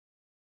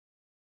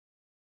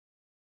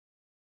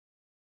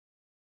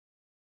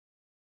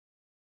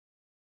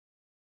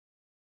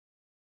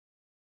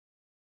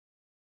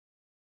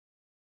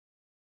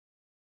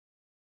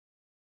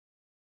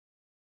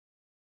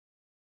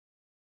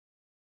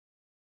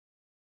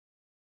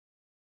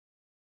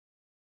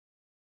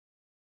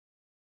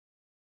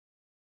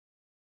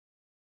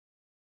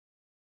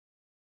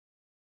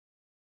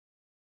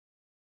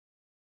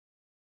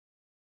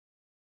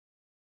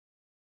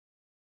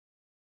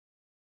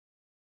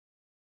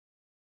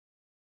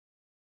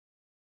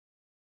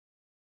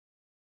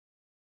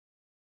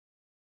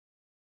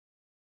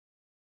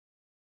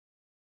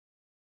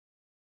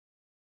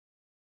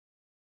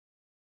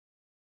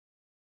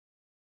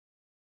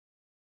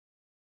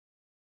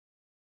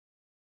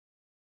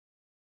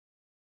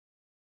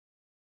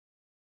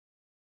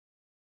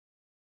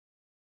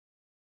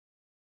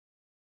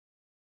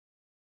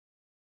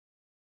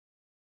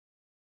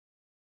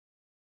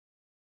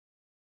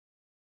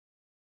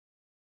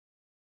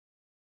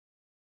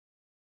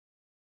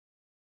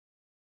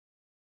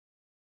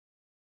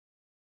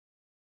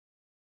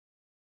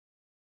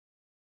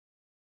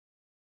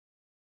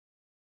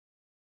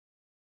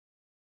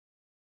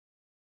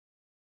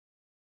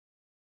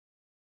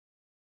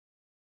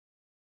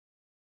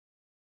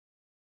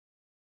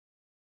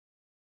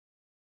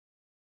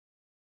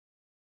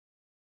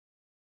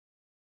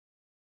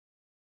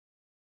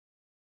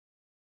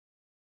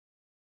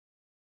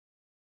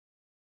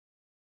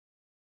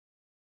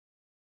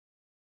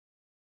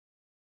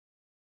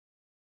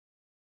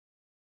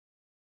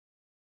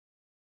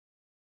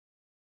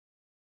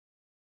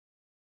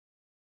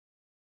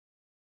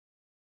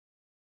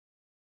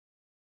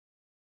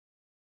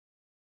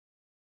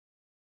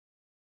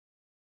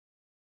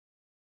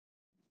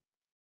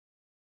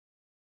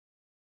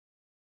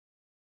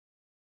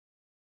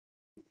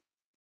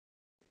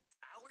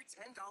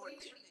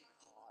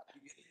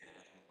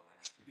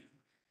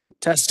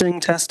Testing,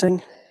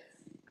 testing.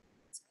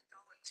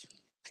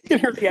 You can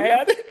hear the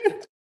ad.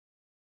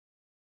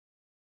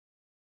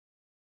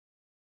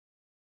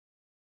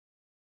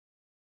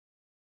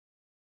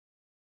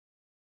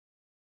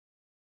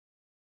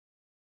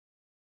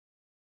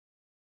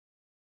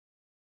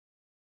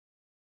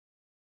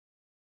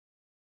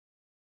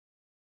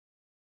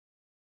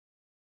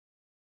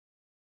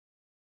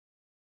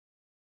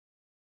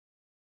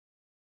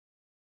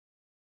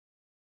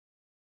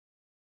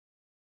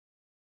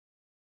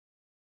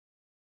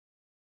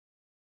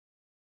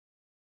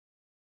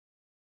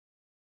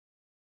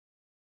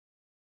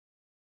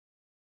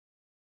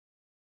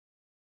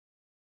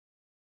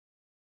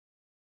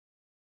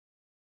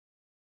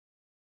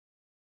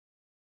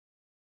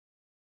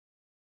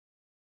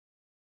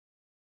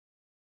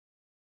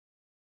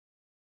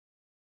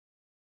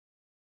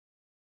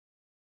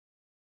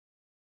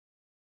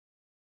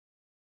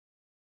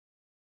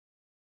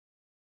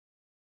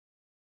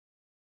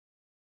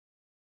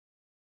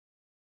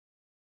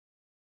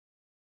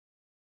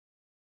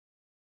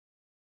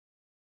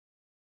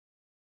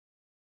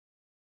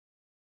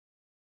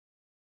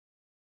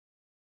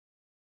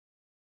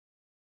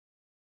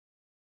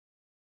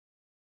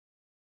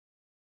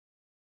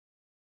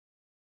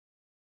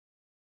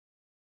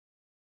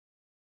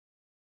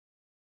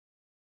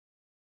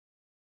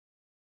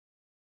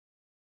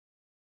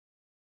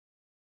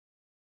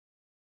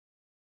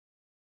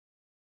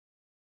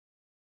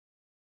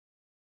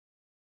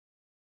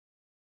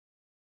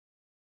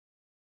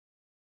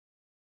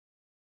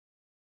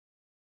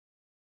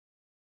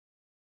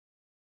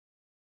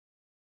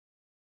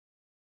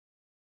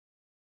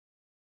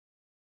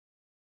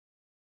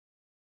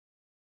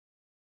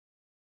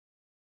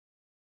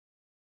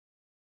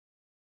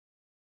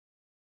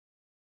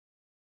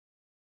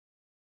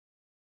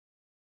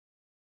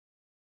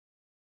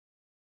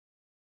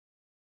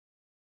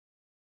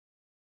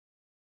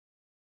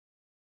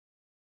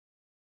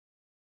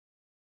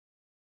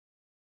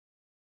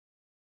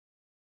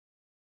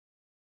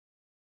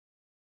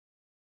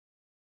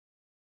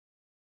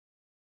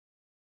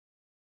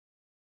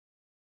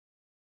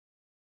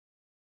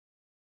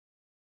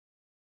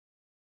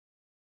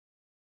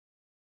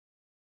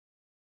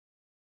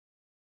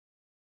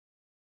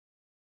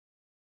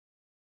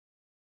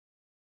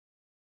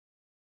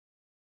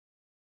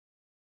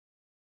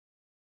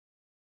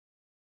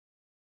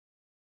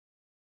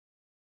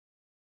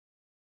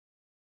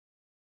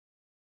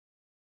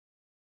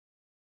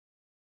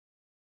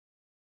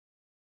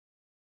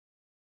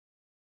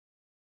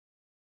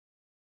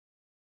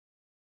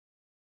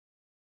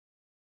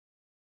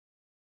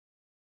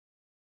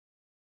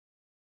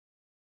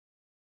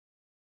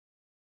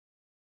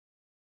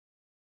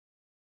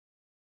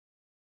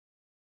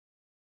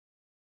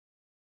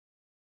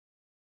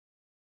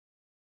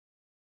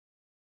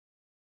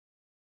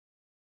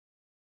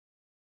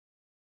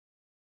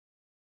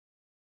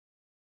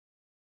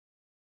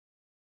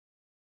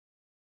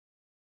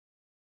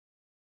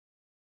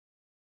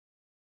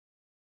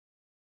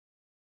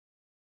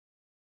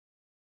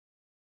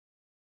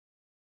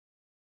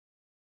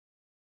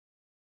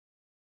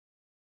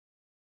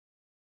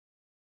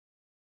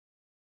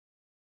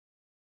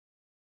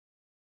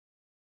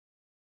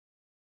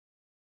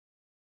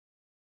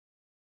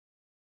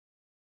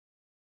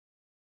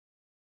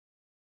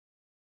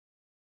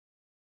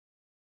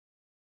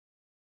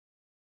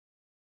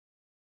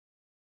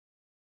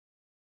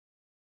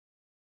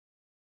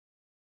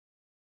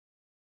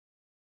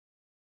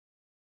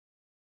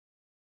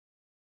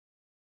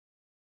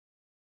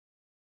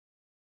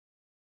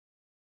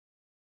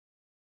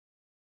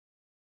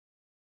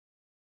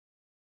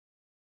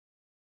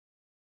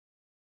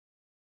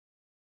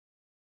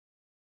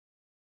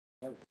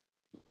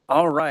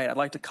 All right, I'd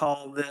like to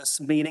call this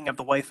meeting of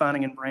the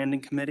Wayfinding and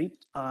Branding Committee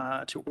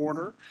to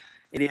order.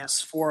 It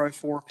is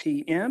 4:04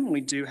 p.m.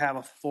 We do have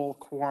a full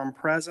quorum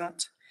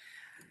present.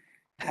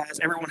 Has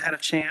everyone had a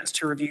chance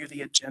to review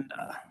the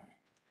agenda?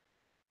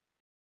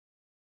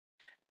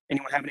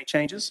 Anyone have any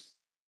changes?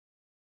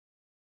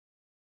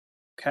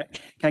 Okay,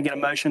 can I get a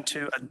motion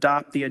to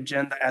adopt the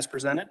agenda as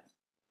presented?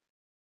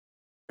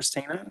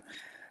 Christina,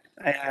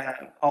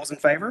 all's in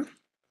favor?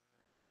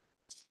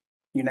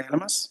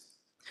 Unanimous.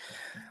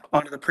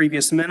 On to the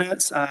previous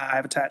minutes.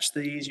 I've attached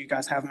these. You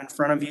guys have them in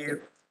front of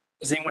you.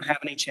 Does anyone have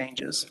any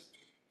changes?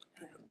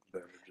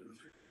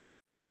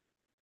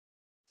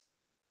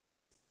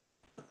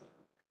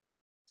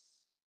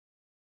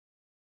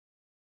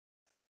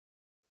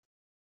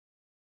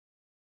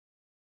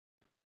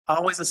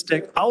 Always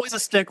a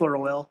stickler,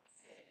 Will.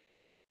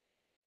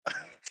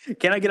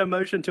 Can I get a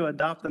motion to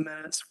adopt the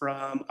minutes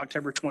from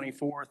October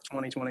 24th,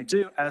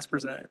 2022 as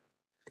presented?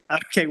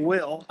 Okay,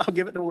 Will, I'll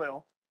give it to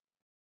Will.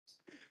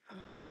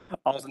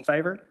 All's in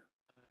favor?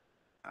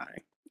 Aye.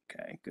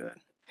 Okay, good.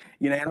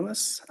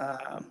 Unanimous.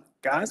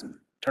 Guys,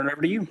 turn it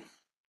over to you.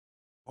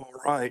 All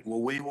right,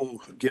 well, we will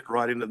get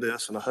right into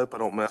this, and I hope I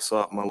don't mess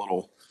up my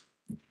little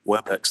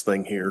WebEx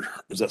thing here.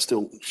 Is that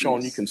still,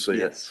 Sean, you can see it?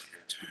 Yes.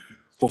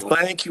 Well,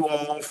 thank you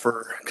all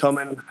for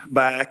coming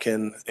back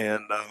and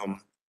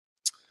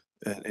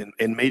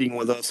meeting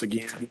with us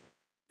again.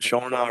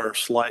 Sean and I are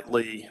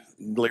slightly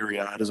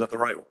bleary-eyed. Is that the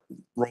right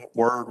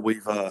word?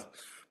 We've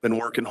been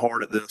working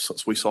hard at this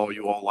since we saw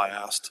you all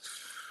last.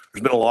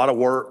 There's been a lot of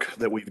work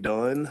that we've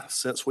done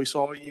since we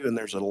saw you, and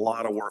there's a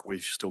lot of work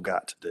we've still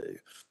got to do.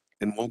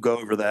 And we'll go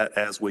over that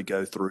as we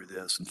go through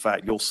this. In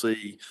fact, you'll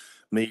see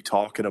me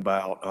talking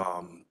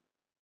about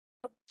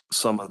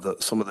some of the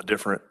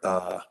different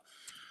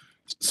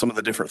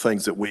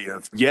things that we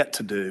have yet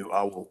to do.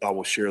 I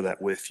will share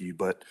that with you.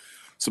 But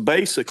so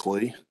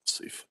basically, let's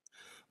see.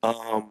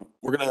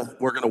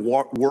 We're gonna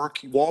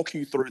walk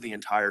you through the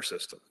entire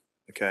system,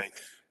 okay,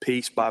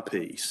 piece by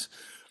piece.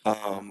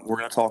 We're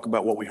gonna talk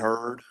about what we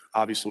heard.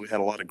 Obviously, we had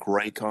a lot of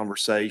great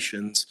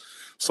conversations.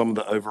 Some of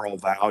the overall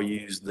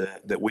values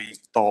that we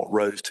thought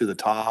rose to the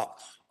top.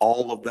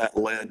 All of that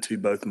led to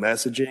both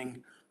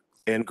messaging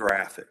and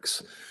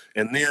graphics.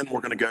 And then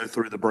we're going to go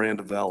through the brand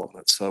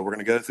development. So we're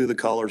going to go through the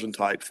colors and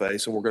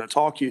typeface, and we're going to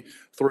talk you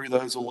through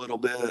those a little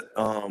bit.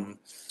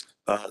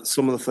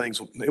 Some of the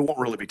things, it won't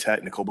really be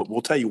technical, but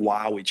we'll tell you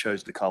why we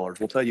chose the colors.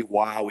 We'll tell you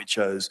why we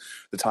chose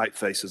the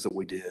typefaces that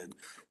we did.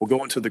 We'll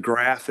go into the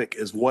graphic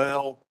as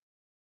well.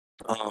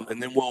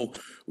 And then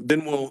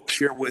we'll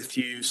share with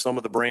you some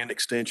of the brand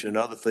extension and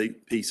other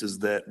pieces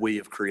that we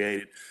have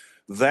created.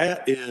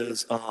 That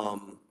is,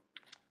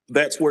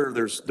 that's where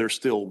there's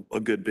still a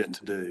good bit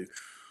to do.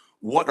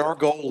 What our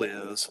goal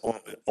is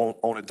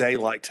on a day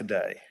like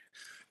today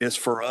is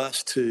for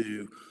us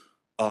to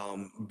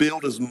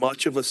build as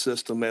much of a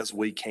system as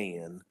we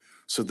can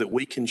so that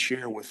we can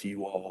share with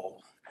you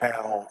all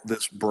how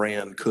this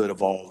brand could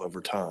evolve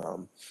over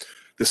time.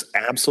 This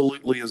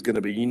absolutely is going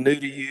to be new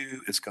to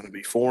you. It's going to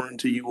be foreign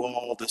to you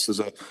all. This is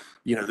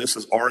this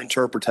is our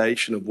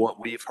interpretation of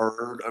what we've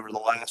heard over the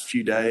last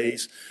few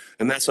days,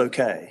 and that's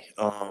okay.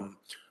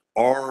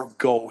 Our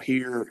goal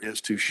here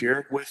is to share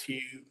it with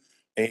you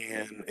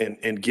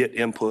and get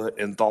input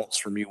and thoughts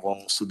from you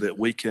all so that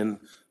we can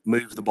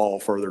move the ball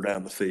further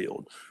down the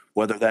field,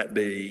 whether that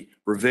be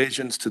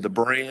revisions to the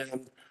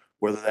brand,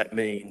 whether that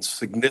means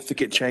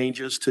significant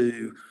changes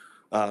to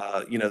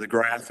the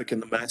graphic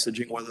and the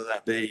messaging, whether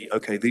that be,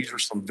 okay, these are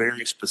some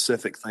very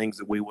specific things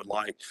that we would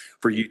like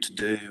for you to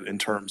do in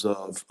terms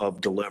of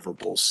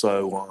deliverables.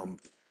 So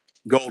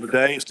goal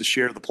today is to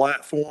share the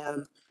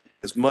platform,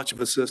 as much of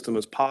a system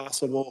as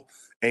possible,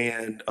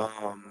 and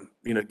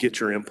get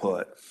your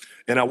input.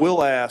 And I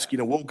will ask,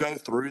 we'll go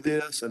through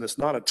this, and it's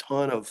not a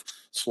ton of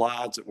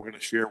slides that we're going to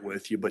share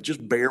with you, but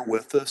just bear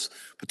with us,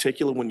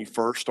 particularly when you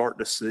first start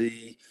to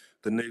see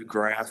the new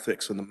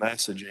graphics and the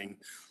messaging.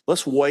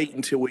 Let's wait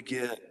until we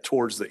get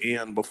towards the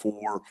end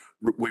before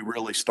we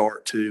really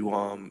start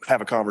to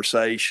have a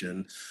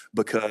conversation,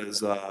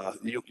 because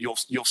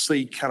you'll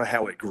see kind of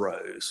how it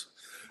grows.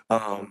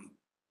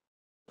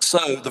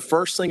 So the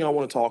first thing I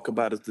want to talk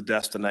about is the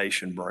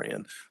destination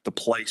brand, the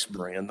place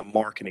brand, the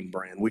marketing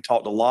brand. We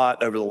talked a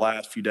lot over the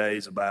last few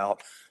days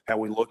about how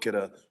we look at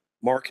a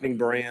marketing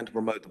brand to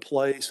promote the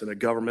place and a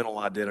governmental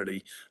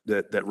identity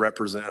that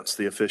represents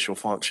the official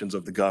functions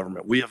of the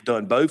government. We have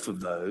done both of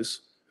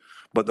those,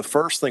 but the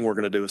first thing we're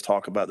going to do is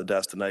talk about the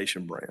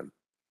destination brand.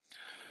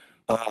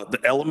 The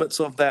elements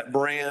of that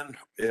brand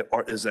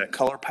is that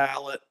color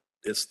palette,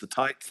 it's the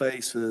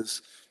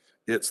typefaces,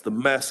 it's the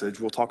message.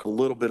 We'll talk a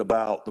little bit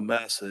about the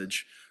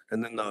message,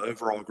 and then the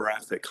overall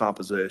graphic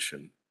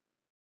composition.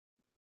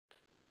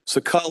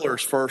 So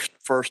colors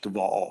first of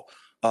all.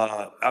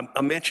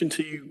 I mentioned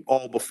to you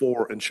all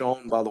before, and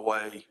Sean, by the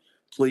way,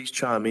 please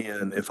chime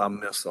in if I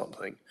miss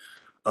something.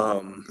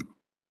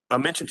 I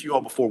mentioned to you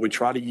all before, we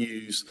try to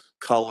use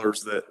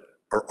colors that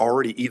are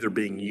already either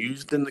being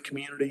used in the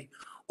community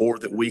or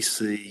that we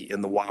see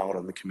in the wild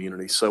in the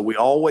community. So we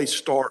always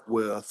start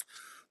with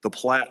the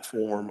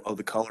platform of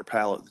the color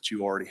palette that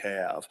you already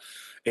have.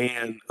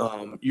 And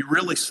you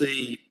really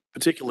see,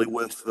 particularly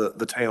with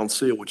the town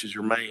seal, which is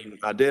your main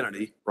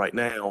identity right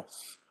now,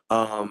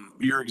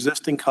 your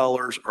existing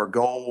colors are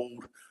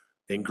gold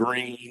and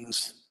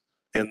greens,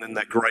 and then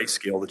that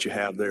grayscale that you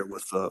have there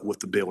with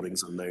the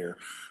buildings in there.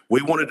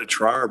 We wanted to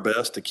try our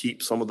best to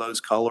keep some of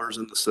those colors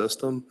in the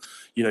system.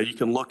 You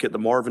can look at the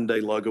Marvin Day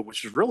logo,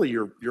 which is really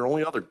your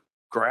only other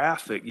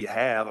graphic you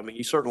have. I mean,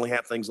 you certainly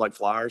have things like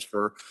flyers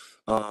for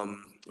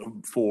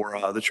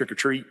the trick or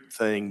treat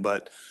thing,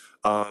 but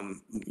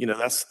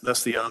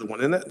that's the other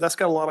one, and that's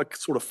got a lot of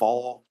sort of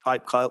fall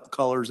type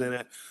colors in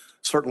it.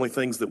 Certainly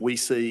things that we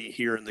see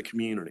here in the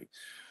community.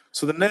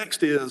 So the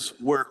next is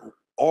where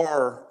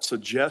our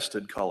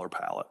suggested color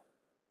palette.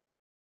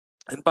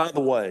 And by the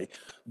way,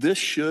 this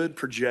should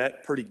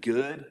project pretty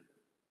good.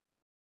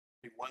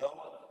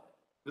 Well,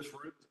 this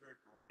room is very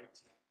bright.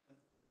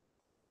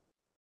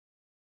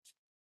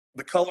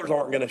 The colors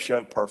aren't going to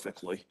show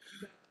perfectly.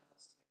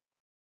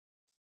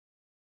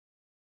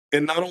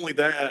 And not only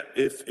that,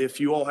 if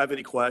you all have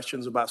any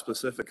questions about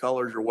specific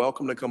colors, you're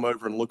welcome to come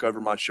over and look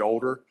over my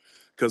shoulder,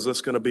 because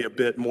it's going to be a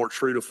bit more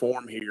true to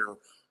form here.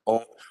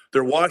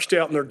 They're washed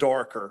out and they're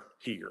darker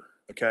here,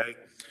 okay?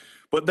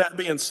 But that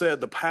being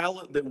said, the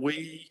palette that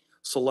we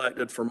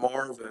selected for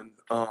Marvin,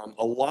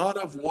 a lot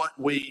of what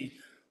we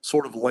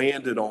sort of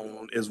landed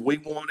on is we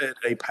wanted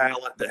a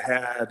palette that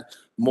had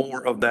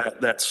more of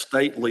that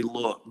stately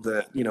look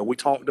that, we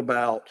talked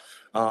about,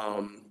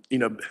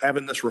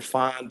 having this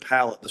refined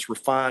palette, this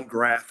refined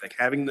graphic,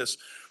 having this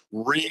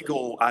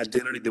regal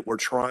identity that we're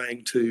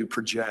trying to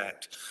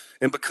project.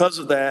 And because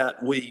of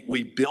that,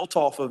 we built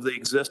off of the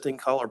existing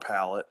color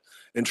palette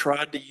and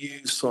tried to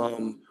use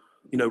some,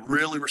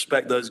 really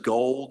respect those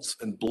golds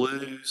and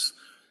blues,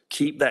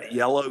 keep that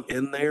yellow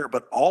in there,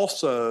 but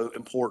also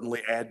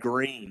importantly, add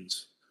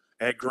greens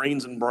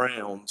and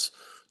browns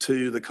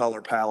to the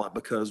color palette,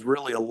 because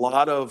really a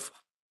lot of,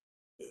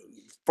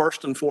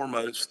 first and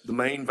foremost, the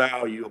main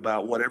value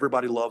about what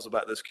everybody loves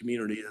about this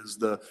community is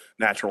the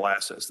natural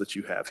assets that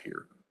you have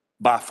here,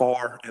 by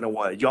far and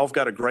away. Y'all have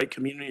got a great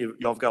community.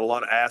 Y'all have got a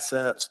lot of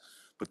assets,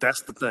 but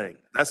that's the thing.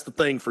 That's the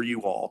thing for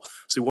you all.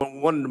 So we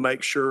wanted to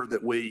make sure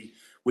that we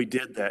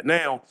did that.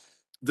 Now,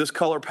 this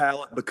color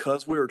palette,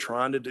 because we were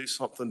trying to do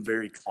something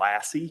very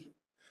classy,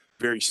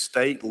 very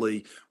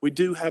stately, we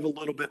do have a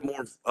little bit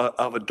more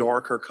of a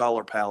darker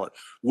color palette.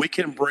 We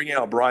can bring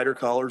out brighter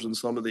colors in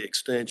some of the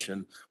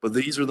extension, but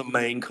these are the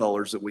main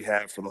colors that we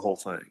have for the whole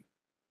thing.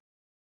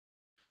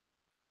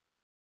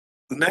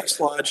 The next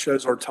slide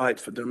shows our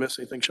did I miss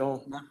anything,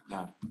 Sean?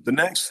 No. The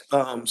next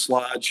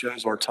slide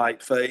shows our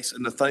typeface,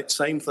 and the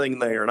same thing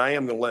there. And I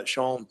am going to let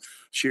Sean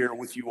share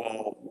with you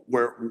all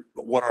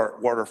what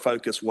our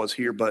focus was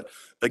here. But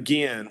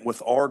again,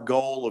 with our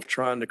goal of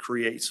trying to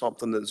create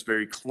something that's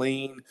very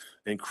clean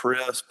and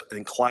crisp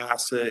and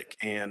classic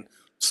and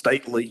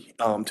stately,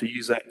 to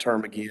use that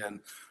term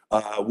again,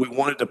 we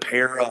wanted to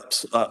pair up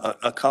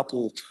a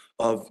couple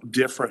of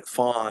different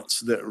fonts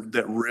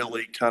that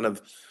really kind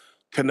of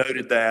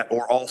connoted that,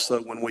 or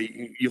also when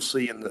you'll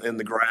see in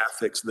the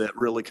graphics that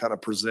really kind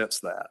of presents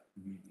that.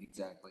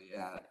 Exactly.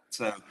 Yeah.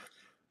 So,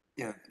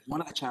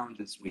 one of the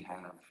challenges we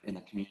have in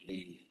a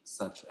community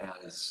such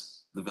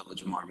as the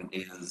Village of Marvin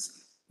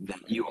is that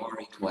you are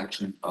a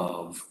collection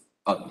of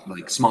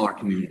like smaller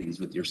communities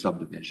with your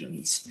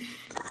subdivisions.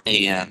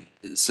 And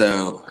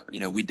so,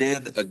 we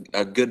did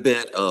a good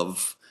bit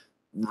of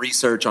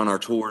research on our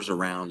tours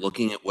around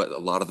looking at what a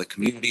lot of the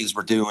communities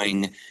were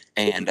doing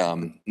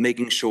and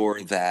making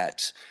sure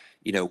that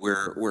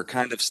we're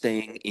kind of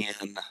staying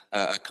in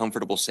a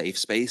comfortable, safe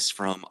space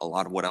from a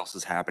lot of what else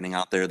is happening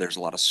out there. There's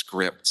a lot of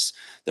scripts,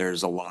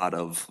 there's a lot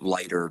of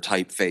lighter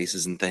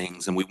typefaces and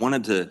things, and we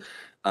wanted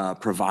to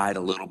provide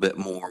a little bit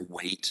more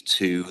weight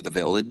to the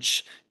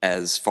village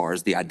as far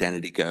as the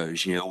identity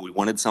goes. We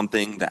wanted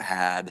something that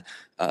had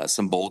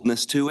some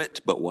boldness to it,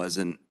 but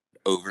wasn't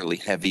overly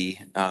heavy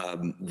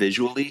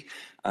visually.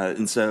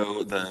 And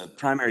so the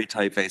primary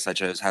typeface I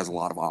chose has a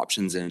lot of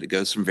options in it. It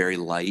goes from very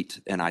light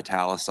and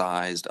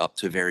italicized up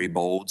to very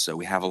bold. So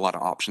we have a lot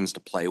of options to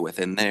play with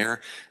in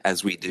there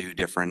as we do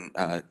different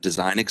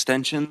design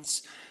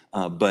extensions.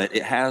 But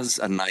it has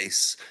a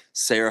nice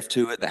serif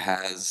to it that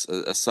has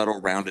a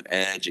subtle rounded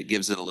edge. It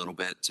gives it a little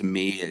bit, to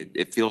me,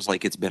 it feels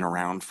like it's been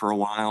around for a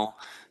while.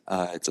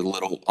 It's a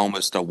little,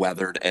 almost a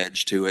weathered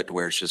edge to it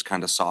where it's just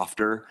kind of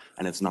softer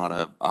and it's not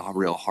a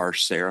real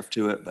harsh serif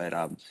to it,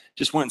 but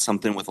just want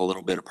something with a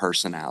little bit of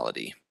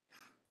personality.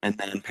 And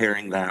then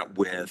pairing that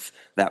with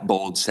that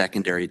bold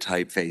secondary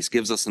typeface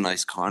gives us a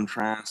nice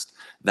contrast.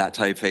 That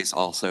typeface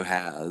also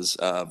has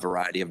a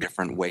variety of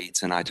different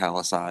weights and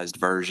italicized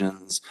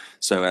versions.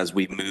 So as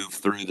we move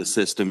through the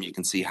system, you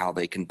can see how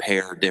they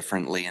compare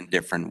differently in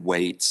different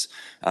weights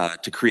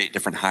to create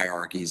different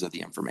hierarchies of the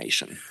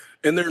information.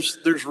 And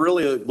there's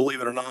really,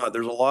 believe it or not,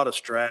 there's a lot of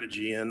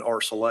strategy in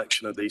our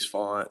selection of these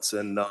fonts.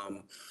 And,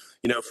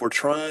 if we're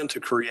trying to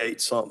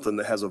create something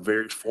that has a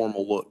very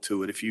formal look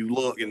to it, if you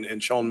look,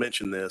 and Sean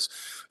mentioned this,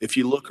 if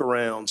you look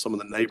around some of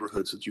the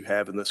neighborhoods that you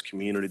have in this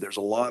community, there's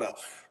a lot of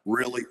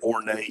really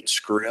ornate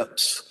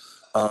scripts.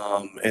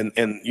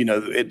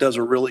 It does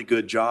a really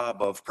good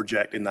job of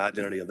projecting the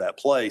identity of that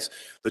place.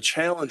 The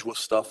challenge with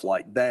stuff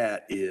like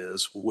that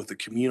is with the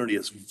community,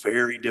 it's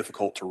very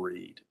difficult to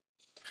read.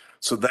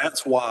 So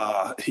that's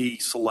why he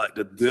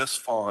selected this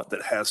font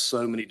that has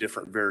so many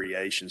different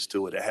variations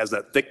to it. It has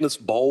that thickness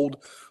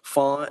bold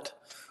font.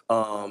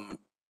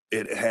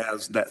 It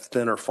has that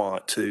thinner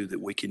font too that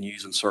we can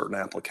use in certain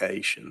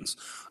applications.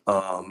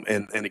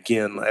 And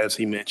again, as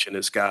he mentioned,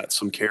 it's got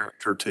some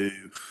character to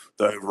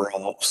the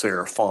overall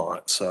serif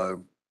font.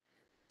 So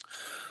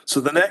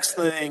the next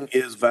thing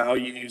is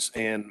values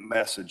and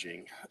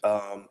messaging.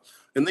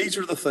 And these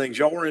are the things,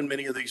 y'all were in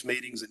many of these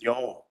meetings and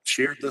y'all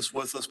shared this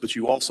with us, but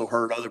you also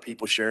heard other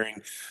people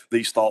sharing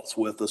these thoughts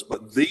with us.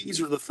 But these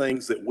are the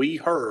things that we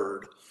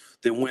heard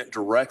that went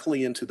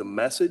directly into the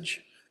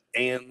message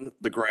and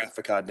the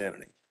graphic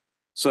identity.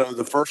 So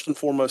the first and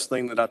foremost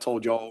thing that I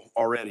told y'all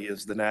already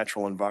is the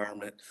natural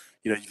environment.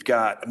 You've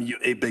got,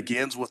 it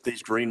begins with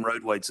these green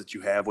roadways that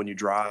you have when you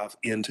drive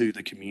into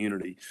the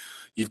community.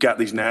 You've got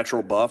these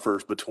natural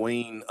buffers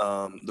between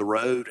the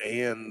road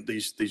and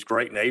these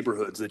great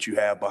neighborhoods that you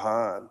have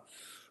behind.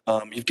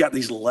 You've got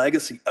these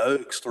legacy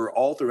oaks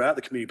all throughout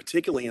the community,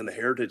 particularly in the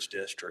Heritage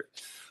District.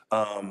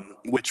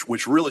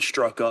 which really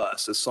struck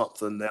us as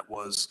something that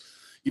was,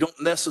 you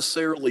don't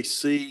necessarily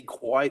see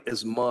quite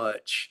as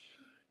much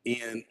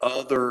in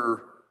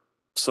other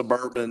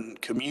suburban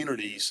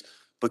communities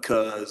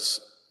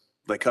because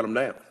they cut them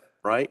down,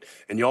 right?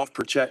 And y'all have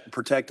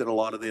protected a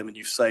lot of them and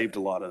you've saved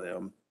a lot of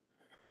them.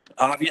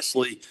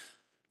 Obviously,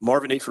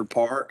 Marvin Eford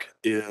Park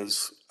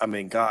is, I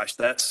mean, gosh,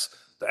 that's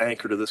the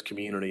anchor to this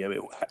community. I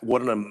mean,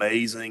 what an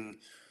amazing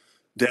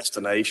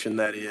destination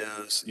that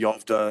is. Y'all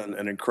have done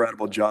an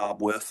incredible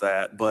job with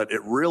that, but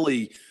it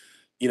really,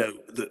 you know,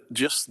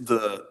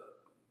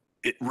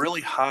 it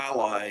really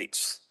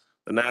highlights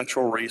the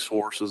natural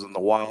resources and the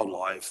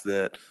wildlife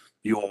that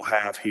you all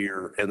have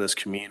here in this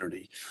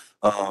community.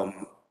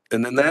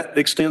 And then that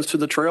extends to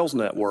the trails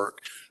network.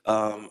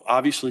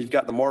 Obviously, you've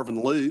got the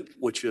Marvin Loop,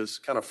 which is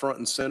kind of front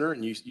and center,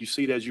 and you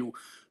see it as you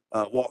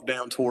walk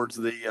down towards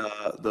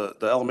the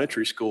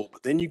elementary school.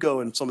 But then you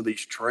go in some of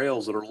these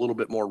trails that are a little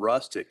bit more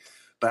rustic,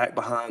 back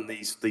behind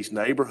these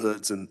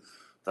neighborhoods, and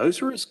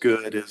those are as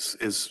good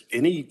as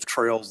any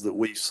trails that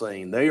we've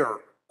seen. They are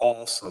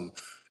awesome.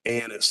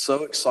 And it's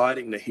so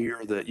exciting to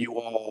hear that you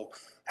all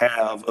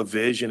have a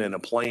vision and a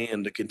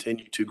plan to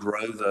continue to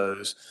grow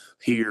those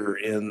here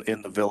in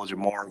the village of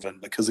Marvin.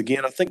 Because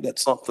again, I think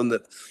that's something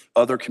that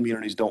other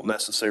communities don't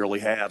necessarily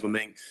have. I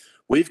mean,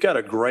 we've got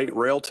a great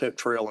rail tip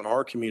trail in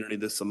our community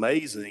that's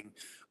amazing.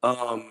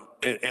 And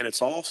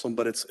it's awesome,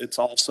 but it's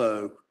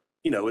also,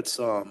 you know, it's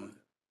a,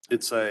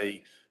 it's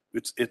a,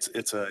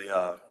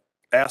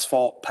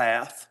 asphalt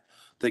path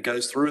that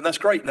goes through, and that's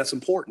great and that's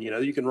important. You know,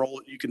 you can roll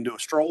it, you can do a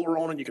stroller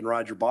on it, you can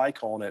ride your bike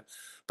on it.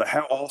 But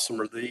how awesome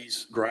are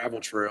these gravel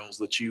trails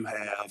that you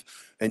have,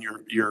 and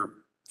you're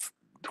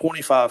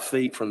 25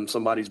 feet from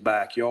somebody's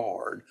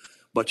backyard,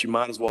 but you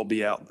might as well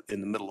be out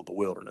in the middle of the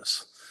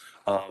wilderness.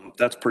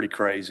 That's pretty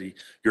crazy.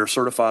 You're a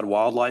certified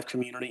wildlife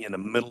community in the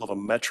middle of a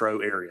metro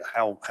area.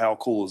 How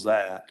cool is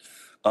that?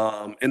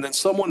 And then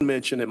someone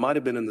mentioned, it might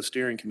have been in the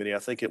steering committee, I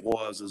think it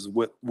was, is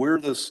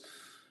we're this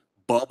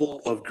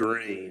bubble of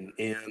green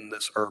in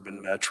this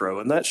urban metro.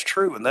 And that's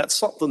true. And that's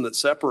something that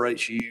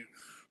separates you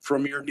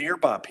from your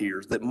nearby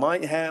peers that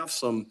might have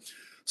some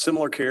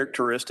similar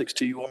characteristics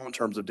to you all in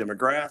terms of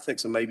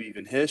demographics and maybe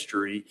even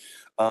history.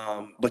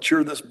 But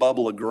you're this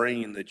bubble of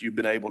green that you've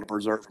been able to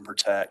preserve and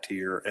protect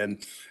here.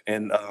 And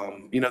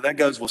you know, that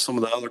goes with some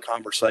of the other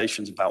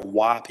conversations about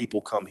why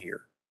people come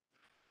here.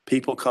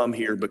 People come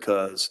here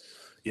because,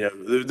 you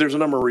know, there's a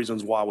number of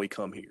reasons why we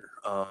come here.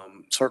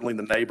 Certainly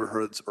the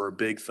neighborhoods are a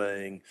big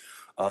thing.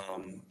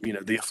 You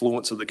know, the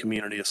affluence of the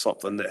community is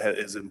something that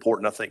is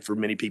important, I think, for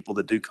many people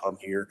that do come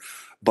here.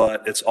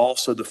 But it's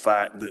also the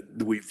fact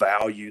that we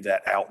value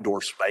that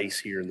outdoor space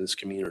here in this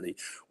community,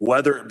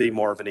 whether it be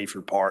Marvin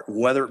Eford Park,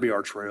 whether it be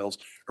our trails,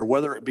 or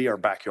whether it be our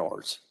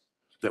backyards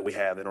that we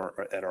have at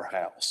our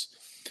house.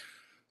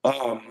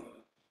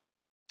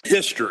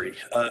 History.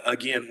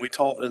 Again, we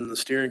talked in the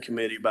steering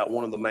committee about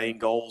one of the main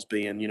goals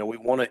being, you know, we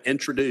want to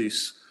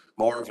introduce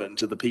Marvin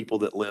to the people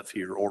that live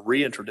here, or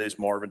reintroduce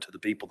Marvin to the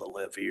people that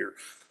live here.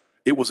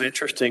 It was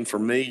interesting for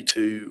me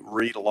to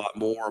read a lot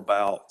more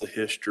about the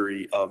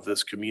history of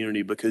this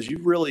community, because you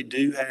really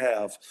do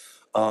have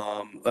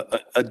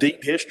a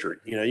deep history.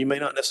 You know, you may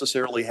not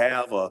necessarily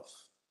have a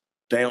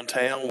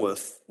downtown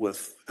with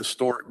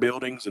historic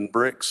buildings and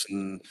bricks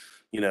and,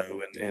 you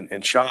know,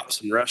 and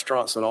shops and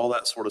restaurants and all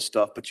that sort of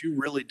stuff, but you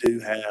really do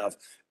have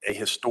a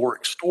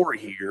historic story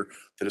here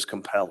that is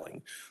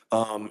compelling.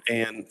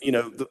 And you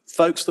know, the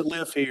folks that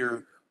live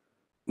here,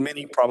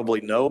 many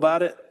probably know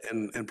about it,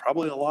 and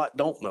probably a lot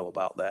don't know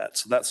about that.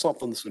 So that's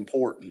something that's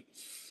important.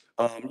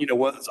 You know,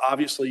 what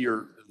obviously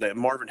the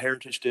Marvin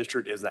Heritage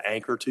District is the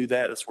anchor to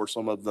that. It's where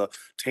some of the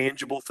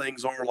tangible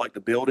things are, like the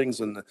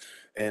buildings and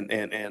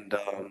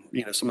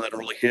you know, some of that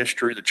early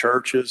history, the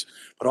churches,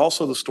 but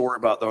also the story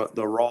about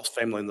the Ross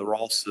family and the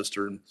Ross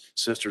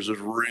sisters is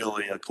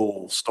really a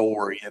cool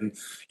story. And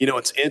you know,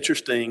 it's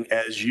interesting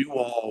as you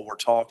all were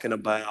talking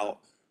about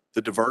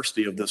the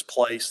diversity of this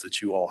place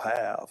that you all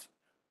have.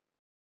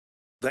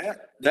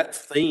 That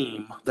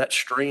theme, that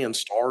strand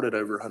started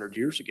over 100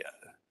 years ago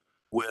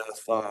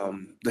with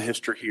the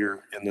history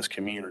here in this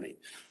community.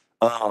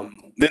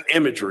 Then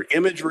imagery,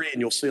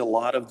 and you'll see a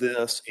lot of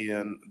this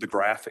in the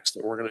graphics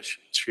that we're going to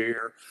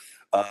share.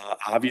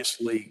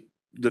 Obviously,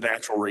 the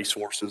natural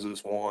resources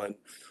is one.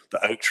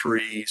 The oak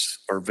trees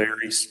are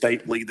very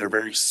stately. They're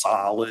very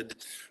solid.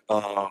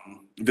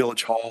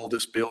 Village Hall,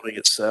 this building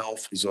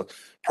itself, is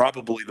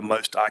probably the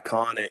most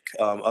iconic,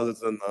 other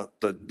than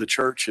the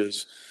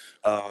churches,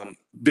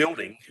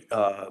 building,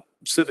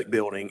 civic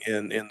building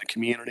in the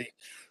community.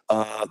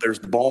 There's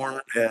the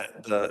barn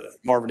at the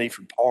Marvin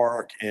Eford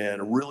Park,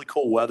 and a really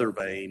cool weather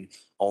vane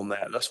on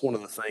that. That's one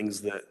of the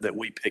things that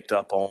we picked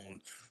up on,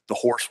 the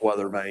horse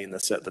weather vane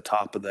that's at the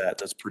top of that.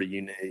 That's pretty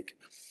unique.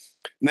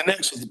 And the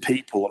next is the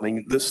people. I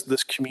mean, this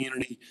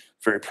community,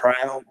 very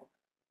proud.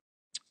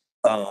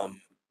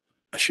 Um,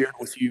 I shared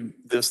with you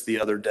this the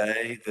other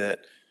day, that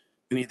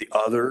any of the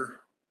other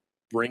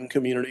ring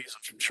communities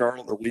from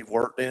Charlotte that we've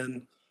worked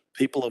in,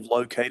 people have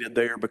located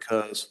there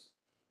because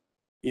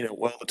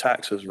well, the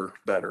taxes are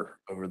better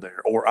over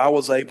there. Or I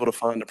was able to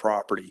find a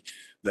property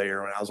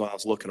there and as I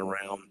was looking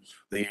around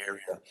the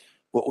area.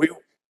 What we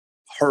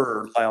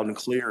heard loud and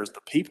clear is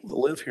the people that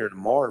live here in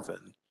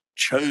Marvin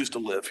chose to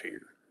live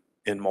here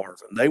in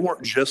Marvin. They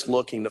weren't just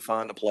looking to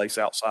find a place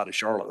outside of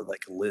Charlotte that they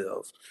could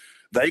live.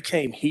 They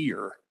came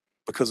here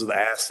because of the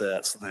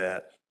assets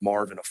that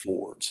Marvin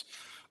affords.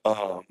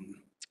 Um,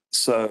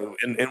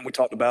 and we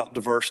talked about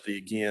diversity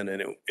again,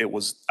 and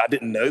I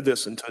didn't know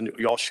this until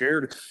y'all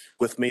shared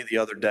with me the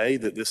other day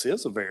that this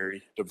is a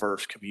very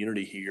diverse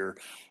community here.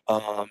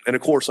 And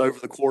of course, over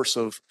the course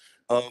of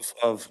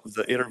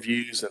the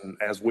interviews and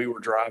as we were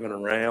driving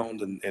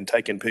around and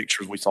taking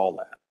pictures, we saw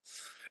that.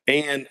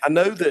 And I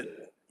know that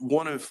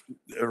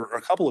or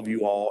a couple of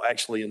you all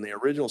actually in the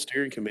original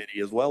steering committee,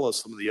 as well as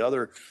some of the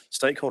other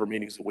stakeholder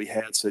meetings that we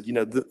had said,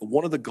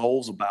 one of the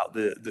goals about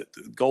the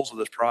goals of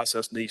this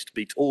process needs to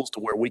be tools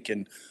to where we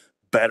can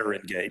better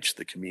engage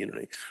the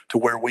community, to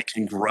where we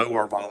can grow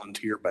our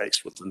volunteer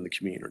base within the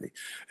community.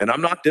 And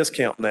I'm not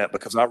discounting that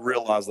because I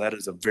realize that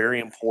is a very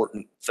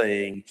important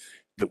thing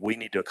that we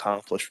need to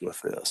accomplish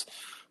with this.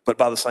 But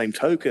by the same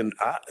token,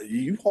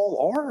 you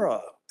all are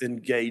a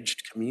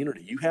engaged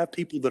community. You have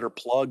people that are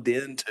plugged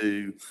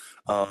into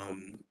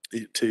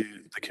to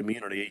the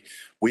community.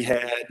 We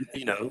had,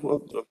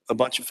 a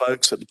bunch of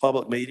folks at the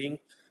public meeting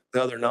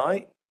the other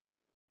night.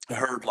 I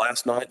heard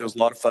last night there was a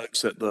lot of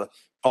folks at the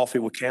Coffee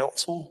with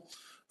Council.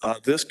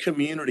 This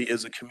community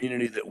is a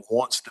community that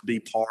wants to be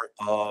part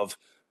of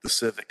the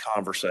civic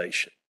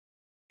conversation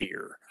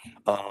here.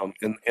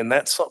 And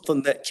that's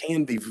something that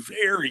can be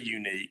very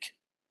unique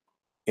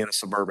in a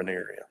suburban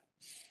area.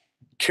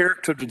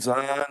 Character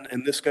design,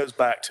 and this goes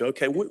back to,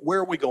 okay, where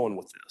are we going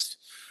with this?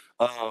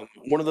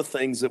 One of the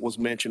things that was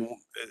mentioned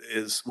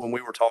is when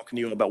we were talking to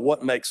you about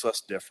what makes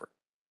us different.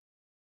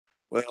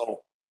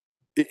 Well,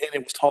 and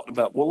it was talked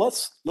about, well,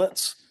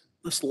 let's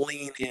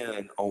lean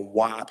in on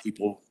why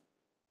people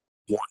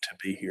want to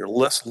be here.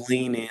 Let's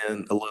lean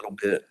in a little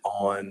bit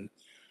on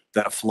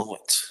that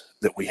affluence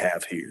that we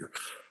have here.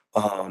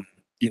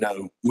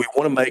 We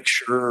want to make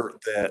sure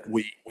that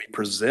we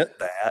present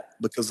that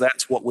because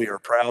that's what we are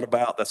proud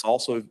about. That's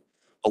also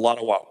a lot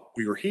of what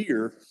we are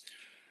here,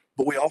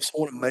 but we also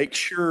want to make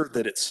sure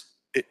that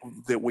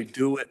that we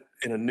do it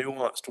in a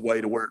nuanced way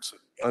to where it's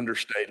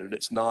understated.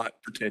 It's not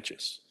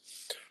pretentious.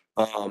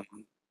 Um,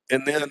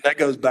 and then that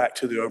goes back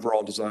to the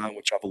overall design,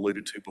 which I've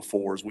alluded to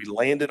before, is we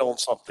landed on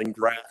something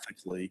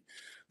graphically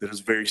that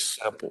is very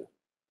simple.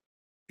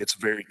 It's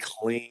very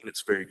clean.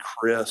 It's very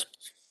crisp.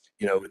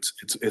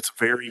 It's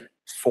very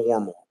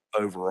formal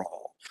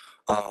overall.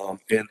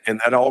 And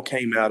that all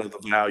came out of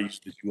the values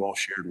that you all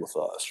shared with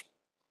us.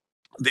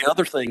 The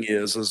other thing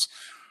is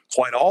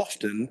quite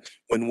often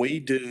when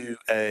we do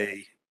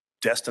a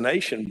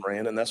destination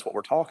brand, and that's what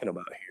we're talking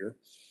about here,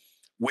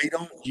 we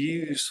don't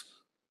use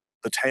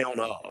the town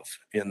of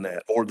in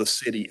that or the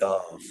city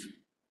of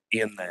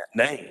in that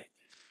name.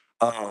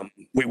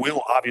 We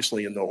will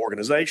obviously in the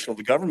organizational,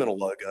 the governmental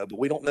logo, but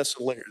we don't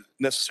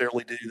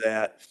necessarily do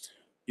that.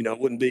 It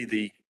wouldn't be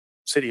the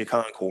city of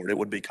Concord. It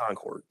would be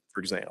Concord, for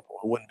example.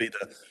 It wouldn't be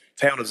the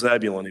town of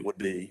Zebulon. It would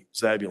be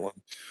Zebulon.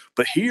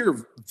 But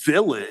here,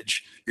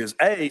 village is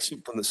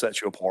something that sets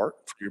you apart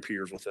from your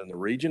peers within the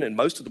region and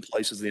most of the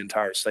places, the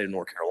entire state of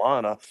North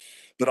Carolina.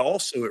 But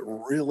also, it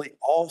really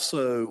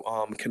also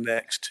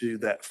connects to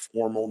that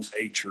formal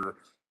nature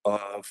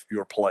of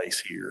your place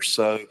here.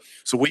 So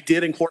we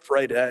did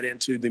incorporate that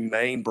into the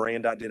main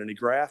brand identity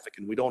graphic,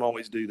 and we don't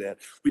always do that.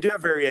 We do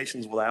have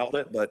variations without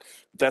it, but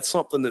that's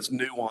something that's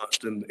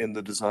nuanced in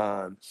the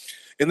design.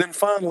 And then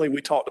finally,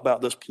 we talked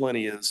about this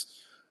plenty is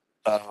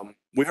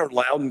we heard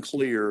loud and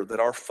clear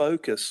that our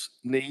focus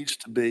needs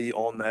to be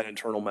on that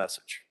internal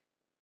message.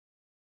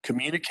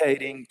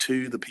 Communicating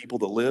to the people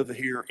that live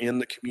here in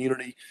the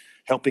community,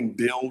 helping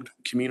build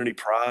community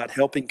pride,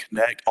 helping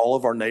connect all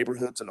of our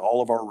neighborhoods and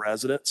all of our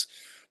residents,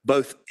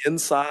 both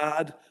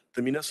inside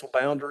the municipal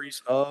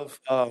boundaries of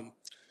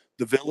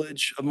the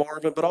village of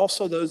Marvin, but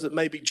also those that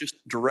may be just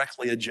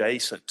directly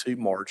adjacent to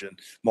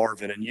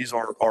Marvin and use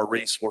our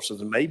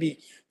resources and maybe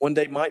one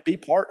day might be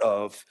part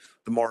of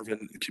the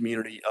Marvin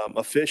community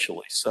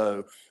officially.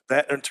 So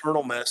that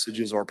internal message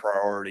is our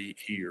priority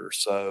here.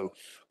 So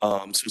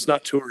it's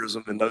not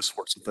tourism and those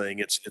sorts of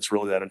things. It's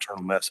really that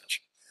internal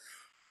message.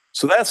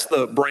 So that's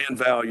the brand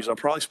values. I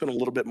probably spent a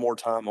little bit more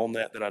time on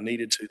that than I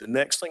needed to. The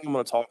next thing I'm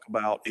going to talk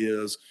about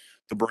is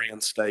the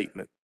brand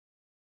statement.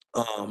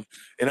 And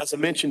as I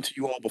mentioned to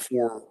you all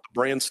before, the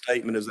brand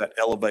statement is that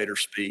elevator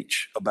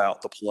speech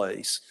about the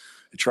place.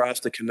 It tries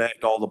to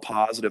connect all the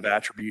positive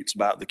attributes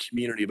about the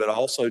community, but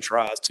also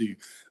tries to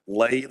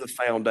lay the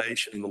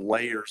foundation and the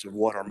layers of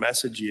what our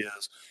message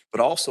is, but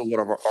also what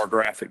our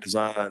graphic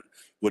design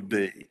would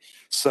be.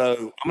 So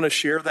I'm going to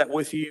share that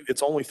with you.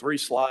 It's only 3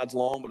 slides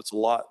long, but it's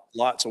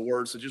lots of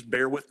words, so just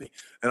bear with me.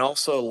 And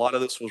also a lot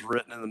of this was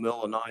written in the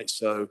middle of the night,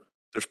 so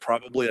there's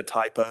probably a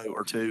typo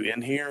or 2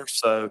 in here.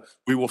 So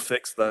we will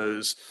fix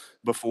those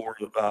before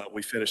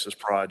we finish this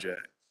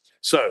project.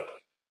 So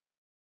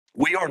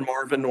we are in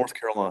Marvin, North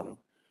Carolina.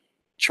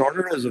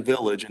 Chartered as a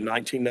village in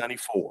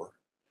 1994,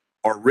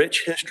 our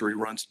rich history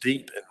runs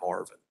deep in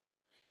Marvin.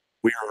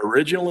 We are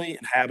originally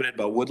inhabited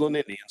by woodland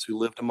Indians who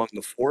lived among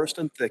the forest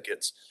and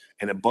thickets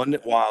and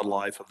abundant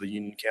wildlife of the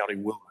Union County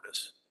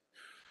wilderness.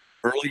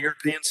 Early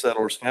European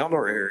settlers found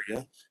our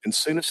area and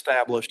soon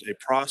established a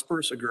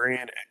prosperous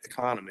agrarian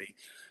economy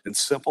and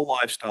simple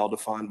lifestyle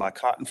defined by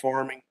cotton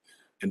farming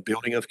and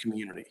building of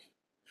community.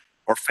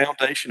 Our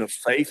foundation of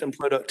faith and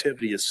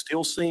productivity is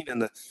still seen in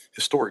the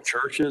historic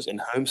churches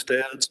and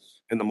homesteads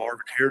in the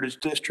Marvin Heritage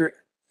District,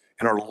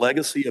 and our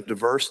legacy of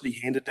diversity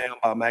handed down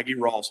by Maggie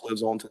Ross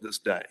lives on to this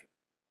day.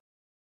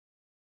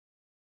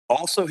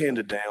 Also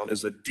handed down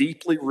is a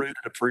deeply rooted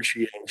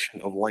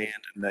appreciation of land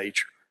and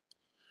nature.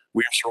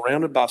 We are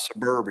surrounded by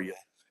suburbia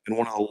in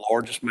one of the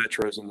largest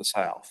metros in the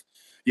South,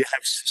 yet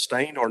have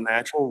sustained our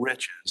natural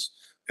riches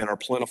and our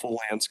plentiful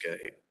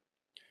landscape.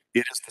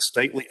 It is the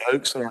stately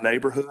oaks in our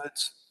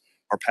neighborhoods,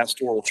 our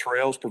pastoral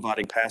trails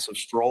providing passive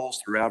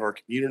strolls throughout our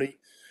community,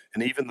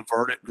 and even the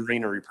verdant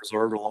greenery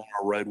preserved along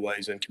our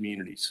roadways and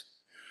communities.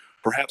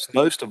 Perhaps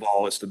most of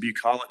all, it's the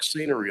bucolic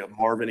scenery of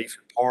Marvin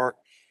Eastern Park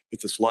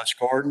with its lush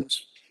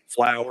gardens,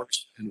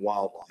 flowers, and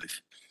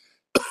wildlife.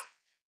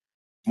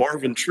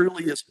 Marvin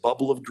truly is a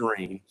bubble of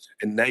green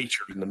and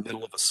nature in the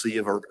middle of a sea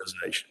of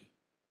urbanization.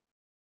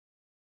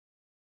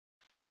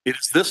 It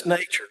is this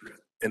nature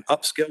and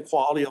upscale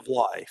quality of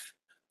life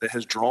that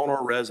has drawn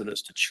our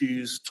residents to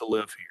choose to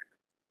live here.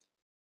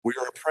 We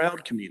are a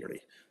proud community,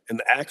 and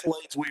the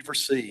accolades we've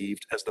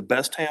received as the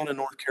best town in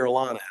North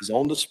Carolina is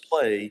on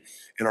display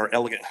in our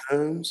elegant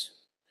homes,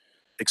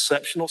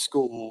 exceptional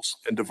schools,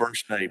 and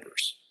diverse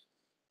neighbors.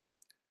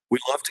 We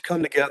love to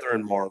come together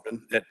in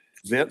Marvin at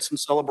events and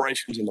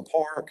celebrations in the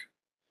park,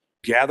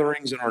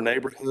 gatherings in our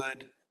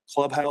neighborhood,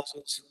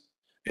 clubhouses,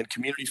 and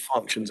community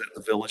functions at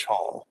the Village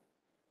Hall.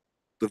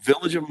 The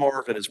Village of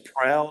Marvin is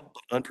proud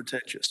but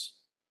unpretentious,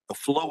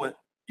 affluent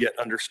yet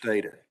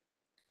understated.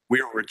 We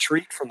are a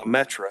retreat from the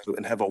metro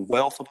and have a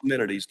wealth of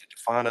amenities that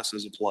define us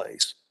as a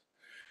place.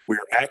 We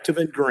are active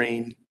and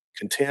green,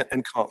 content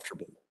and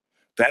comfortable.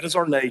 That is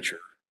our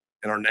nature,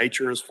 and our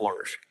nature is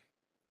flourishing.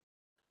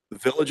 The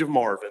Village of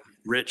Marvin,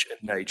 rich in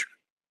nature.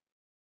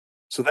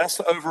 So that's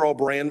the overall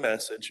brand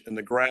message and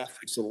the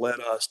graphics that led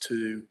us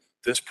to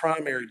this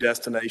primary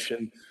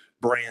destination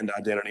brand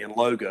identity and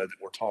logo that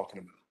we're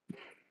talking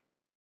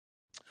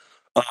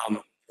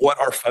about. What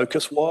our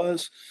focus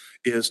was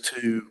is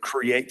to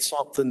create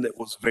something that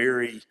was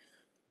very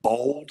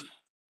bold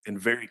and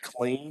very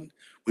clean.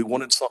 We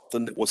wanted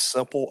something that was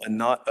simple and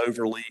not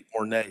overly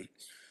ornate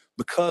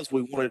because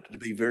we wanted it to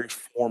be very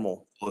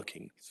formal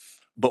looking.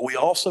 But we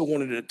also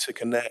wanted it to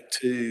connect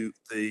to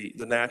the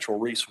natural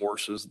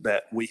resources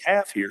that we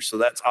have here. So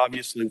that's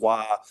obviously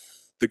why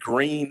the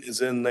green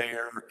is in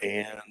there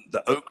and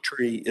the oak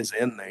tree is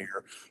in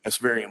there. That's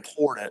very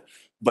important.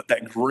 But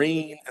that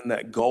green and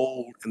that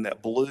gold and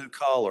that blue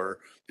color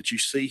that you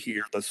see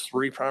here, those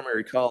three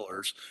primary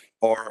colors,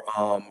 are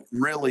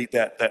really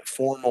that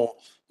formal,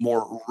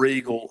 more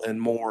regal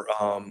and more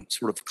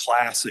sort of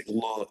classic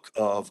look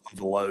of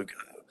the logo.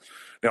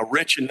 Now,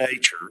 rich in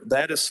nature,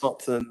 that is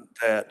something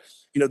that,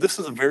 this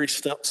is a very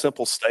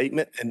simple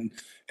statement, and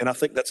I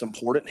think that's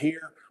important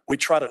here. We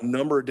tried a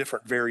number of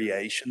different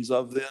variations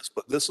of this,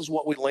 but this is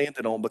what we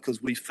landed on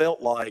because we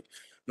felt like,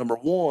 number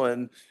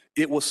one,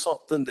 it was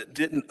something that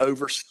didn't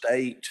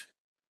overstate,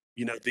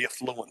 the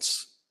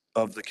affluence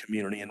of the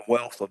community and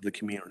wealth of the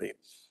community.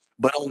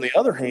 But on the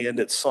other hand,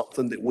 it's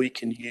something that we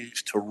can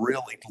use to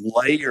really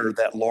layer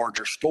that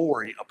larger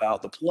story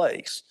about the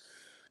place.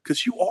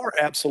 Because you are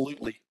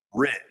absolutely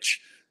rich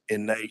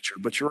in nature,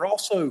 but you're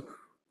also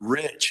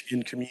rich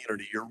in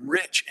community. You're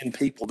rich in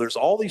people. There's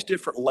all these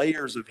different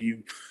layers of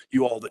you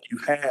all that you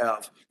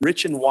have,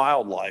 rich in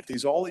wildlife.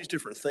 These all these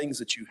different things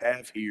that you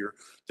have here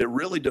that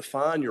really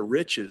define your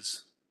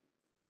riches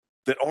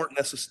that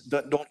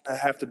that don't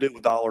have to do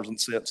with dollars and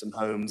cents and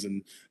homes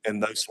and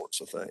those sorts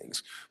of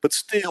things. But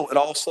still, it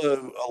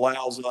also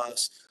allows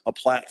us a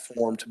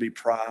platform to be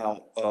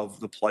proud of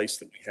the place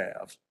that we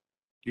have.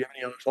 Do you have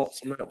any other thoughts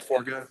on that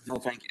before I go? No,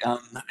 thank you.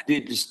 I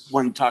did just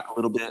want to talk a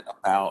little bit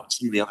about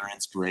some of the other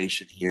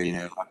inspiration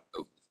here,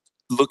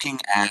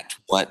 looking at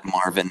what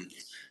Marvin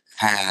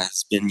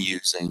has been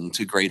using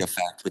to great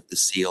effect with the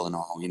seal and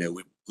all.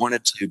 We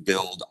wanted to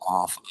build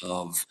off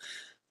of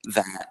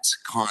that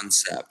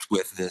concept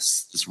with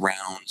this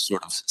round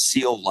sort of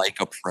seal-like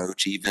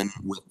approach, even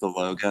with the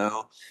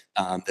logo,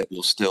 that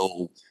will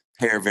still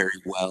pair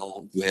very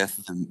well with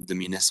the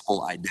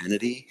municipal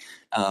identity,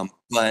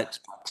 but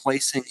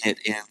placing it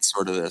in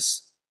sort of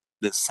this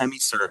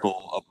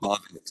semicircle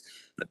above it.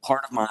 But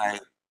part of my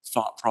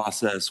thought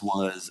process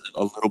was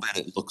a little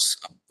bit, it looks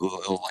a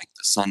little like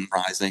the sun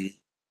rising,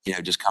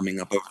 just coming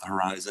up over the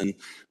horizon,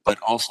 but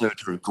also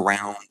to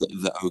ground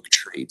the oak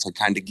tree, to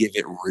kind of give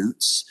it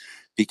roots.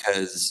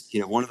 Because,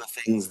 one of the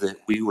things that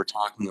we were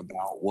talking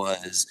about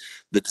was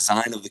the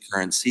design of the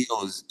current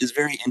seal is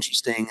very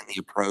interesting, and the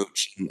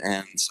approach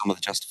and some of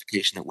the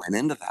justification that went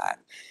into that.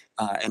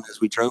 And as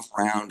we drove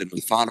around and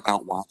we thought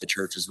about why the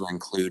churches were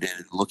included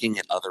and looking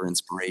at other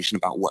inspiration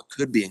about what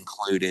could be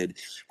included,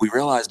 we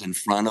realized in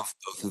front of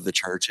both of the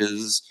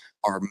churches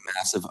are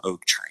massive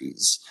oak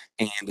trees.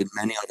 And in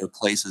many other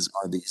places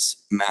are these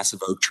massive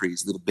oak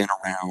trees that have been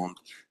around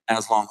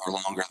as long or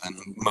longer than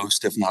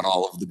most, if not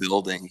all, of the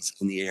buildings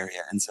in the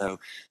area. And so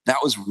that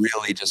was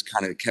really just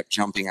kind of kept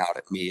jumping out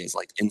at me as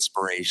like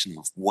inspiration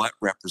of what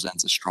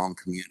represents a strong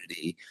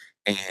community.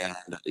 And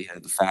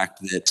the fact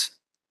that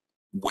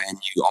when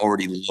you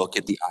already look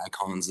at the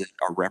icons that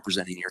are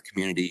representing your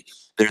community,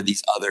 there are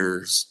these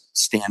others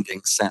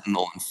standing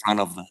sentinel in front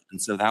of them. And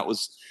so that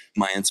was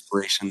my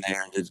inspiration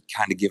there, and to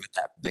kind of give it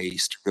that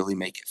base to really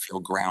make it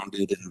feel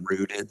grounded and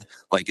rooted,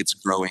 like it's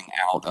growing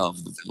out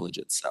of the village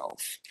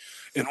itself.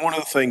 And one of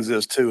the things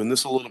is too, and this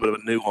is a little bit of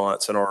a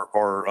nuance in our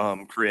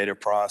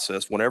creative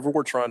process, whenever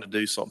we're trying to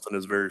do something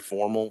that's very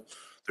formal,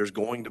 there's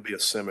going to be a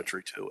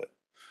symmetry to it.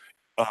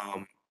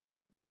 Um,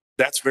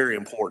 that's very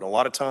important. A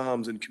lot of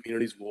times in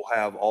communities, we'll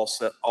have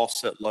offset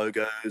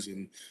logos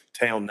and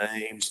town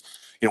names.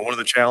 One of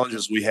the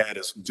challenges we had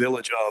is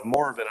Village of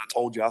Marvin. I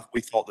told you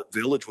we thought that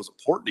Village was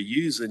important to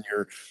use in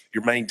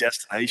your main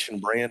destination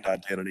brand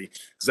identity,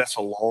 because that's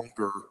a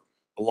longer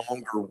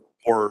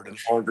word and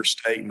longer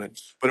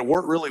statement. But it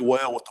worked really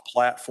well with the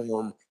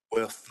platform,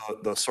 with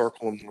the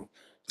circle and the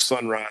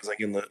sun rising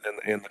and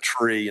the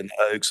tree and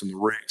the oaks and the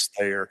roots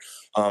there.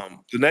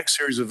 The next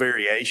series of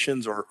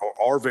variations are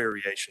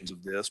variations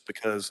of this,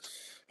 because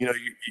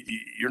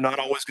you're not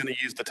always going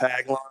to use the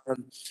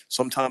tagline.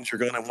 Sometimes you're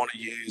going to want to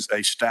use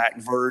a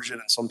stacked version,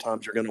 and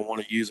sometimes you're going to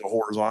want to use a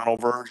horizontal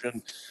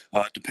version,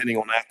 depending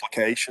on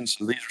application.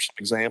 So these are some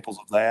examples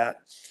of that.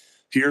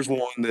 Here's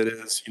one that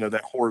is,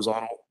 that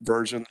horizontal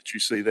version that you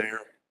see there.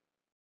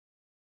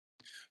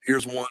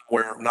 Here's one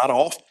where not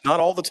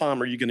all the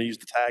time are you going to use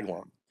the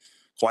tagline.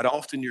 Quite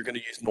often you're going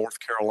to use North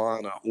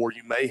Carolina, or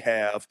you may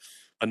have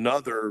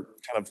another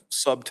kind of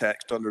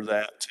subtext under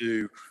that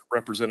to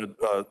represent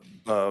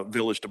a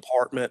village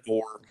department,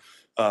 or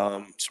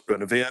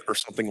an event or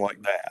something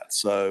like that.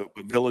 So,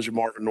 but Village of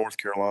Marvin, North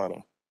Carolina.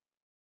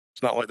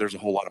 It's not like there's a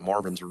whole lot of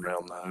Marvins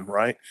around though,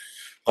 right?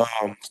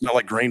 It's not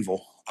like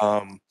Greenville.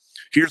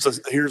 Here's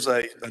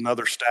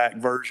another stack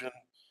version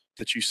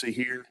that you see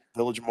here,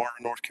 Village of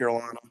Marvin, North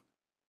Carolina.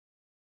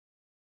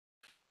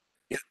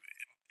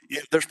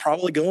 There's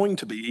probably going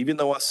to be, even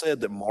though I said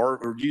that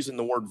or using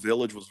the word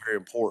village was very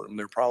important,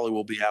 there probably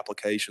will be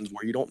applications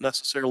where you don't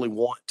necessarily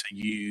want to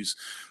use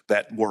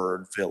that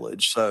word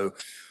village. So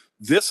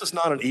this is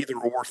not an either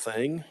or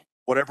thing.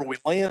 Whatever we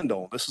land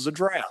on, this is a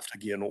draft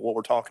again, what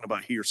we're talking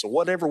about here. So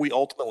whatever we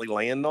ultimately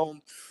land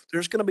on,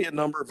 there's going to be a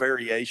number of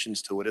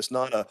variations to it. It's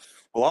not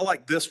well, I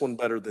like this one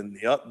better than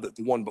the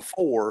one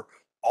before.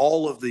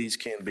 All of these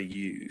can be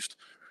used.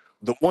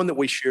 The one that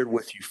we shared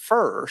with you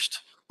first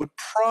would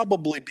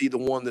probably be the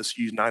one that's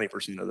used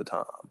 90% of the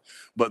time.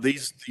 But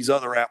these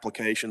other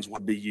applications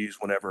would be used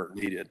whenever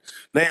needed.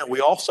 Now, we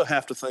also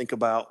have to think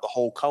about the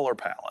whole color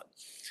palette.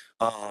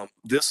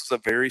 This is a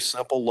very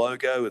simple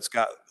logo. It's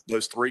got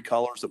those three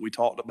colors that we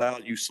talked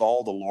about. You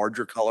saw the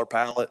larger color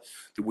palette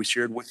that we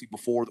shared with you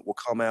before that will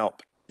come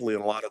out in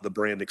a lot of the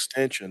brand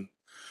extension.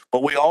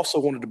 But we also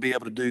wanted to be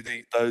able to do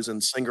those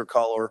in single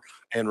color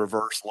and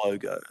reverse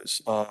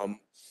logos.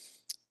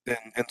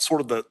 And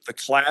sort of the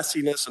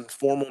classiness and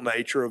formal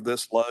nature of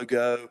this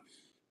logo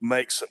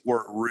makes it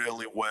work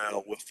really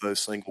well with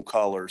those single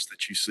colors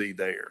that you see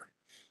there.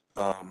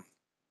 Um,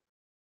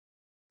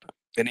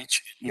 and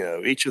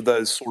each of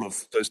those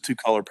two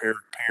color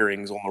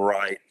pairings on the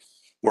right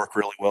work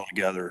really well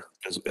together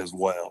as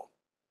well.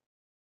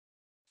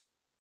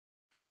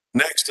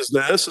 Next is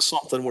now, this is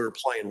something we're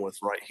playing with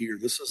right here.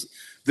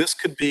 This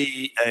could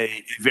be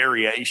a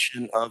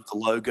variation of the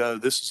logo.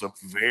 This is a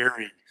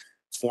very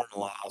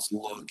formalized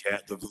look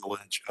at the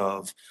village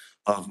of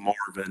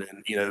Marvin.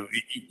 And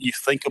you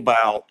think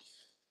about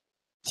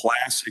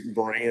classic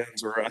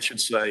brands, or I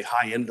should say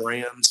high-end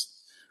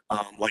brands,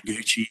 like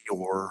Gucci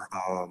or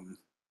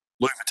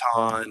Louis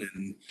Vuitton,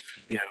 and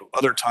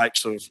other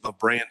types of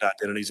brand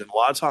identities. And a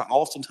lot of time,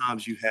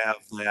 oftentimes you have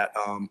that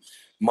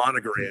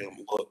monogram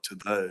look to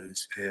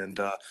those. And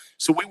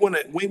so we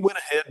went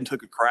ahead and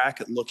took a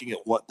crack at looking at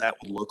what that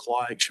would look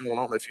like. Sean, I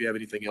don't know if you have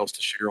anything else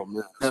to share on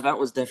this. No, that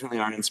was definitely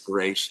our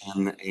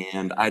inspiration,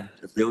 and I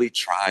really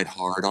tried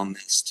hard on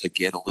this to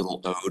get a little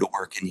O to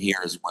work in here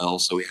as well.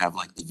 So we have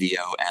like the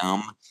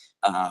VOM,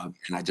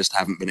 and I just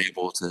haven't been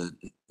able to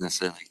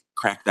necessarily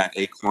crack that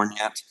acorn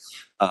yet.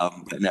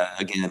 But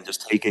again,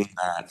 just taking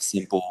that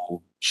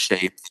simple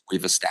shape that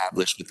we've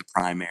established with the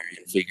primary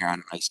and figuring out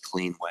a nice,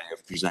 clean way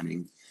of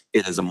presenting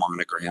it as a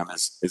monogram,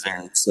 as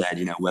Aaron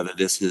said, whether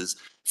this is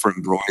for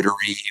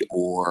embroidery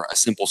or a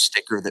simple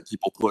sticker that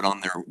people put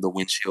on the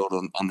windshield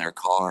on their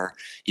car.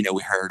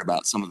 We heard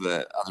about some of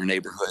the other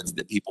neighborhoods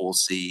that people will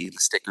see the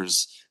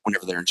stickers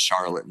whenever they're in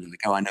Charlotte, and they're like,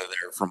 oh, I know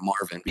they're from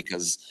Marvin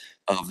because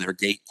of their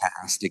gate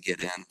pass to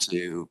get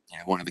into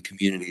one of the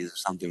communities or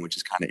something, which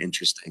is kind of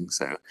interesting.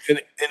 So,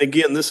 And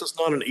again, this is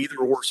not an either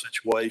or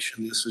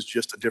situation. This is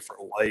just a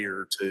different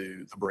layer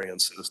to the brand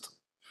system.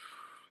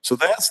 So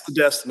that's the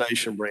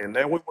destination brand.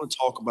 Now we want to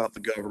talk about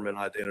the government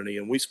identity,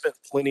 and we spent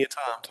plenty of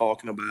time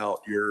talking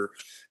about your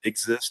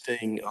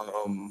existing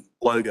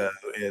logo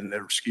and,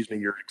 or excuse me,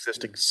 your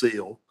existing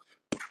seal.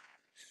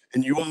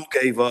 And you all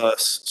gave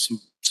us some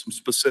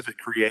specific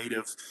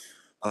creative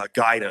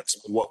guidance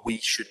on what we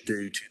should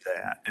do to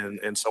that.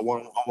 And so I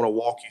want to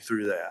walk you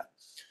through that.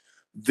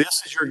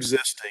 This is your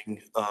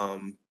existing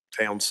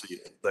town seal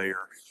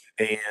there.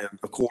 And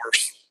of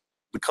course,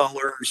 the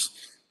colors,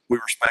 we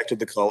respected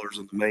the colors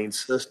of the main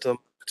system,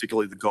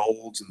 particularly the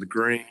golds and the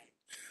green.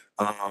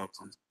 Um,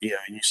 yeah,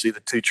 and you see the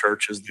two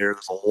churches there.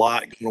 There's a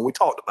lot going on. We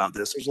talked about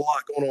this. There's a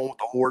lot going on with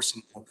the horse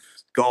and the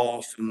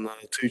golf and the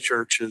two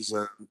churches.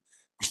 And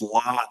there's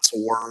lots of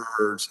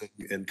words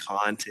and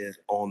content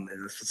on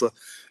this.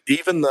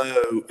 Even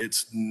though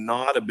it's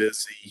not the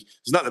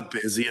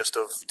busiest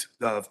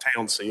of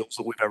town seals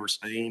that we've ever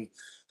seen.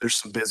 There's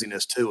some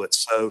busyness to it.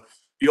 So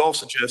you all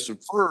suggested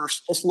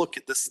first, let's look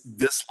at this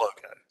logo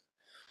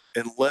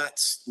and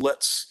let's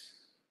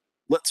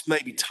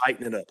maybe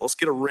tighten it up. Let's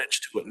get a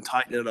wrench to it and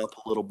tighten it up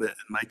a little bit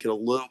and make it a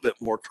little bit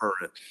more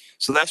current.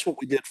 So that's what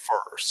we did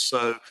first.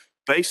 So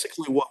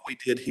basically what we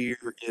did here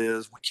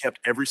is we kept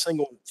every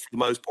single, for the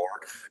most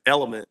part,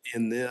 element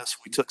in this.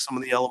 We took some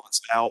of the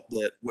elements out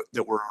that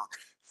were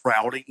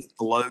crowding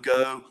the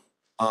logo.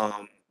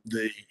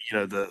 The, you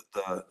know,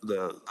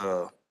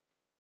 the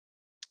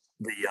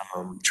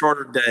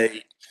charter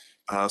date,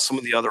 some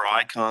of the other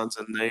icons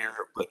in there,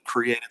 but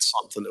created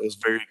something that was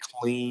very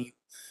clean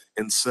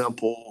and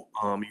simple.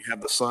 You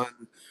have the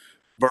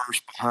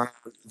sunburst behind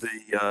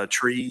the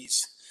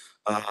trees.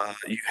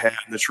 You have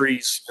the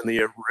trees in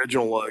the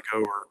original logo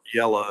are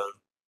yellow.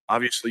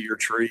 Obviously, your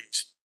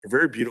trees are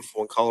very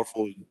beautiful and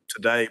colorful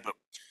today, but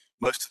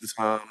most of the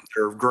time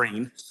they're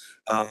green.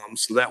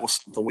 So that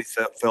was something we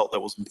felt that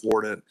was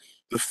important.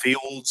 The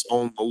fields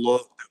on the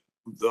look,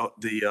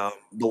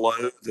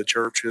 below the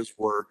churches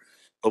were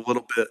a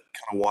little bit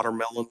kind of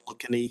watermelon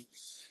looking,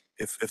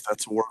 if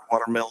that's a word,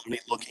 watermelon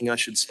looking, I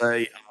should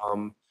say.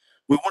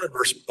 We wanted,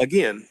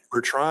 again,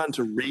 we're trying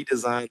to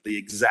redesign the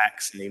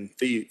exact same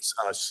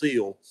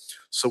seal.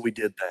 So we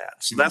did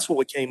that. So that's what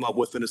we came up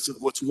with. And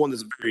it's one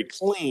that's very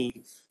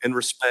clean and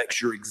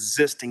respects your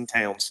existing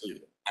town seal.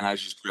 And I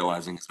was just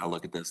realizing as I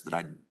look at this that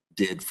I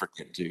did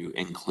forget to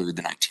include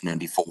the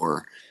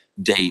 1994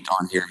 date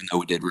on here, even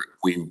though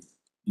we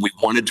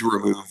wanted to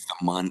remove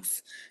the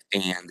month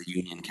and the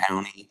Union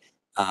County,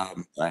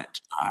 but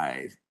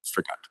I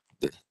forgot to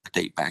put the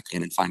date back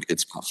in and find a good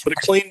spot for But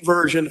a it. clean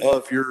version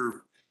of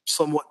your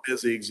somewhat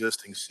busy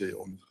existing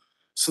seal.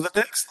 So the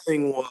next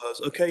thing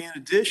was, okay, in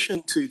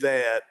addition to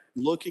that,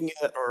 looking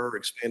at our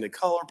expanded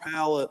color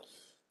palette,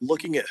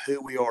 looking at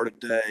who we are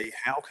today,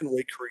 how can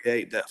we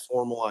create that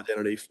formal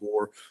identity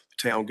for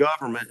the town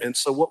government? And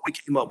so what we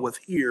came up with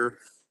here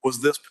was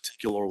this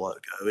particular logo.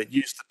 It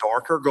used the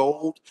darker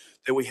gold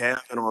that we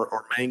have in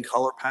our main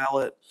color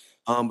palette,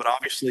 but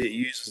obviously it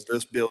uses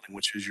this building,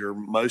 which is your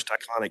most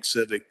iconic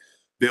civic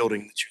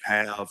building that you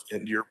have,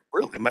 and you're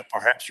really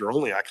perhaps your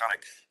only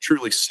iconic,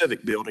 truly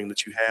civic building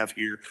that you have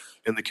here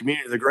in the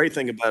community. The great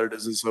thing about it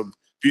is it's a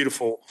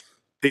beautiful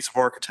piece of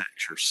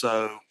architecture.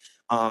 So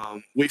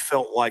we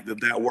felt like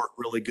that worked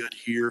really good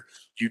here.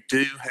 You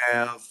do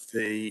have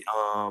the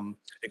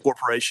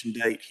incorporation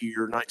date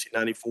here,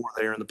 1994,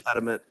 there in the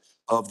pediment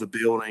of the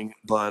building,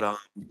 but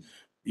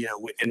you know,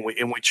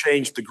 we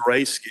changed the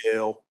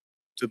grayscale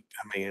to,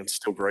 I mean, it's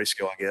still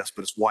grayscale, I guess,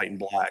 but it's white and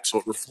black. So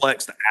it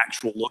reflects the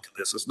actual look of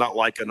this. It's not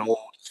like an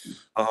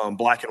old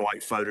black and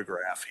white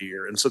photograph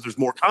here. And so there's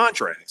more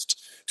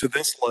contrast to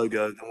this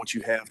logo than what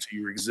you have to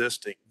your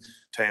existing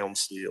town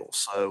seal.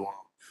 So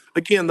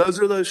again, those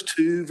are those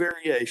two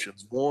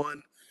variations.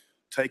 One,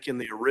 taking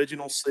the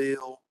original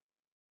seal,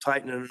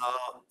 tightening it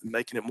up,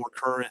 making it more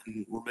current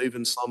and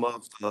removing some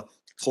of the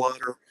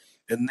clutter.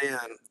 And then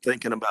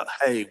thinking about,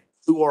 hey,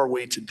 who are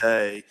we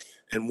today?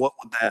 And what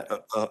would that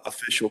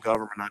official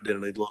government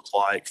identity look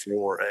like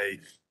for a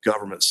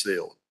government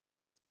seal?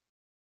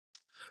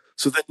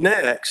 So the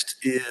next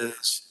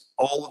is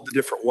all of the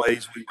different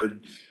ways we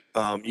would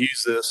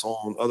use this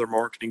on other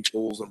marketing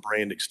tools and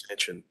brand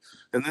extension.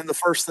 And then the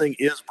first thing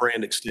is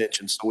brand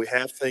extension. So we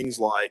have things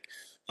like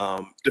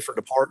different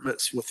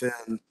departments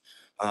within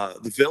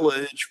the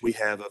village. We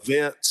have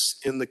events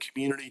in the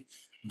community.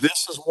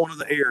 This is one of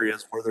the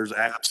areas where there's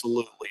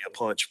absolutely a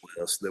punch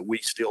list that we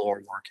still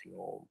are working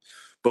on.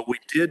 But we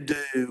did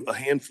do a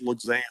handful of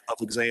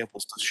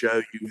examples to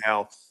show you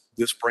how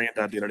this brand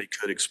identity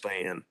could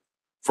expand.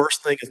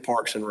 First thing is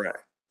Parks and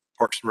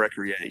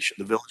Recreation,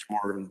 the Village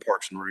Marvin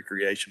Parks and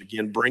Recreation.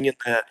 Again, bringing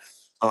that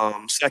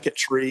second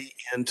tree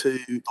into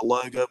the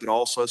logo, but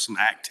also some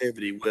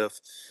activity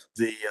with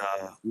the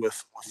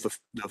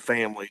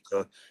family,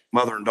 the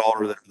mother and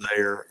daughter that are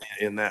there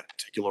in that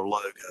particular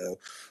logo.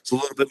 It's a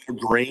little bit more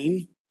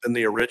green than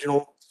the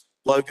original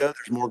logo.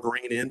 There's more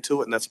green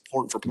into it, and that's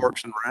important for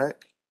Parks and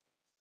Rec.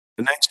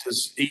 The next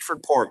is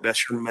Eford Park.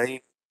 That's your main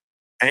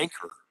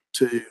anchor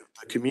to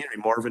the community,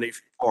 Marvin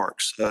Eford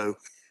Park. So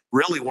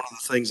really one of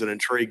the things that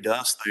intrigued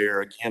us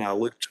there, again, I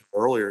alluded to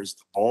earlier, is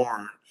the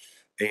barn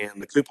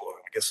And the cupola,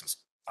 I guess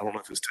I don't know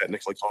if it's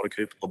technically called a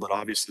cupola, but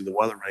obviously the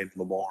weather vane in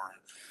the barn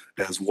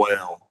as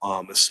well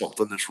is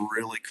something that's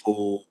really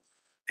cool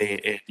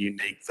and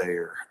unique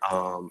there.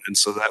 And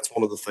so that's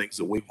one of the things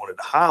that we wanted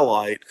to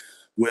highlight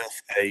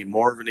with a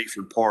Marvin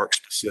Eford Park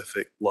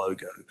specific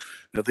logo.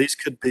 Now, these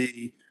could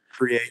be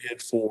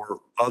created for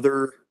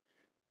other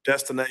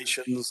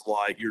destinations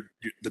like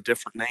the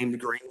different named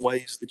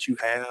greenways that you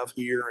have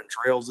here and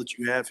trails that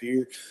you have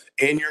here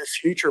and your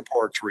future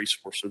parks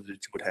resources that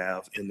you would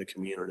have in the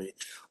community.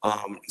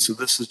 So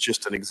this is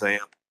just an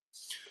example.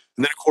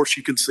 And then, of course,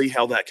 you can see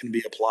how that can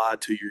be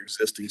applied to your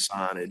existing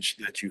signage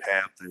that you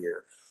have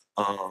there.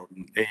 Um,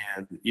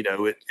 and, you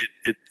know, it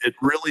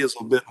really is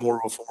a bit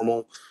more of a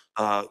formal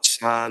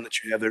sign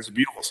that you have. There's a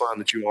beautiful sign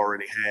that you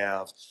already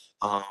have,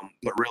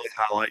 but really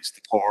highlights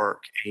the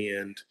park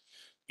and,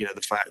 you know,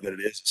 the fact that it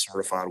is a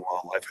certified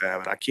wildlife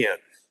habitat.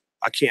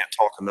 I can't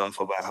talk enough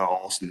about how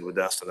awesome of a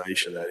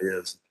destination that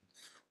is.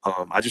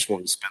 I just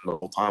wanted to spend the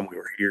whole time we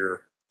were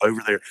here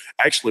over there.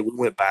 Actually, we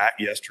went back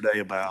yesterday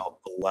about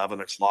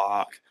 11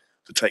 o'clock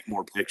to take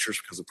more pictures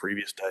because the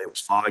previous day it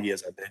was foggy,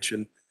 as I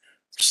mentioned.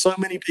 There's so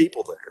many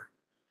people there,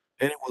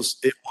 and it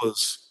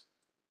was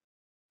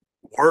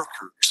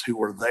workers who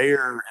were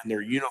there in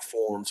their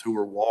uniforms who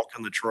were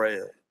walking the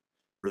trail,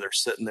 where they're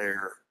sitting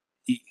there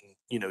eating,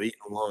 you know, eating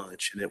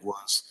lunch, and it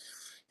was,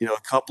 you know,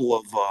 a couple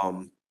of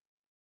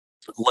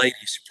ladies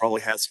who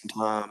probably had some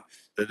time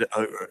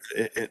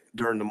that,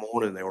 during the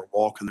morning they were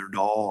walking their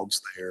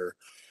dogs there.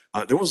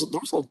 There was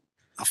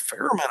a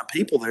fair amount of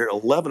people there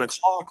at 11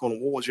 o'clock on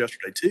what was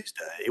yesterday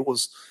Tuesday. It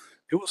was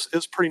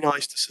pretty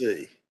nice to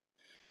see.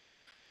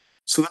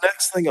 So the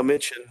next thing I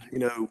mentioned, you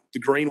know, the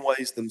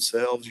greenways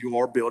themselves, you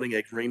are building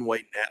a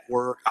greenway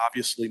network.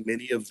 Obviously,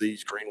 many of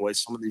these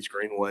greenways, some of these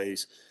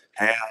greenways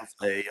have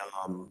a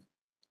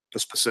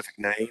specific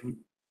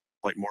name,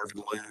 like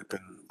Marvin Loop,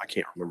 and I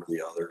can't remember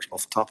the others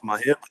off the top of my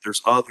head, but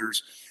there's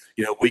others.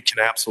 You know, we can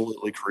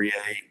absolutely create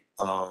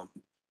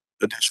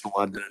additional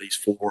identities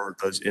for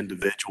those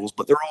individuals,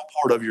 but they're all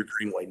part of your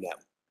Greenway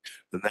network,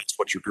 and that's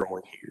what you're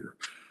growing here.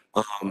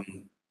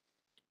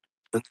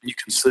 And you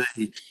can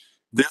see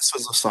this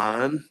is a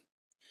sign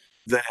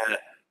that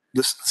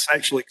this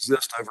actually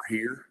exists over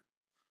here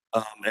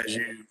as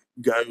you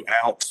go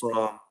out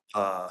from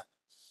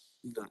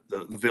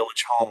the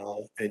village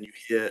hall and you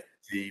hit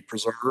the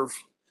preserve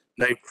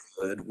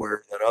neighborhood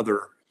where that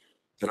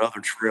other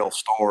trail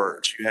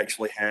starts. You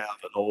actually have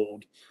an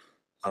old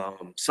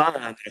sign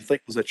that I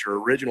think was at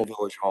your original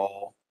village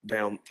hall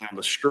down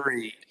the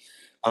street,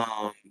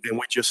 and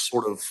we just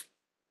sort of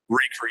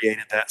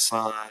recreated that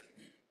sign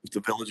with the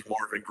Village of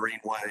Marvin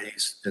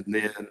Greenways, and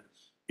then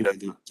you know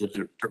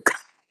the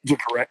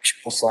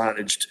directional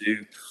signage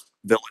to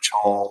Village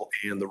Hall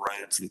and the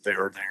roads that they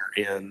are there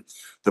in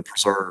the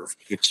preserve.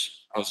 Which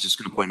I was just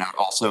going to point out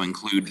also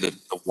include the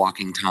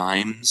walking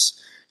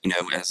times, you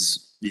know,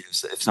 as you know,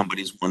 so if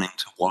somebody's wanting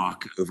to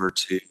walk over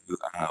to,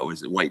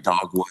 was it White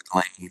Dogwood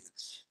Lane,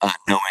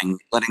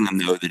 letting them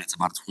know that it's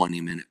about a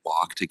 20-minute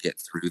walk to get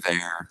through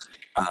there.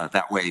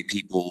 That way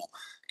people,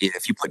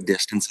 if you put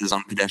distances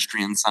on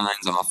pedestrian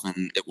signs,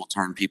 often it will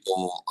turn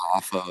people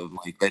off of,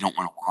 like, they don't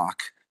want to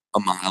walk a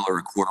mile or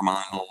a quarter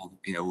mile.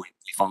 You know, we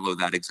follow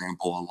that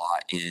example a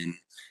lot in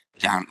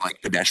down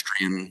like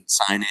pedestrian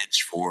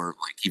signage for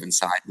like even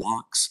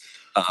sidewalks.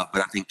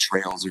 But I think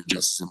trails are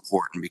just as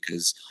important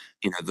because,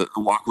 you know, the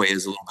walkway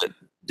is a little bit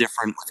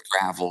different with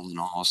gravel and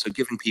all. So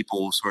giving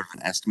people sort of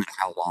an estimate of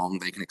how long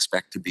they can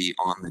expect to be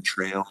on the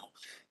trail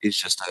is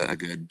just a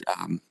good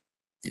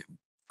you know,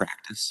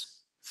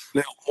 practice.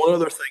 Now, one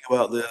other thing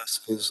about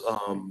this is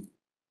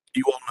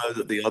you all know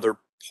that the other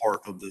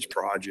part of this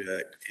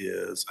project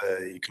is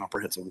a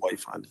comprehensive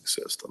wayfinding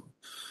system.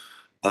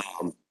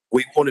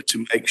 We wanted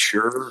to make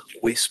sure that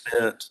we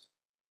spent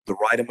the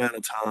right amount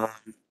of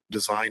time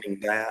designing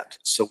that,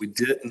 so we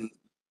didn't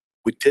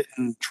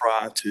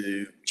try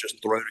to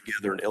just throw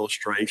together an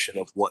illustration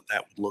of what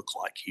that would look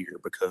like here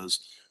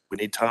because we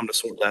need time to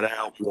sort that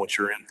out. We want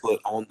your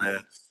input on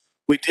that.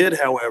 We did,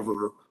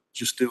 however,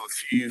 just do a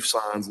few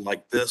signs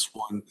like this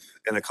one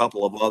and a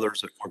couple of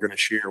others that we're going to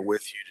share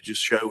with you to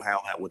just show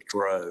how that would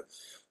grow.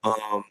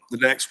 The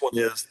next one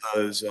is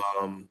those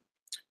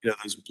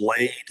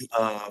blade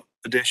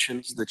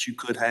additions that you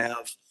could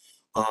have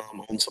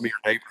on some of your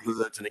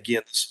neighborhoods. And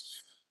again,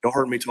 y'all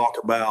heard me talk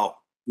about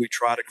we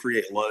try to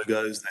create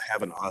logos that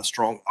have a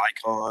strong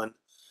icon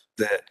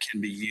that can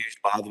be used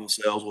by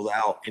themselves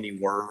without any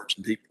words,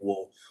 and people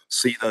will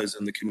see those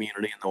in the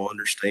community and they'll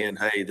understand,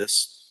 hey,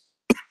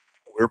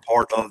 we're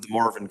part of the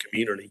Marvin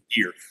community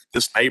here.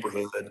 This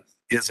neighborhood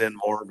is in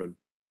Marvin.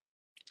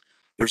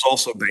 There's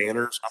also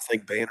banners. I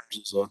think banners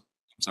is a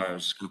Sorry, I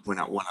was just going to point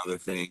out one other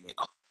thing.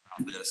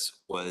 This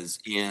was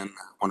in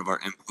one of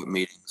our input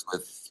meetings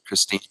with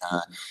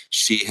Christina.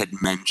 She had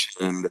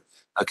mentioned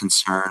a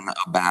concern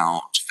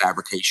about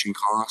fabrication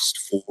cost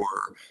for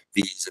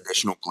these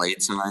additional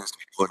blade signs to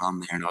be put on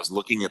there. And I was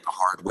looking at the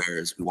hardware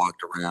as we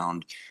walked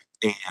around,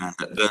 and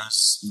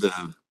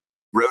the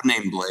road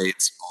name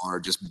blades are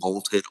just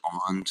bolted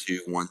onto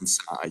one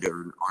side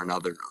or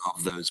another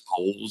of those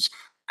poles.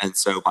 And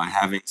so by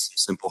having some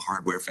simple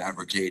hardware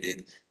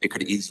fabricated, it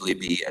could easily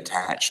be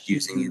attached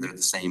using either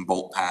the same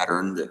bolt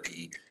pattern that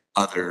the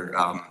other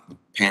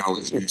panel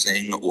is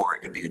using, or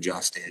it could be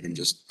adjusted and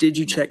just. Did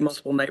you check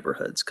multiple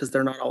neighborhoods? Because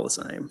they're not all the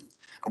same.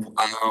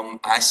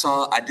 I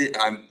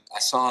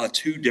saw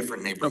two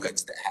different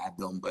neighborhoods that had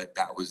them, but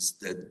that was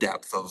the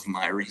depth of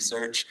my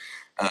research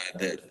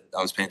that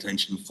I was paying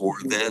attention for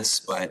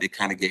this, but it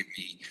kind of gave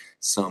me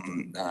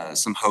some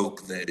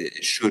hope that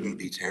it shouldn't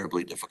be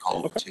terribly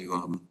difficult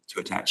to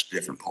attach to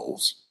different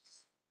poles.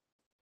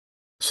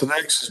 So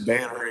next is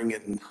bannering,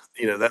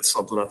 and that's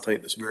something I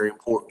think that's very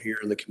important here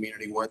in the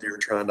community, whether you're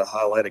trying to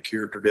highlight a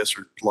character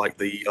district like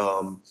the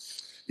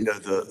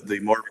the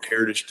Marvin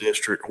Heritage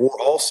District, or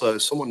also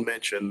someone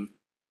mentioned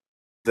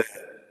that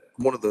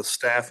one of the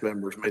staff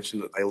members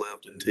mentioned that they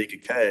lived in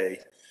TKK,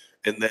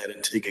 and that in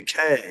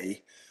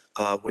TKK,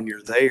 when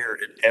you're there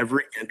at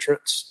every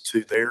entrance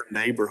to their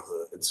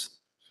neighborhoods,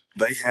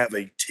 they have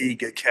a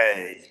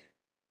TKK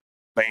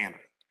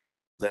banner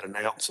that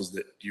announces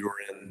that you're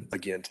in,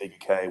 again,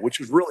 TKK, which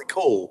is really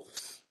cool.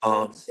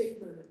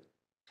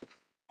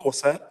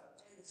 What's that?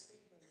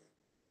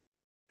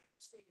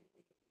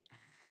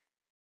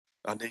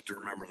 I need to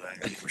remember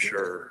that for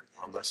sure.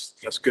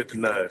 That's good to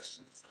know.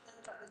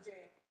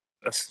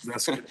 That's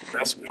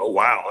oh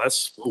wow,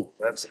 that's hard.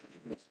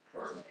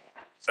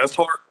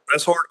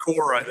 That's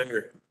hardcore right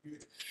there.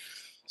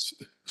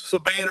 So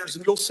banners,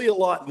 and you'll see a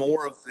lot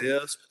more of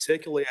this,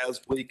 particularly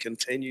as we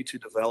continue to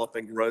develop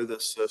and grow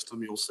this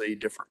system. You'll see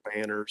different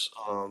banners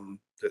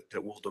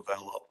that we'll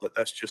develop, but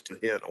that's just a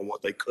hint on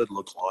what they could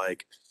look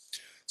like.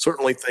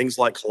 Certainly things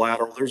like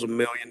collateral, there's a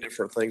million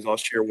different things I'll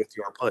share with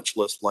you our punch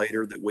list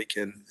later that we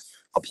can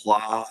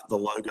apply the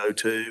logo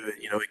to.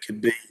 It could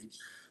be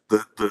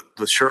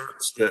the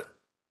shirts that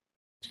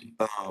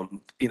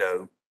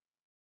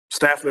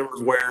staff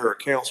members wear or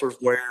counselors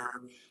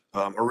wear,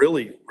 or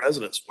really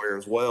residents wear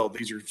as well.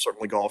 These are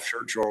certainly golf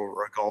shirts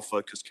or a golf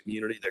focused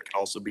community. There can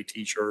also be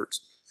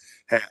t-shirts,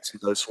 hats,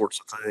 and those sorts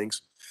of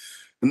things.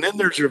 And then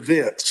there's your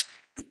events.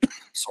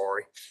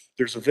 Sorry,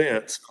 there's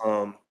events.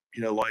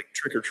 Like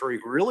Trick or Treat.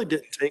 We really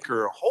didn't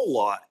tinker a whole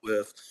lot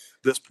with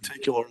this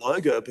particular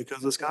logo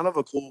because it's kind of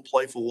a cool,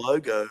 playful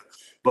logo,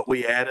 but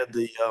we added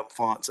the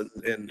fonts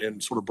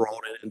and sort of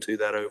brought it into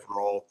that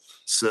overall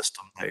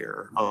system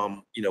there,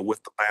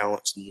 with the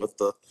balance and with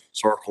the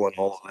circle and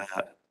all of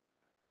that.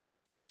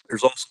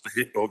 There's also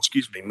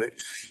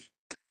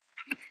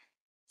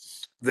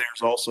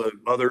there's also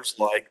others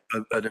like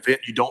an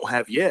event you don't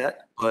have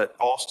yet, but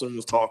Austin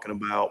was talking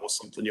about was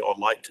something y'all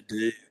would like to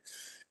do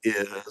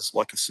is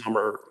like a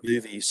summer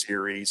movie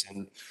series.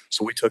 And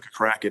so we took a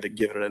crack at it,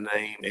 giving it a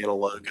name and a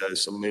logo,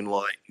 some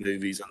Moonlight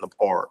Movies in the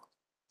Park.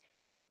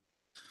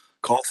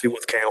 Coffee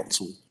with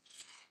Council.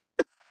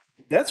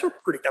 That's a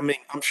pretty,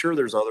 I'm sure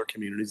there's other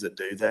communities that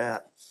do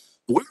that.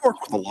 We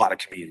work with a lot of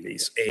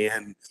communities,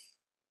 and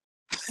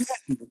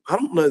I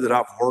don't know that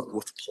I've worked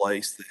with a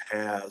place that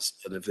has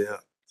an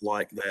event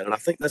like that. And I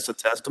think that's a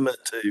testament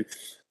to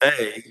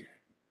A,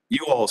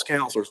 you all as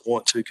counselors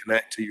want to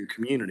connect to your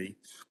community,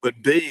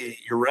 but B,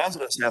 your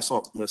residents have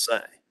something to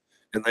say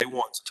and they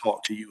want to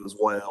talk to you as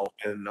well.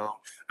 And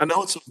I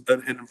know it's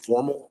an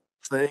informal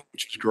thing,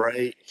 which is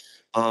great.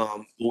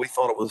 But we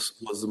thought it was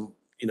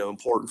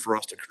important for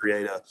us to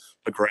create a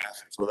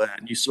graphic for that.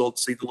 And you still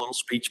see the little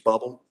speech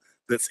bubble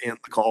that's in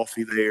the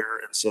coffee there.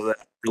 And so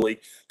that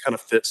really kind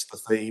of fits the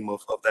theme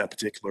of that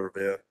particular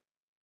event.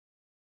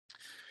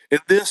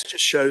 And this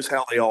just shows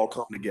how they all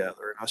come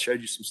together. And I showed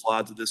you some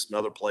slides of this in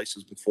other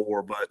places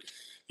before, but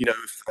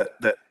if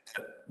that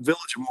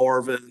Village of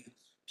Marvin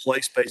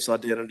place-based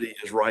identity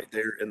is right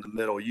there in the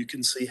middle. You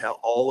can see how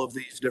all of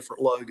these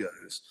different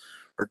logos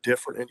are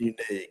different and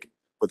unique,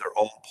 but they're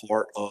all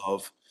part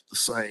of the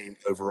same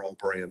overall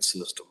brand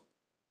system.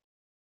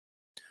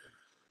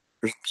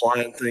 There's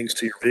applying things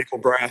to your vehicle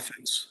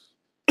graphics.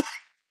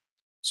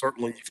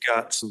 Certainly, you've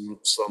got some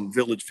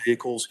village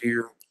vehicles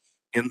here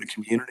in the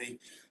community,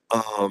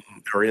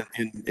 or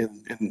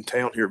in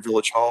town here at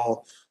Village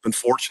Hall.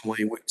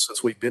 Unfortunately,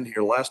 since we've been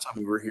here, last time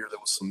we were here, there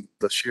was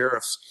the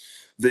sheriff's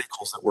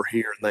vehicles that were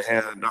here,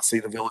 and I see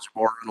the Village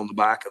of Martin on the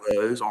back of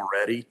those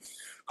already.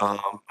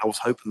 I was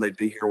hoping they'd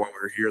be here while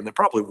we were here, and they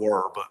probably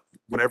were, but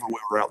whenever we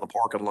were out in the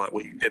parking lot,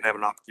 we didn't have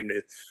an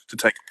opportunity to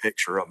take a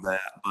picture of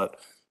that. But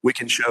we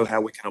can show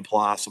how we can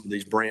apply some of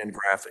these brand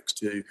graphics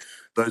to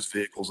those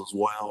vehicles as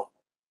well.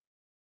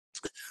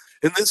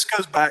 And this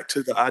goes back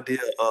to the idea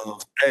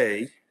of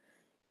the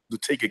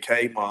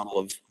TKK model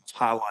of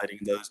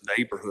highlighting those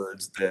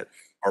neighborhoods that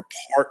are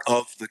part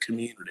of the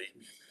community.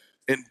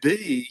 And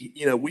B,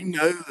 we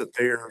know that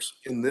there's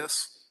in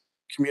this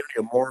community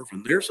of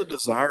Marvin, there's a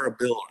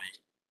desirability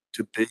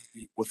to be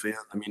within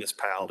the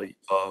municipality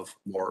of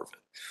Marvin.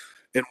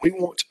 And we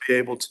want to be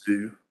able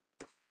to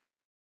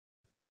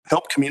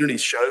help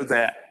communities show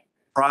that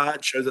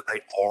pride, show that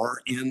they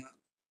are in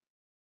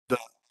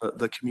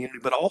the community,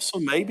 but also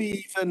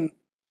maybe even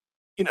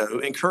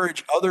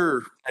encourage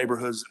other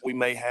neighborhoods that we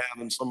may have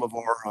in some of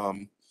our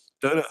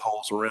donut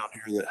holes around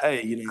here that,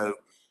 hey,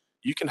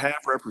 you can have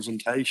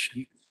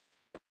representation.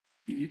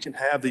 You can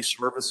have these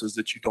services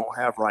that you don't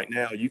have right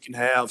now. You can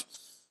have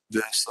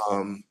this,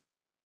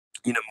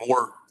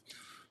 more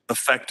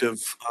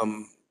effective,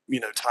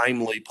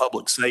 timely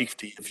public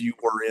safety if you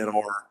were in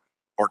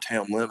our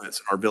town limits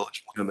and our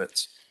village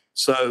limits.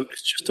 So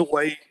it's just a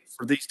way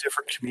for these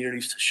different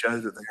communities to show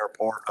that they are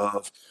part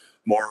of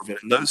Marvin.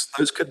 And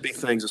those could be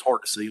things. It's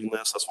hard to see on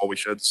this. That's why we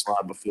showed the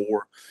slide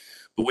before.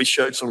 But we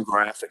showed some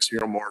graphics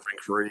here on Marvin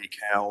Creek,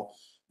 how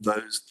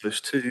those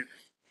two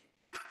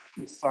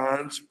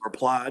signs are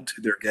applied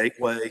to their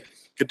gateway.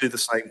 Could do the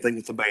same thing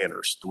with the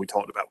banners that we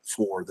talked about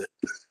before that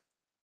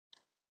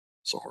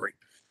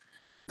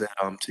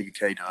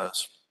TUK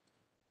does.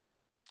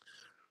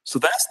 So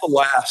that's the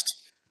last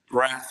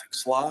graphic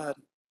slide.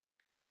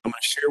 I'm going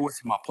to share with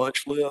you my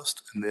punch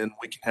list, and then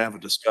we can have a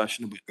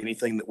discussion about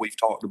anything that we've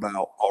talked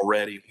about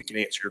already. We can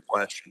answer your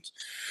questions.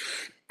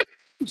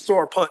 So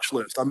our punch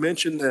list, I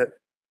mentioned that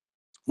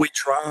we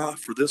try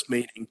for this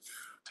meeting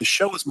to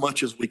show as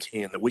much as we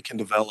can that we can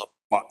develop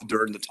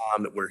during the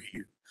time that we're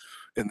here.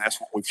 And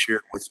that's what we've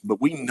shared with them. But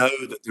we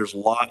know that there's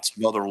lots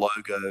of other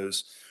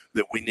logos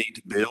that we need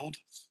to build.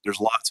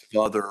 There's lots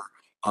of other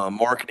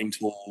marketing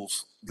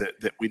tools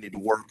that we need to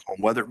work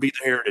on, whether it be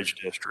the Heritage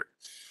District,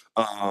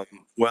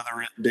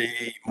 whether it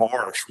be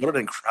Marsh. What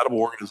an incredible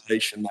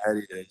organization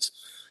that is.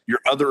 Your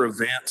other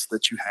events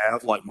that you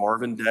have, like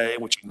Marvin Day,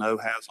 which I know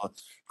has a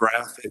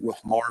graphic with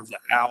Marv the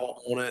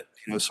Owl on it,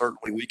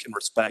 certainly we can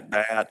respect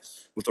that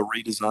with a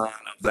redesign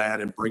of that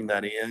and bring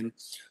that in.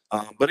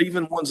 But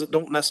even ones that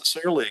don't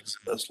necessarily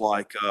exist,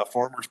 like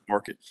Farmers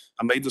Market.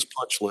 I made this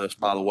punch list,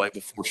 by the way,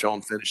 before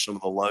Sean finished some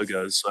of the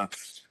logos.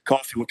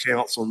 Coffee with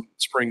Council,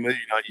 Spring Movie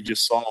Night, you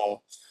just saw.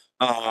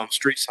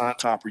 Street Sign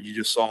Topper, you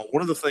just saw.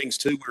 One of the things,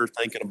 too, we were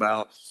thinking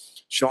about,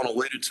 Sean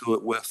alluded to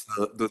it with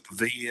the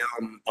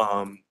VM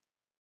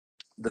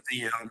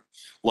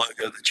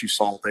logo that you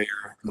saw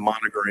there. The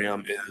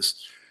monogram is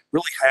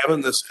really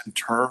having this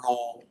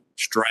internal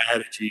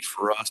strategy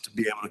for us to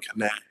be able to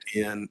connect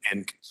in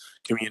and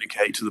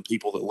communicate to the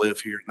people that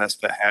live here. And that's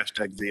the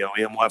hashtag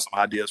VOM. We'll have some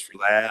ideas for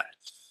that.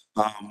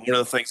 One of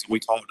the things that we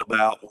talked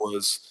about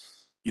was,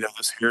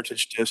 this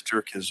Heritage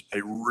District is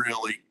a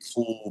really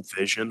cool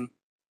vision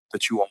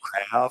that you all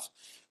have.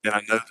 And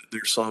I know that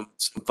there's some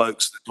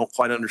folks that don't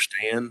quite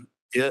understand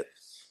it.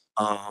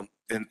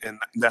 And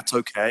that's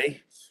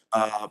okay.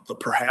 But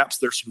perhaps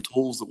there's some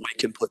tools that we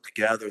can put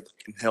together that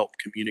can help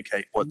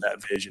communicate what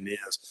that vision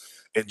is.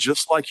 And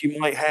just like you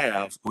might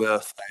have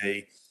with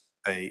a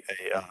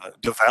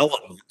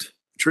development,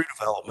 true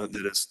development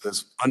that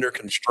is under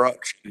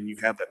construction, and you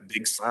have that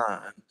big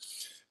sign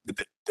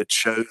that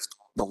shows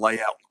the layout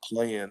and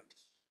plan,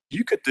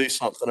 you could do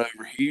something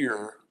over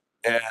here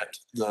at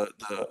the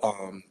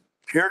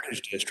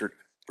Heritage District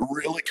that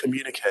really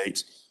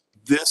communicates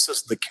this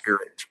is the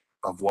carrot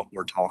of what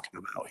we're talking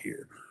about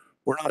here.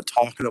 We're not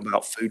talking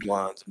about food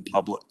lines and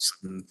Publix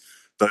and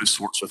those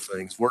sorts of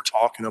things. We're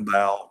talking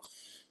about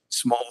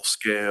small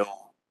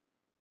scale,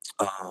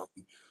 um,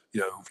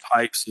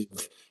 types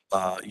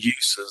of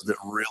uses that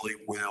really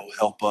will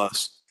help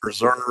us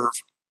preserve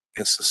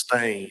and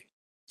sustain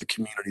the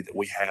community that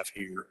we have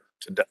here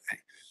today,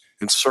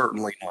 and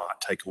certainly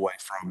not take away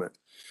from it.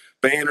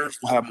 Banners,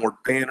 we'll have more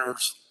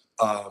banners,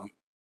 town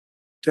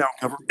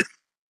cover,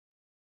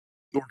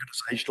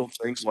 organizational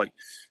things like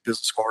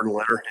business card and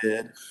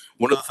letterhead.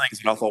 One of the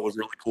things that I thought was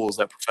really cool is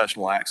that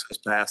professional access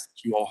pass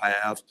that you all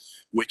have.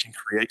 We can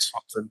create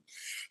something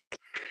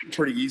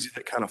pretty easy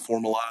that kind of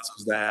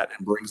formalizes that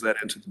and brings that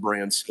into the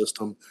brand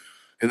system.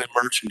 And then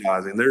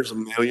merchandising, there's a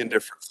million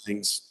different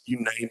things. You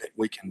name it,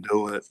 we can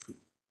do it.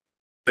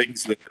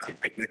 Things that I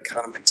think that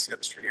kind of make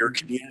sense for your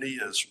community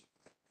is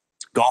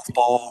golf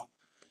ball,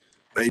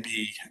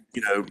 maybe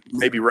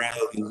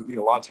rather than,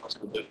 a lot of times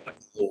we'll do like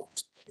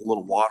a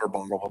little water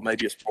bottle, but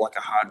maybe it's more like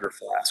a hydro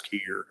flask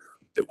here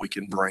that we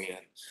can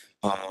brand.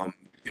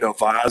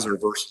 Visor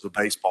versus a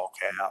baseball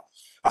cap.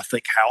 I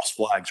think house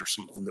flags are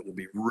something that will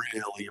be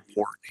really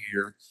important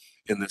here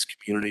in this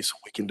community, so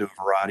we can do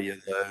a variety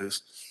of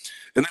those.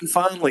 And then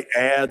finally,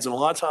 ads. And a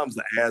lot of times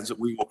the ads that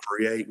we will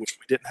create, which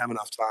we didn't have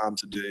enough time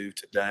to do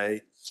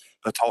today,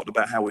 I talked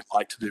about how we'd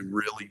like to do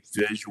really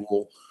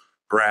visual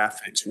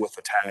graphics with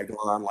a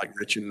tagline like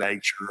rich in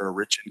nature or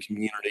rich in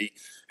community,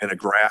 and a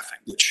graphic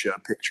a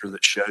picture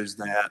that shows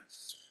that.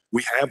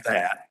 We have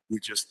that. We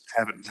just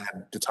haven't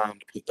had the time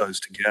to put those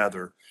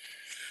together.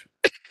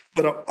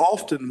 But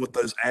often with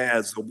those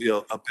ads, there'll be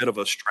a bit of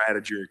a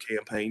strategy or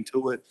campaign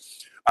to it.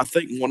 I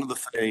think one of the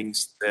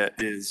things that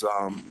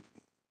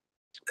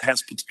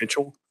has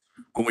potential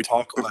when we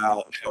talk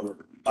about how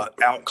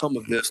outcome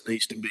of this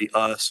needs to be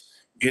us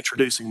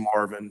introducing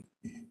Marvin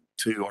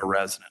to our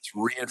residents,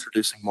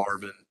 reintroducing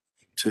Marvin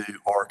to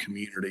our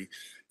community,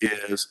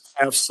 is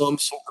have some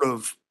sort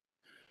of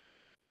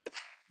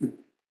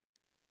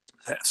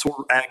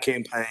ad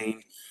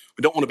campaign.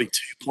 We don't want to be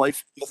too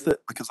playful with it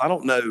because I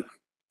don't know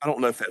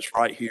if that's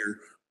right here,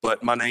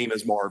 but my name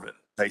is Marvin,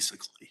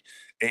 basically.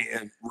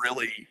 And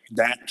really,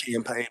 that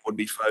campaign would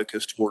be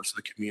focused towards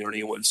the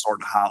community and would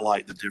start to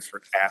highlight the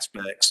different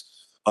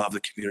aspects of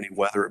the community,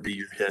 whether it be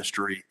your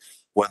history,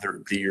 whether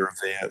it be your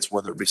events,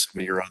 whether it be some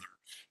of your other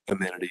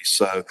amenities.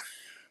 So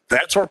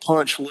that's our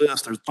punch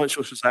list. Their punch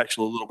list is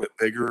actually a little bit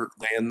bigger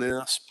than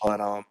this,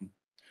 but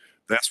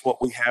that's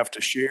what we have to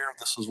share.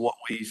 This is what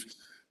we've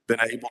been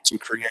able to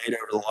create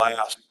over the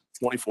last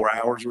 24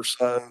 hours or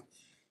so.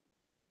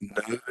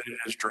 Know that it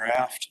is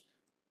draft.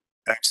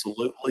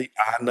 Absolutely.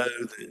 I know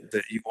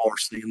that you all are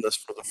seeing this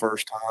for the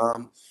first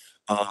time.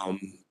 Um,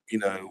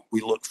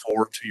 we look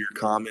forward to your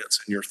comments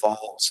and your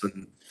thoughts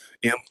and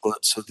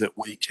input so that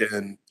we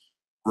can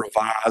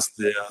revise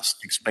this,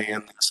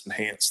 expand this,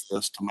 enhance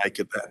this to make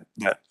it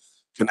that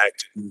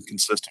connected and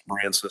consistent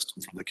brand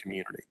system for the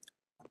community.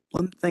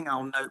 One thing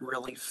I'll note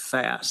really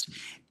fast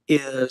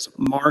is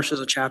Marsh is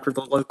a chapter of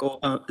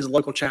the is a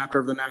local chapter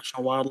of the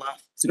National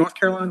Wildlife, is it North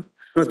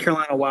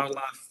Carolina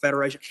Wildlife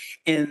Federation.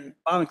 And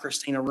Bob and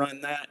Christina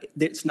run that.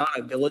 It's not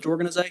a village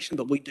organization,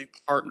 but we do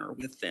partner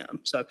with them.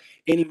 So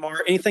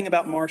anything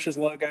about Marsh's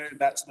logo,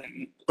 that's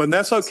them. And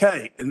that's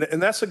okay. And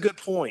that's a good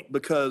point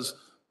because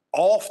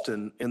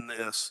often in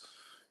this,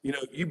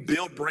 you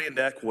build brand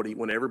equity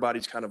when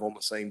everybody's kind of on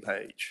the same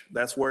page.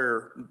 That's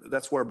where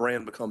a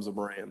brand becomes a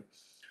brand.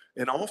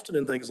 And often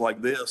in things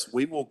like this,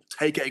 we will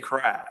take a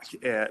crack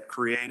at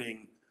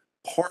creating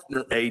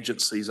partner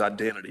agencies'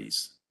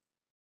 identities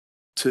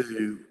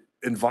to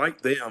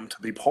invite them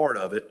to be part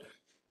of it.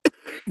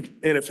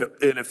 And if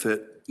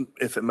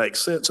it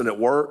makes sense and it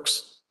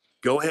works,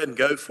 go ahead and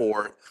go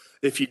for it.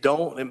 If you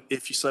don't, and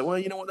if you say, well,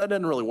 you know what, that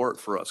doesn't really work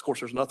for us. Of course,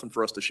 there's nothing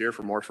for us to share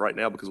from March right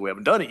now because we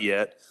haven't done it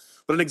yet.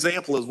 But an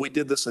example is we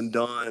did this in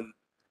Dunn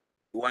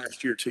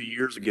last year, 2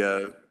 years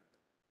ago.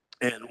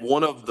 And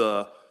one of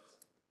the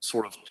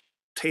sort of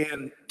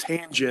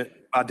tangent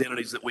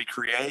identities that we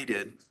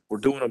created, we're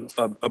doing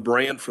a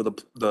brand for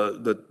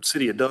the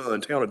city of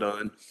Dunn, town of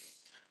Dunn,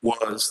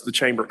 was the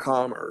Chamber of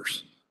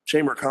Commerce.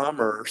 Chamber of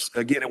Commerce,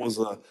 again, it was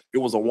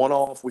a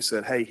one-off. We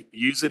said, hey,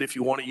 use it if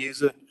you want to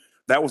use it.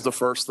 That was the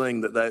first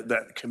thing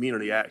that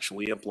community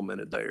actually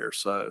implemented there.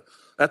 So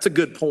that's a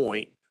good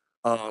point.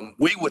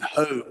 We would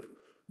hope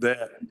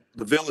that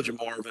the Village of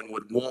Marvin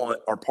would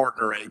want our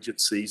partner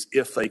agencies,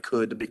 if they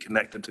could, to be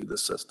connected to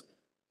this system.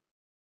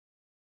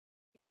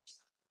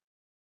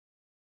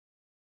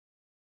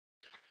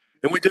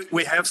 And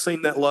we have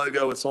seen that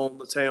logo. It's on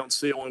the town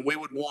seal, and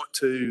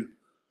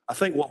I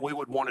think what we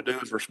would want to do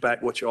is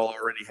respect what you all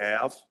already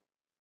have.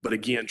 But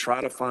again, try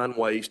to find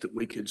ways that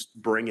we could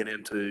bring it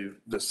into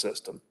the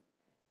system.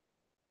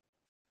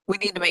 We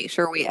need to make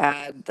sure we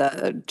add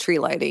the tree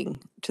lighting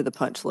to the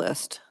punch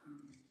list.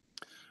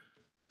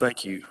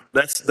 Thank you.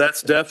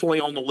 That's definitely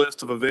on the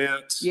list of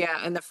events. Yeah,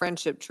 and the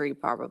friendship tree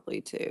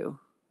probably too.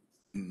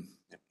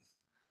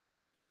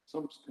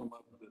 Someone's come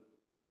up with it.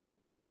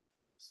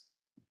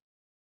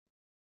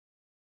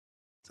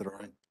 Is that all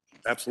right?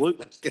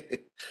 Absolutely.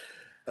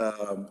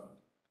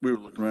 We were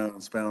looking around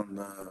and found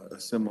a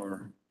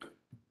similar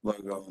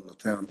logo on the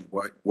town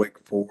of Wake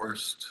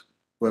Forest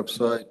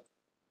website.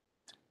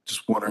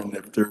 Just wondering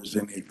if there's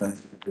anything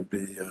that could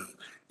be an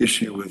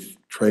issue with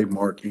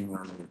trademarking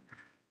or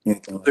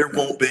anything like There that.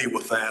 won't be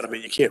with that. I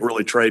mean, you can't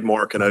really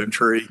trademark an oak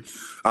tree.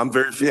 I'm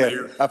very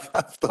familiar. Yeah, I've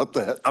thought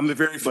that. I'm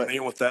very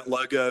familiar with that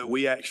logo.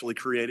 We actually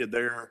created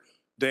their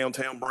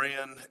downtown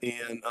brand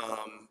in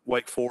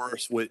Wake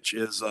Forest, which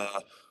is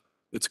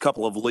it's a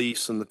couple of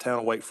leaves in the town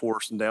of Wake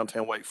Forest and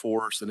downtown Wake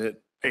Forest, and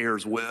it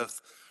pairs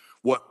with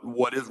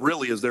what is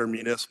really is their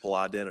municipal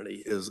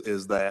identity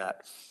is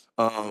that.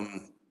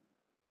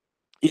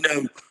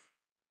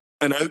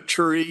 An oak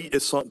tree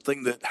is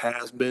something that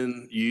has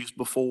been used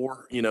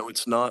before.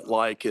 It's not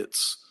like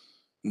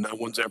no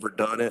one's ever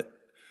done it.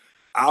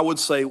 I would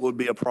say it would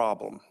be a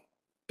problem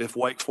if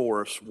Wake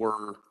Forest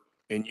were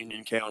in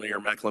Union County or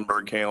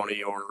Mecklenburg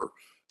County or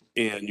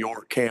in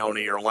York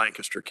County or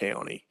Lancaster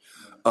County.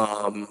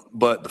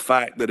 But the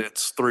fact that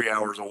it's 3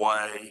 hours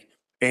away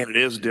and it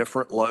is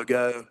different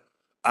logo,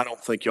 I don't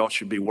think y'all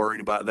should be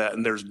worried about that.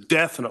 And there's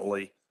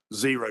definitely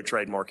zero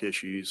trademark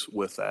issues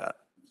with that.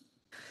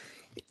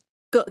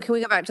 Can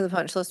we go back to the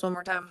punch list one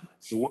more time?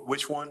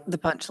 Which one? The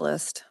punch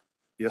list.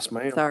 Yes,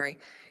 ma'am. Sorry.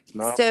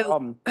 Not a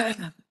problem.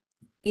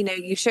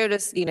 You showed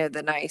us,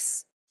 the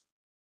nice,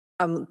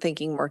 I'm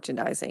thinking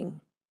merchandising.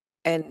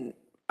 And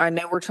I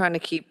know we're trying to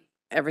keep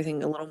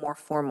everything a little more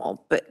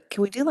formal, but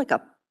can we do like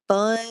a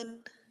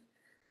fun,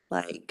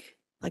 like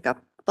a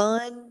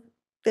fun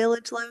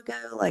village logo,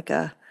 like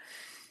a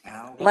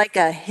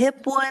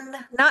hip one,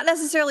 not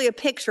necessarily a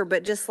picture,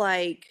 but just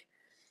like,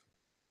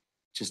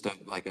 yeah,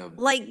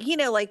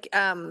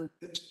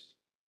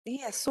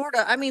 sort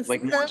of. I mean,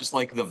 more just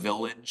like the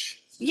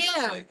village.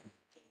 Yeah. Like,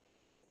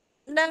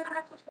 no,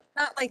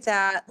 not like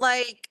that.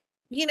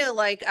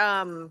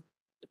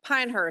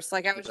 Pinehurst,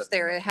 like I was just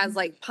there. It has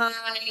like pine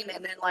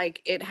and then like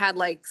it had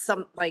like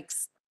some I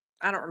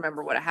don't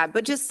remember what it had,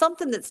 but just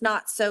something that's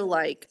not so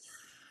like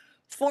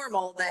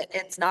formal, that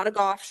it's not a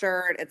golf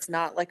shirt, it's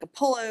not like a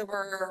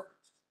pullover,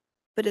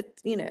 but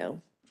it's.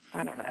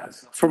 I don't know.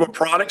 From a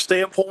product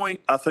standpoint,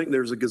 I think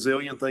there's a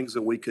gazillion things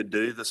that we could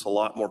do that's a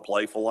lot more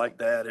playful like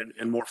that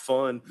and more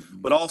fun.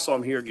 But also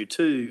I'm hearing you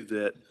too,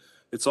 that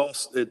it's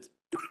also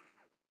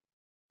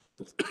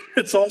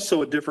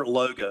a different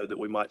logo that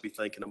we might be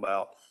thinking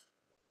about.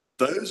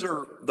 Those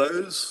are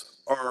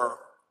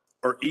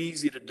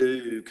easy to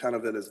do kind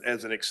of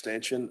as an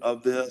extension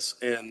of this.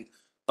 And,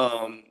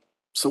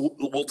 so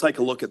we'll take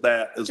a look at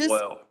that as Just,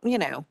 well. you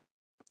know,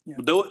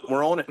 We'll do it.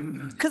 We're on it.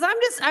 because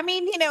I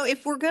mean,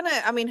 if we're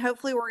gonna,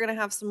 hopefully we're gonna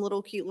have some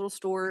little cute little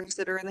stores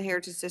that are in the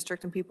Heritage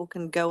District and people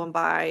can go and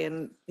buy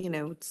and,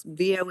 it's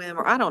VOM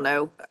or I don't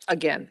know.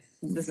 Again,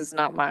 this is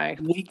not my,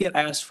 We get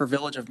asked for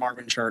Village of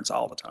Marvin shirts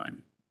all the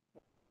time.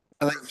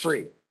 I think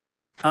free.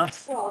 Huh?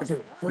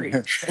 Free.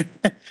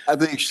 I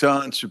think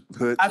Sean should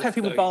I've had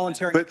people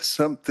volunteering. put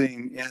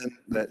something in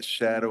that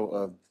shadow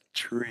of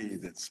tree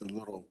that's a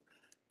little,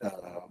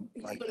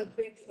 like.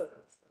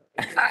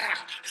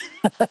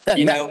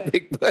 You know,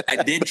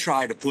 I did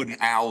try to put an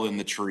owl in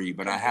the tree,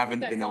 but I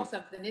haven't been able.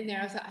 Something in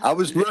there. I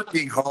was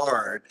looking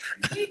hard.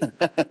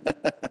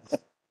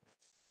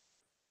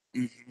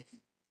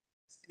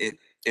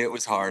 It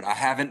was hard. I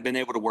haven't been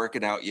able to work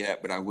it out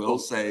yet, but I will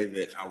say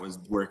that I was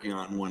working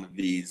on one of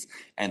these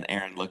and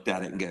Aaron looked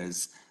at it and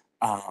goes,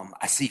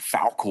 I see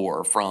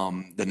Falcor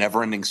from the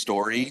Neverending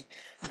Story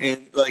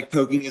and like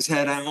poking his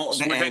head out.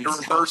 So we had And to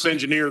reverse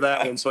engineer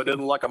that one so it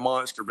didn't look like a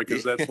monster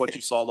because that's what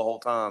you saw the whole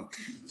time.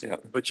 Yeah.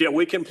 But yeah,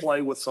 we can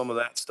play with some of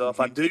that stuff.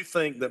 I do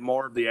think that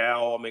Marv the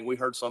Owl, I mean, we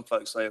heard some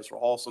folks say it's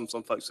awesome.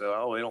 Some folks say,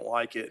 oh, they don't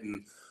like it.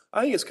 And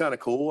I think it's kind of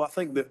cool. I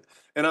think that,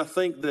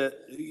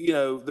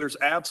 there's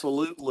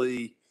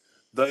absolutely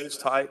those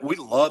type, we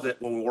love it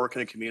when we work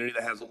in a community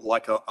that has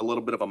like a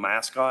little bit of a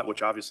mascot,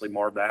 which obviously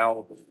Marv the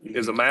Owl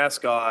is a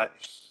mascot.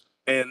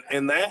 And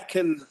that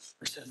can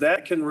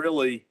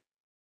really,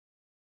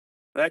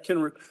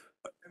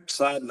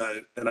 side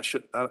note, and I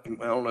don't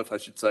know if I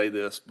should say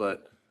this,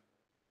 but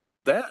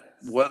that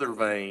weather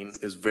vane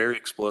is very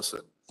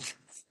explicit.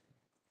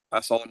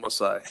 That's all I'm gonna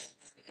say.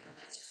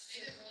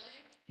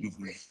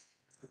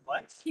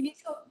 What? Can you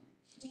go?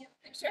 Can you have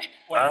a picture?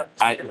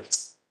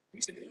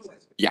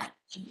 Yeah.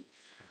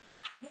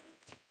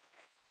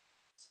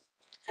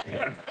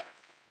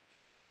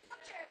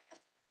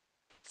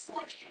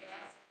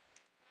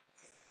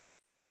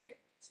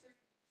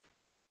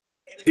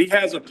 He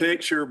has a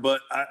picture,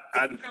 but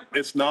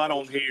it's not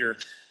on here.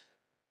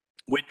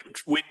 We,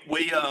 it's, You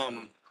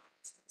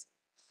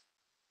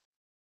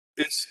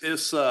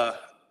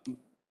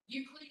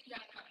cleaned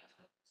that up.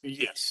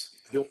 yes.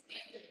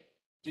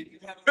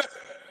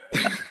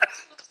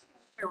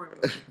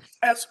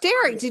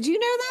 Derek, did you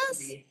know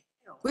this?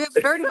 We have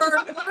dirty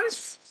bird.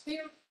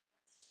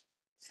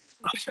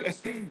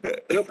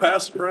 He'll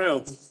pass it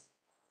around.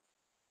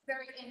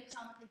 Very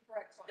anatomically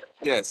correct one.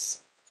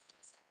 Yes.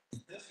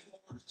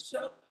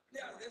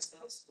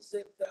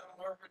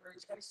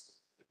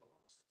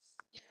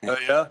 Oh,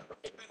 yeah?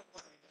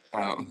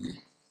 Um,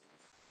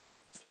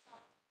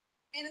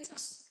 And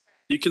it's.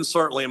 You can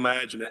certainly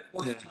imagine it.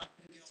 No, no, I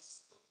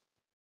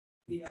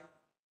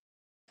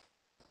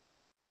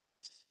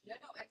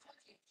told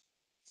you.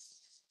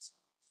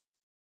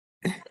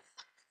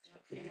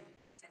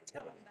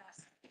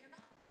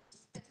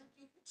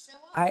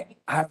 I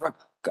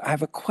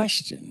have a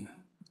question.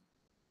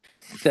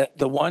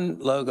 The one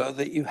logo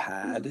that you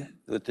had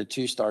with the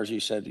 2 stars, you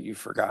said that you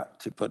forgot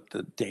to put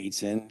the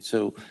dates in.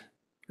 So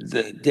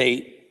the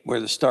date where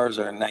the stars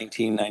are in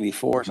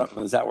 1994 or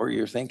something, is that what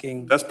you're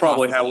thinking? That's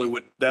probably how we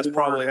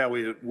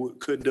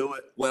could do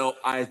it. Well,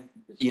 I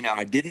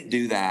didn't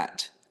do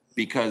that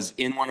because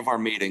in one of our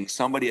meetings,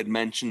 somebody had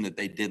mentioned that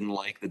they didn't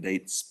like the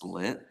date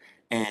split.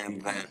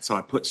 And so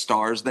I put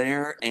stars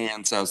there.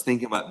 And so I was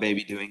thinking about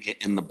maybe doing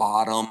it in the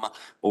bottom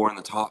or in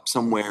the top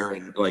somewhere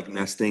and like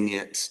nesting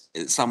it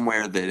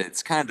somewhere that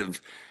it's kind of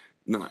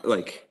not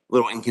like a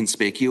little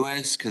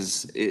inconspicuous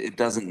because it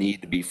doesn't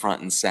need to be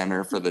front and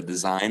center for the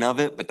design of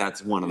it, but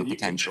that's one of the You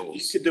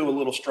potentials. could do a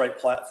little straight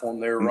platform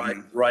there,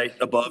 right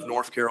above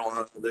North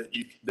Carolina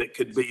that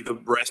could be the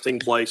resting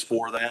place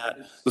for that.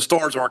 The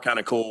stars are kind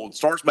of cool. The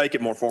stars make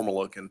it more formal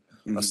looking,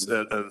 a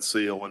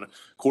seal. And of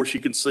course you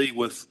can see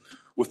with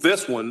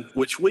this one,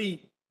 which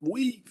we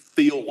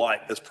feel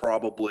like is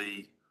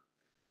probably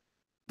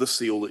the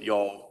seal that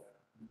y'all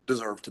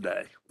deserve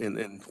today in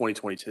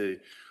 2022.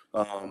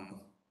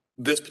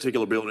 This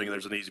particular building,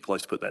 there's an easy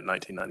place to put that in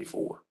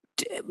 1994.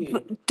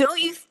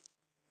 Don't you?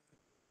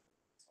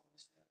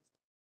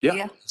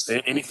 Yeah.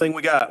 Anything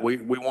we got, we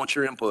want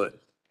your input.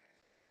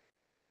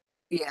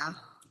 Yeah.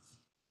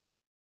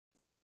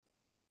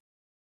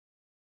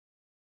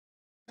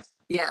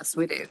 Yes,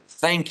 we do.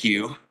 Thank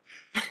you.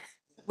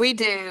 We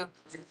do.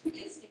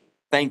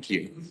 Thank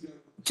you.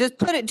 Just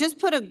put a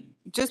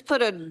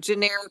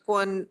generic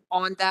one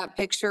on that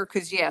picture.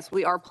 Cause yes,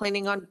 we are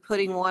planning on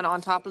putting one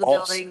on top of the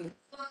Awesome. building.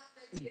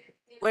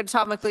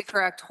 Anatomically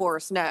correct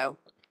horse. No.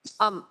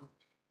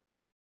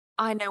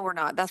 I know we're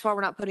not. That's why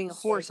we're not putting a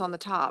horse on the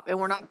top and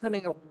we're not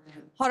putting a,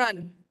 hold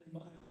on.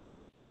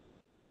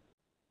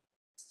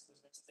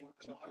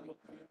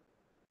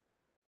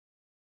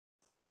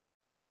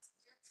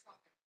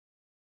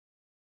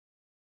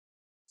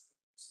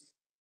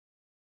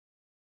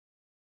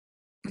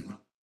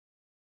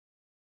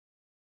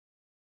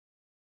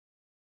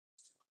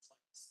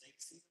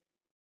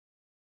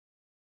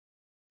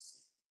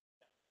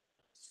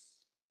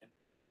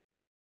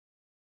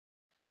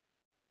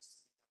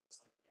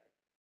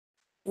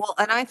 Well,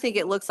 and I think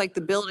it looks like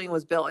the building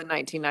was built in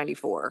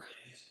 1994.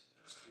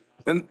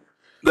 And,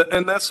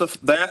 and that's a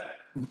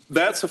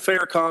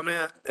fair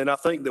comment, and I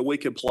think that we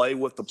could play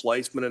with the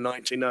placement in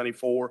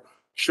 1994.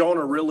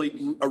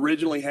 Shauna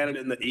originally had it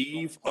in the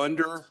eave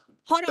under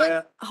Hold on,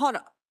 that. hold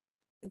on.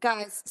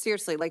 Guys,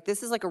 seriously, like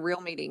this is like a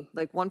real meeting,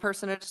 like one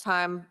person at a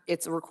time.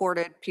 It's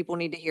recorded. People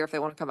need to hear if they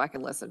want to come back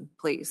and listen,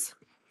 please.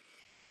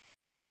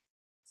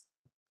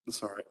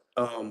 Sorry.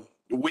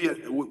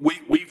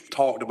 We've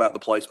talked about the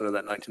placement of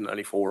that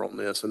 1994 on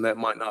this, and that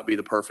might not be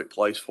the perfect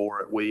place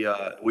for it. We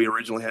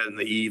originally had it in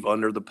the eave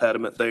under the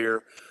pediment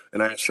there,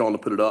 and I asked Sean to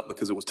put it up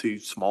because it was too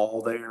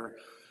small there.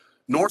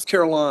 North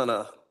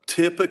Carolina,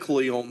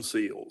 typically on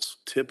seals,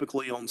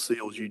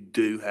 you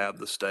do have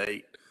the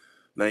state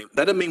name.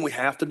 That doesn't mean we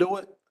have to do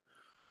it,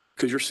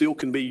 because your seal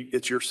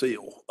it's your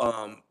seal.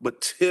 But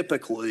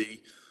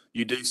typically,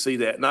 you do see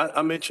that. And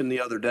I mentioned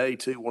the other day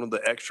too, one of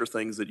the extra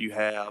things that you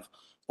have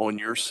on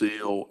your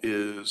seal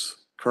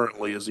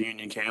currently is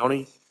Union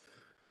County.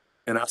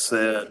 And I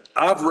said,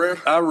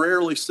 I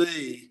rarely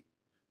see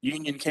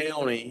Union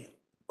County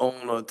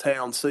on a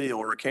town seal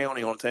or a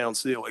county on a town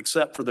seal,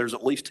 except for there's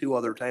at least 2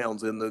 other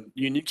towns in the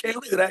Union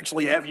County that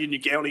actually have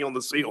Union County on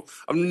the seal.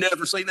 I've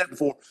never seen that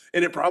before.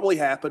 And it probably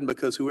happened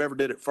because whoever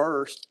did it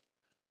first,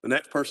 the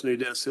next person who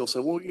did a seal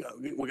said, well, we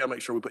got to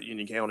make sure we put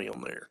Union County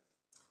on there.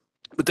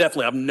 But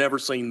definitely, I've never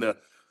seen the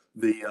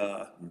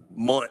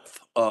month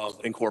of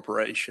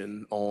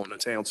incorporation on a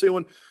town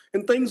seal.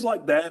 And things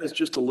like that is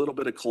just a little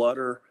bit of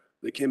clutter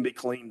that can be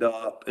cleaned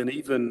up. And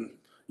even,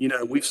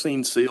 we've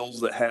seen seals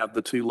that have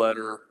the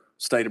 2-letter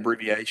state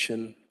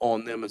abbreviation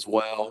on them as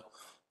well.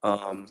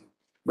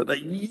 But they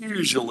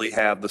usually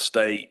have the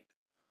state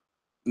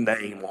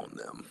name on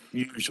them,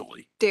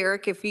 usually.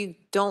 Derek, if you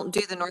don't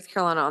do the North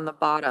Carolina on the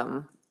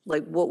bottom,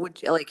 like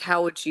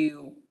how would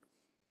you?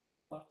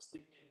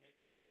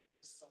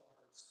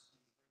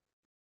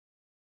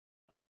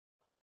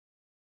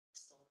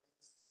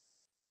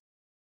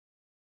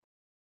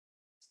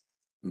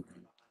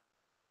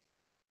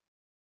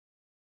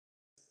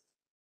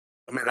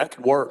 I mean, that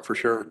could work for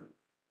sure.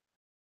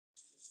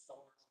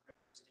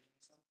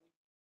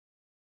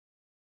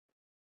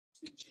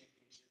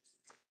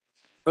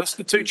 That's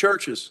the 2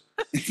 churches.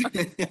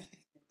 Yeah,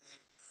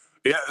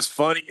 it's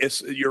funny.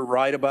 You're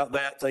right about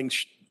that.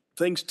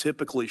 Things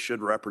typically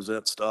should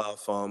represent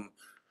stuff. A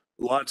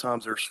lot of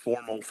times there's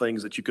formal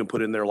things that you can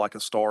put in there, like a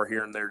star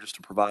here and there, just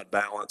to provide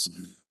balance.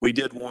 We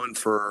did one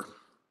for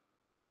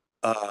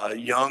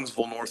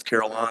Youngsville, North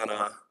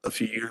Carolina, a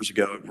few years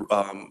ago,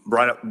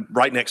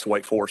 right next to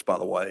Wake Forest, by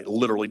the way,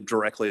 literally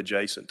directly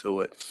adjacent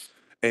to it.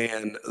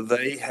 And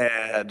they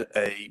had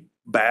a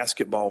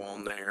basketball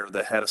on there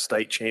that had a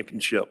state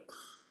championship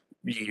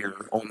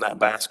year on that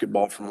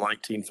basketball from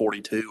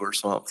 1942 or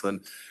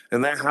something.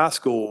 And that high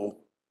school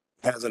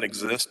hasn't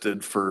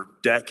existed for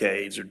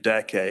decades.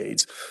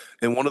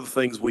 And one of the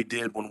things we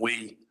did when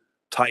we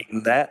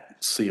tightened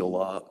that seal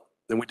up,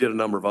 and we did a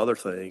number of other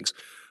things,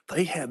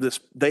 they had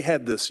this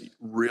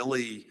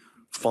really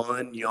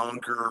fun,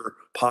 younger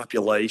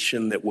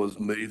population that was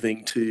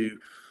moving to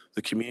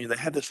the community. They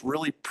had this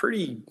really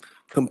pretty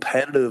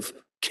competitive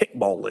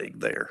kickball league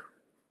there.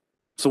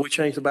 So we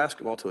changed the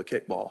basketball to a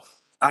kickball.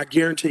 I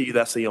guarantee you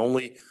that's the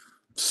only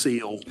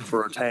seal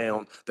for a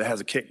town that has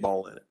a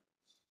kickball in it.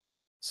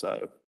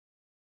 So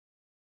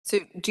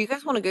Do you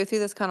guys want to go through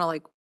this kind of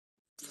like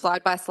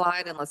slide by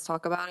slide and let's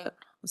talk about it?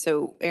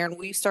 So Aaron,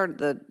 we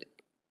started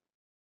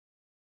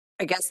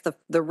I guess the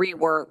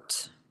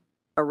reworked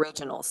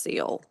original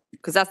seal,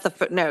 because that's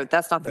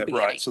that's not the beginning.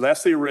 right. So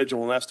that's the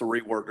original, and that's the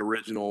reworked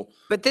original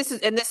But this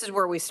is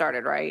where we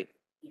started, right?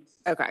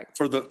 Okay,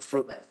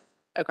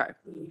 okay.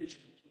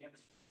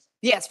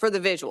 Yes, for the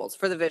visuals,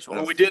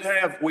 Well, we did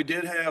have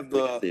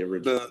the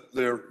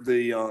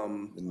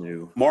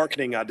new.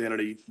 marketing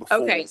identity before.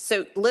 Okay,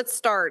 so let's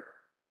start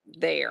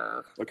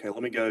there. Okay,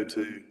 let me go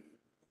to.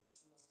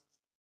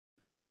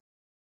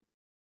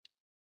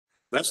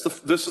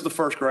 This is the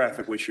first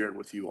graphic we shared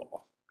with you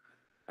all.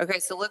 Okay,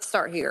 so let's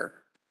start here.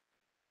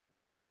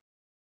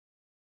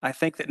 I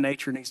think that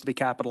nature needs to be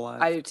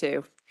capitalized. I do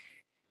too.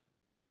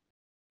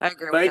 I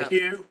agree with that. Thank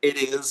you. It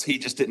is, he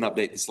just didn't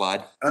update the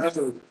slide.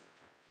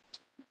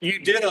 You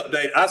did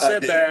update. I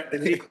said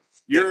that.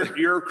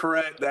 You're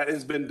correct. That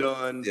has been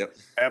done. Yep.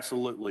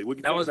 Absolutely. We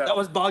can That check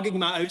was bugging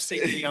my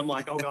OCD. I'm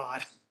like, oh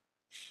God.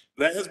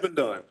 That has been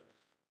done.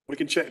 We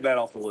can check that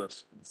off the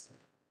list.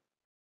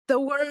 The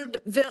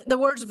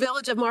words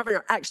Village of Marvin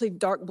are actually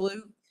dark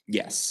blue.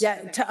 Yes.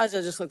 Yeah, to us,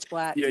 it just looks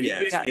black. Yeah, Yeah,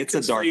 you it's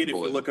can a dark see it if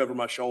blue. you look over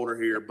my shoulder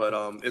here, but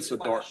it's a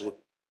dark blue.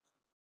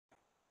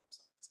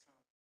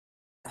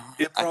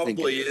 It I think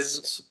probably it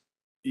is.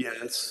 Yeah,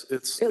 it's.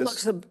 It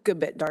looks a good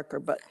bit darker,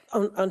 but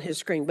on his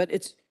screen, but you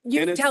And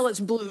can it's- tell it's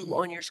blue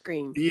on your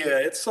screen. Yeah,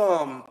 it's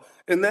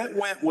and that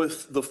went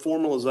with the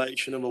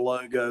formalization of the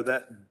logo.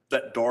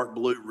 That dark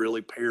blue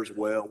really pairs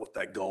well with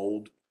that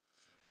gold.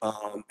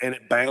 And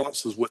it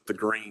balances with the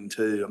green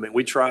too. I mean,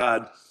 we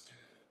tried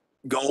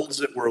golds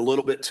that were a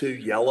little bit too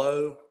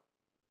yellow,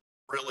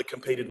 really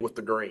competed with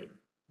the green.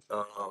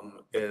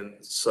 And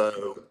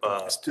so,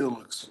 It still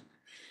looks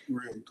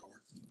real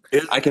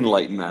dark. I can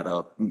lighten that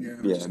up. Yeah.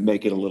 Yeah,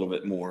 make it a little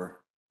bit more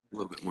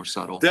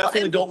subtle.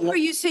 definitely don't What want,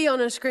 you see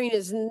on a screen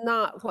is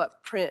not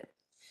what print.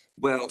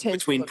 Well, tends to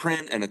between look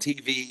print and a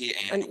TV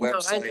and a No, I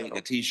website and know.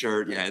 a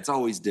T-shirt, yeah, it's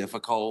always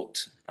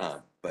difficult.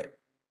 But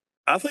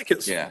I think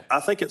Yeah.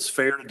 it's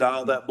fair to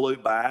dial that blue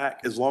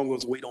back as long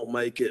as we don't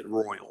make it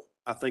royal.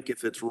 I think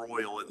if it's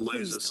royal, it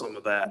loses some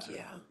of that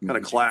Yeah. kind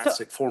of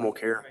classic formal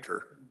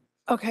character.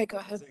 Okay, go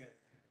ahead.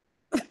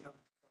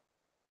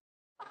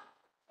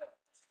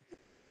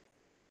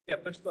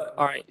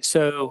 All right,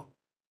 so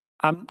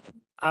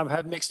I've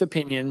had mixed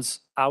opinions.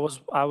 I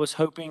was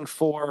hoping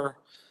for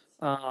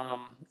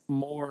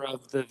more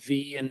of the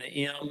V and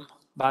the M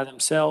by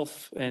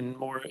themselves and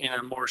more in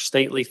a more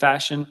stately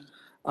fashion.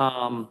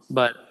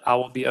 But I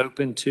will be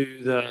open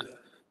to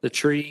the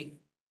tree.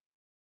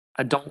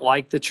 I don't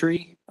like the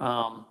tree.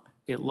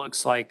 It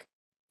looks like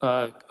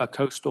a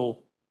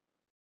coastal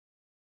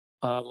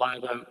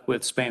live oak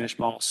with Spanish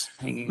moss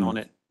hanging on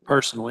it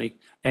personally.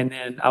 And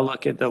then I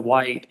look at the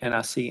white and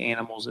I see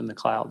animals in the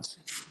clouds.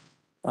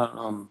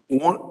 One,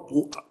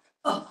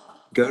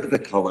 go to the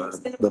color,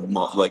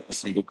 like the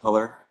single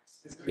color.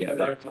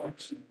 Yeah.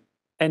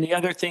 And the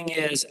other thing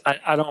is,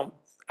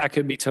 I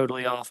could be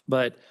totally off,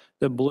 but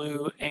the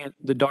blue and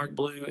the dark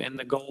blue and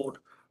the gold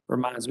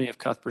reminds me of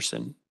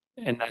Cuthbertson,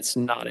 and that's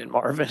not in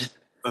Marvin.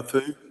 of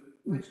who?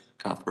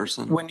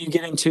 Cuthbertson. When you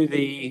get into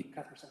the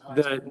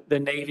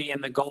navy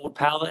and the gold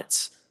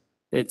palettes,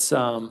 it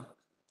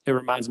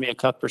reminds me of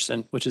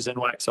Cuthbertson, which is in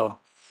Waxhaw.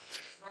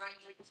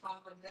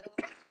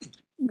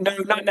 No,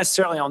 not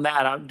necessarily on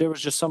that. There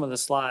was just some of the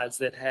slides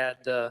that had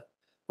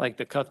like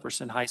the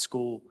Cuthbertson High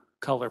School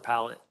color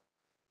palette.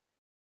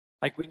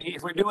 Like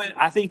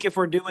I think if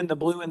we're doing the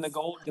blue and the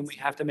gold, then we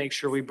have to make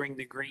sure we bring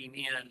the green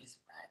in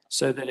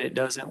so that it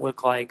doesn't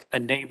look like a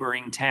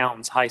neighboring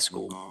town's high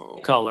school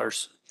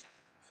colors.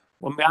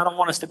 Well, I mean, I don't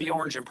want us to be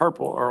orange and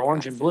purple or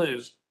orange and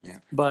blue, Yeah.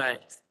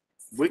 but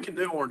We can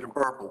do orange and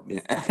purple.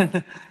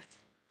 Yeah.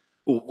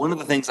 Well, one of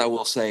the things I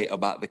will say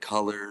about the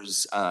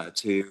colors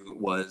too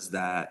was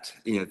that,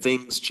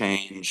 things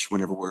change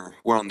whenever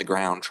we're on the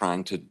ground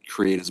trying to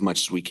create as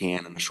much as we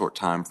can in a short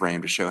time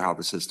frame to show how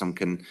the system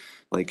can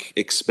like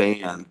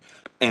expand.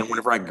 And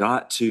whenever I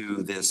got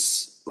to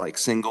this like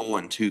single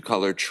and two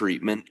color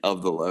treatment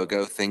of the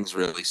logo, things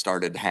really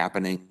started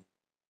happening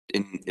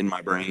in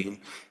my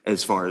brain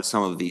as far as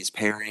some of these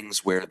pairings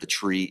where the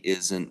tree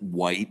isn't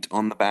white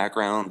on the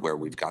background, where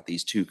we've got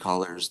these two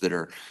colors that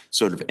are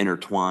sort of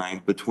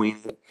intertwined between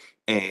it.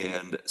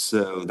 And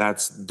so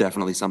that's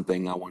definitely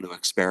something I want to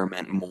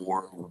experiment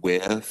more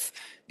with,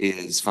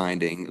 is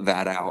finding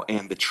that out.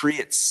 And the tree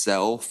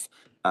itself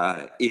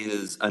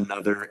is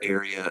another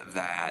area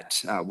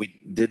that we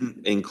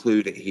didn't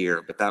include it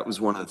here, but that was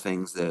one of the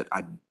things that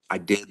I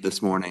did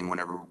this morning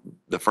whenever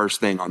the first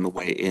thing on the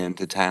way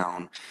into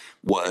town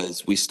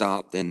was we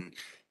stopped. And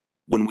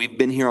when we've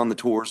been here on the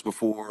tours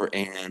before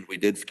and we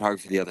did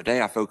photography the other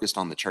day, I focused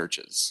on the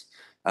churches.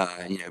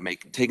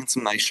 Taking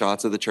some nice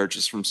shots of the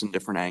churches from some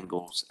different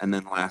angles. And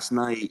then last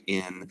night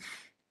in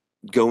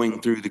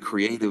going through the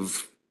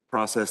creative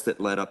process that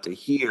led up to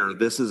here,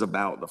 this is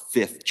about the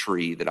fifth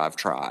tree that I've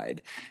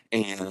tried.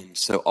 And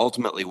so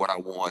ultimately what I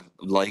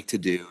like to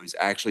do is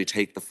actually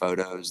take the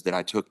photos that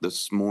I took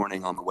this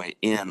morning on the way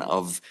in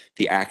of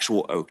the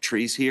actual oak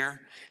trees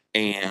here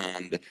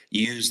and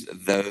use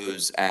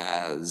those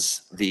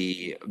as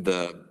the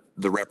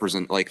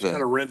represent, like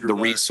Kinda render the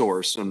those.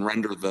 resource, and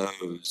render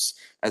those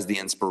as the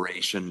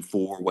inspiration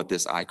for what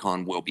this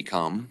icon will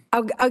become.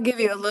 I'll give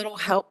you a little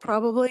help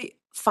probably.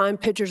 Find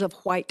pictures of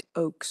white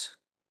oaks.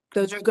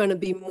 Those are going to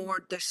be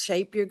more the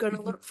shape you're going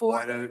to look for.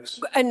 White oaks.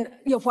 And,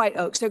 white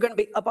oaks, they're going to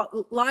be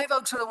about, live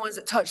oaks are the ones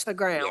that touch the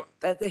ground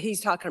that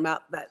he's talking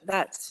about.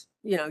 That's,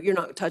 you're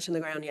not touching the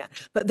ground yet.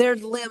 But their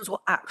limbs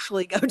will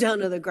actually go down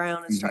to the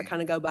ground and start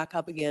kind of go back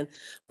up again.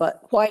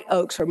 But white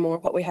oaks are more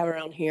what we have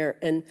around here.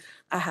 And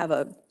I have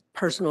a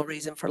personal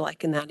reason for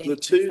liking that. The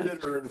two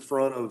that are in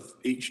front of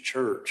each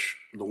church,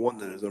 the one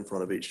that is in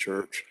front of each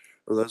church,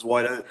 are those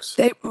white oaks?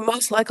 They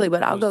most likely,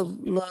 but I'll go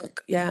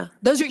look. Yeah.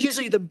 Those are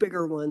usually the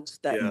bigger ones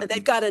Yeah. that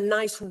they've got a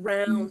nice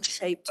round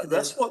shape to them.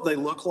 That's what they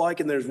look like,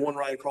 and there's one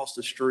right across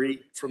the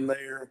street from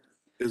there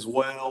as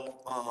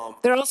well.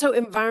 They're also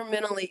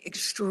environmentally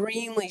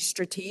extremely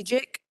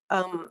strategic.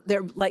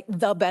 They're like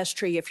the best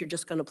tree if you're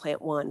just going to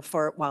plant one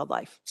for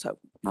wildlife. So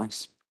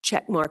Nice.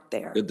 check mark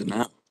there. Good to know.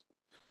 All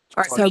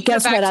right, So can you go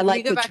guess back what? I to- can like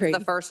you go the back to the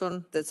tree. first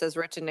one that says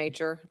rich in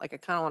nature? Like, I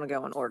kind of want to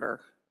go in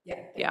order.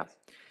 Yeah.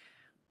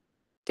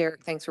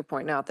 Derek, thanks for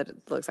pointing out that it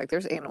looks like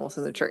there's animals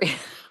in the tree.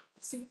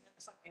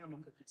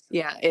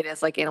 Yeah, it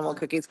is like animal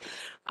cookies.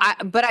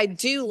 But I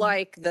do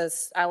like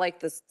this. I like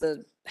this,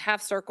 the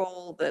half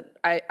circle that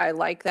I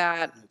like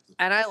that.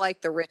 And I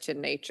like the rich in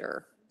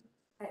nature.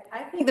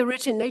 I think the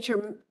rich in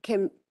nature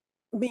can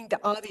mean the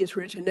obvious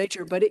rich in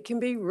nature, but it can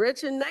be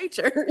rich in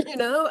nature,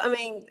 I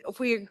mean, if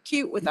we're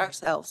cute with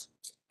ourselves.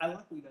 I like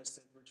what you guys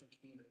said, Richard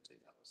Community too.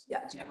 That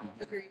was. Yeah.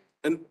 Agree.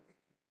 And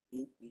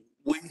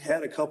we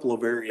had a couple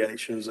of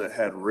variations that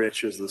had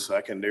rich as the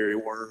secondary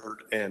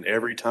word, and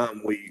every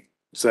time we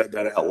said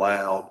that out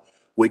loud,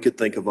 we could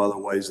think of other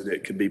ways that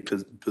it could be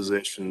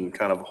positioned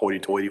kind of a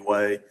hoity-toity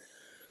way.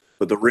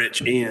 But the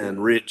rich in,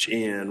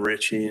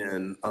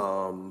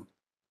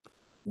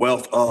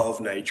 wealth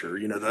of nature,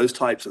 those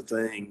types of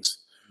things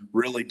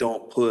really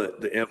don't put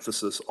the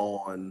emphasis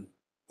on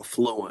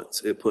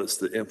affluence. It puts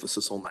the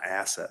emphasis on the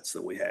assets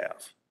that we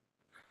have.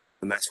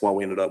 And that's why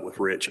we ended up with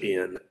rich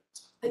in.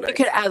 And you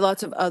could add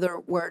lots of other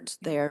words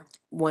there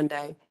one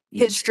day,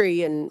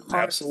 history and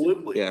art.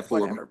 Absolutely. Yeah,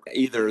 for Whatever.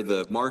 either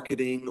the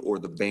marketing or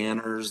the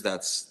banners,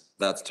 that's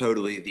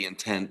totally the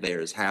intent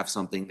there, is have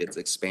something that's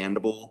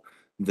expandable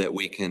that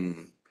we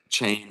can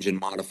change and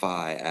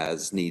modify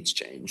as needs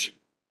change.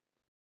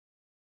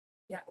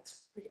 Yeah.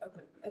 It's pretty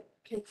open.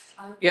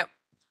 Yep.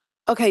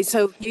 Okay,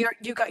 so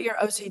you got your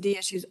OCD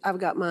issues, I've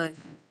got mine.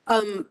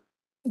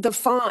 The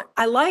font,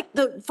 I like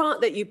the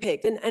font that you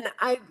picked, and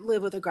I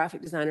live with a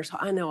graphic designer, so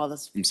I know all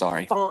this I'm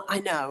sorry. font, I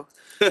know.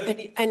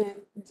 And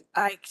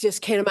I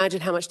just can't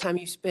imagine how much time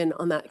you spend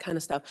on that kind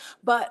of stuff.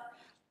 But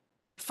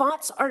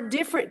fonts are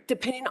different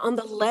depending on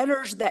the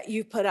letters that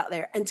you put out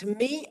there. And to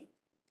me,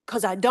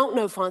 because I don't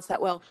know fonts that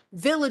well,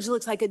 Village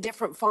looks like a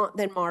different font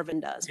than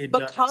Marvin does. It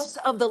does. Because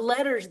of the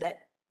letters that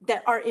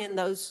are in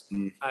those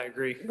I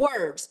agree.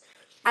 words.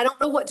 I don't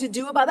know what to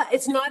do about that.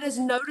 It's not as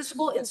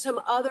noticeable in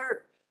some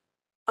other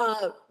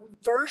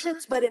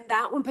versions, but in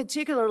that one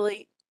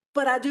particularly,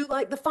 but I do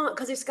like the font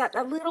because it's got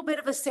a little bit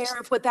of a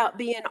serif without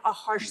being a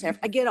harsh serif.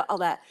 I get all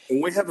that.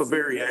 And we have a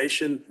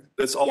variation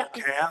that's all Yeah.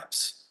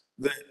 caps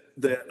we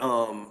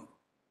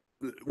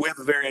have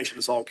a variation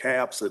that's all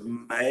caps that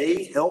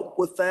may help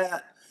with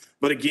that.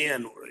 But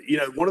again,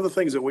 one of the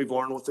things that we've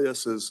learned with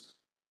this is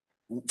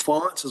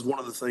fonts is one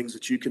of the things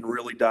that you can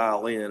really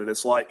dial in. And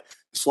it's like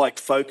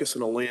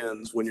focusing a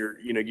lens when you're,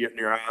 getting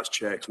your eyes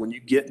checked. When you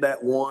get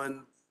that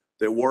one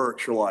that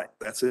works, you're like,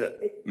 that's it.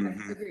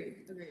 Agreed.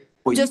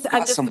 Well, Just, you've I'm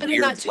got just some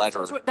putting weird that,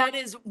 letter. that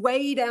is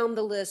way down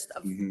the list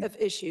Mhm. of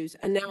issues.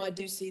 And now I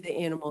do see the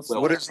animals.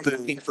 Well, What is I'm the-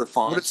 looking for What is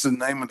fonts? the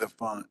name of the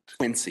font?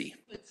 Quincy.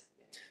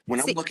 When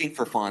I'm See- looking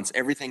for fonts,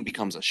 everything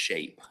becomes a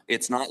shape.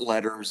 It's not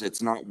letters,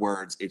 it's not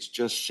words, it's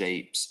just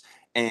shapes.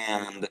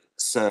 And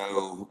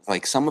so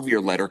like some of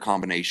your letter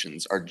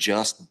combinations are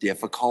just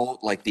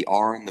difficult, like the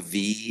R and the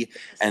V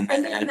and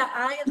And then the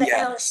I and the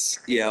L. yes,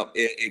 yeah,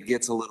 it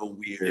gets a little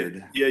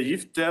weird. Yeah,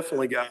 you've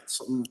definitely got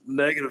some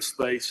negative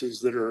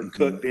spaces that are Mhm.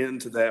 cooked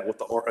into that with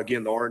the R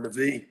and the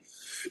V.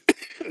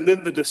 And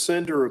then the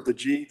descender of the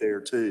G there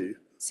too.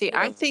 See,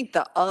 I think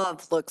the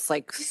of looks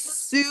like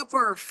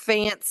super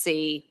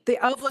fancy. The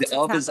of looks The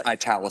of is fantastic.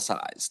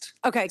 italicized.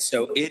 Okay,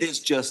 So it is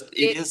just,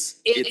 It it's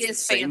is the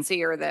same-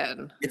 fancier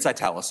than. It's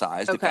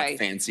italicized. If Okay. that's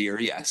fancier,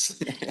 yes.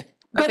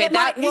 But Okay, it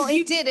might- well,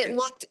 you- it did, it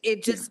looked,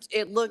 it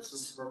looked,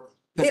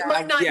 It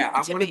might not Yeah, I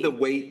need to wanted be. the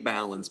weight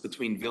balance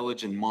between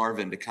Village and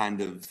Marvin to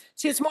kind of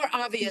See, it's more be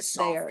obvious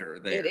there. softer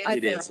it there. is,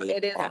 It is.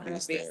 it is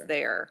obvious obvious there.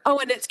 there. Oh,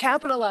 and it's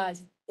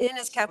capitalized. N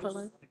is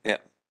capitalized. Yeah.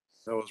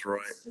 That was right.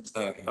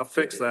 Okay. I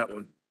fixed that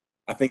one.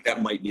 I think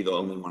that might be the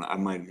only one. I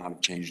might not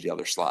have changed the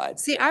other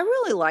slides. See, I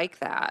really like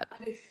that.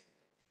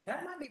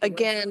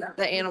 Again,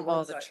 the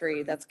animal, the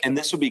tree, that's. And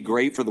this would be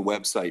great for the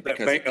website That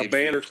because it a gives you-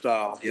 banner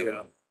style, Yep.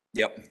 yeah.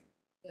 Yep.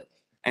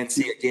 And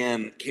see,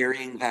 again,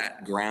 carrying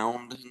that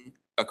ground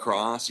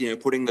across,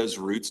 putting those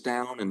roots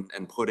down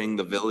and putting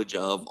the Village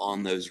of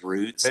on those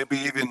roots. Maybe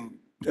even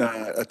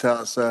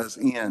italicized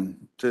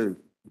in too.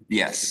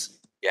 Yes.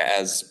 Yeah,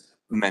 as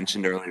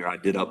mentioned earlier, I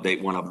did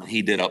update one of them.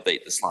 He did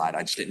update the slide.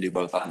 I just didn't do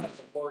both of them.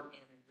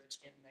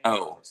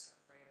 Oh.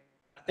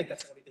 I think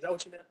is that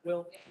what you meant,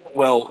 Will?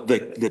 Well, the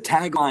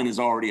tagline is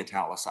already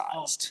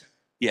italicized.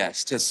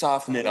 Yes, to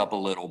soften it up a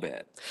little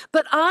bit.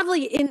 But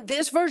oddly, in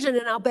this version,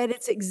 and I'll bet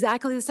it's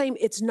exactly the same,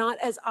 it's not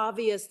as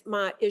obvious,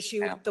 my issue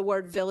Yeah. with the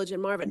word Village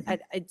and Marvin.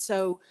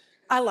 So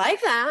I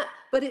like that,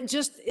 but it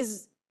just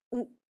is,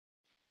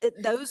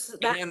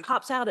 that And-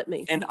 pops out at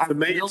me. And I To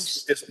me, will,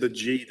 it's the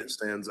G that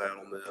stands out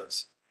on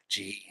this.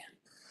 gee,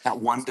 that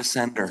one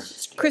descender.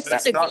 Chris,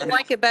 That's if not- you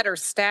like it better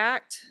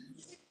stacked,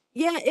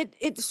 Yeah,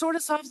 it sort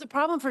of solves the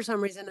problem for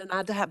some reason, and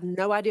I have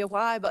no idea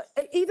why, but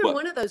either Well,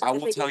 one of those. I I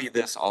will think- tell you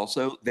this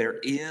also, there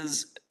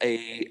is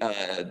a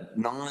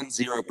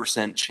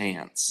non-0%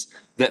 chance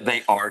that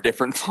they are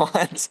different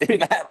fonts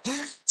in that.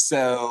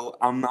 So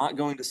I'm not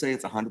going to say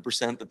it's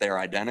 100% that they're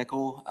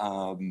identical,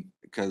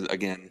 because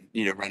again,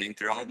 running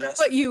through all of this.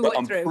 What you But went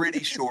I'm through.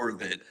 pretty sure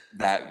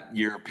that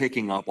you're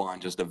picking up on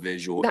just a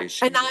visual No,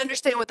 issue. And I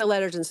understand with the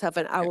letters and stuff,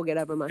 and I will get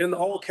over my. And the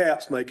all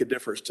caps make a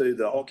difference too.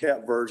 The all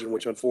cap version,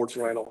 which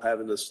unfortunately I don't have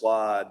in this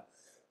slide,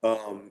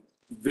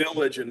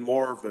 Village and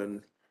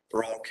Marvin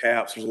are all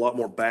caps. There's a lot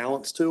more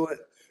balance to it.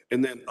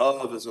 And then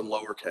of is in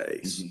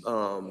lowercase.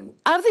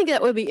 I think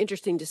that would be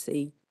interesting to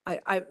see.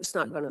 It's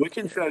not gonna. We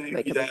can show you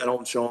Make a- that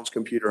on Sean's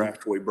computer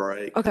after we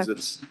break. 'Cause Okay.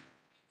 it's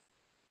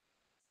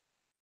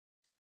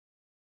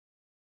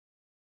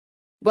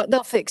But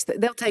they'll fix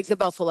that. They'll take the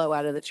buffalo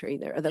out of the tree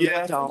there, or the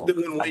Yeah, dog.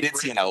 when I we did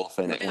see an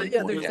elephant at one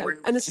Yeah, point. there's Yeah. that.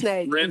 And the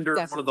snake. render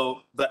one definitely.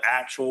 of the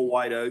actual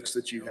white oaks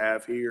that you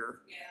have here.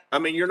 I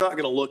mean, you're not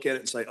gonna look at it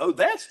and say, oh,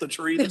 that's the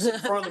tree that's in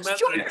front of the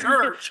Methodist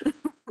church.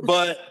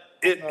 But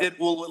it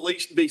will at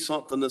least be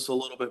something that's a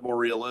little bit more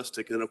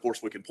realistic. And of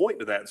course, we can point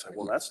to that and say,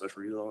 well, that's the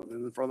tree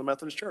in front of the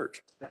Methodist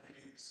church.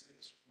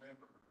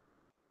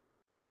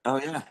 Oh,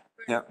 yeah.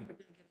 Yeah.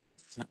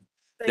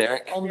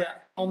 Derek,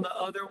 On the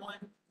other one,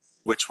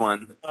 which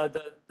one?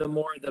 the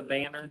more the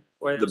banner.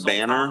 Where The it's on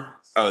banner?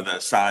 top. Oh, the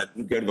side,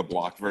 go to the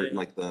block version, Yeah.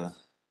 like the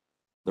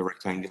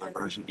rectangular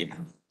version. Yeah.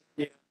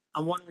 Yeah,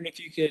 I'm wondering if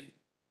you could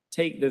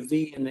take the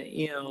V and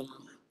the M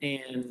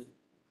and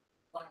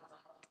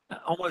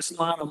almost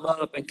line them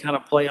up and kind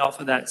of play off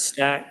of that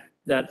stack,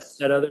 that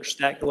other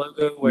stacked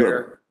logo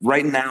where.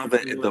 Right now,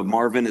 the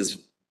Marvin is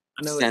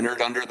I know. centered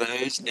under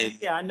those, and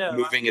Yeah, I know.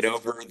 moving it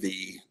over,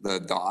 the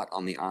dot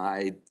on the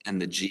I and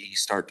the G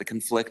start to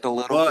conflict a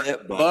little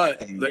bit, But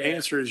but the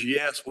answer is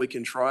yes, we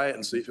can try it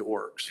and see if it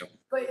works.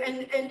 But,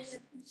 and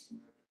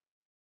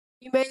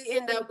you may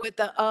end up with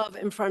the of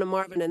in front of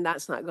Marvin, and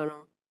that's not gonna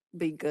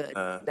be good.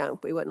 No,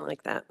 we wouldn't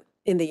like that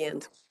in the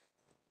end.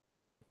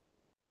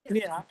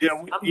 Yeah.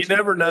 Yeah, you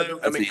never know. I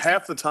That's mean, easy.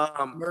 half the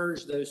time,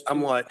 Merge those. I'm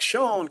two. like,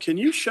 Sean, can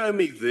you show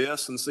me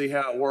this and see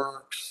how it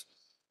works?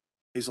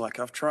 He's like,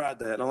 I've tried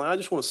that. And I'm like, I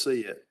just want to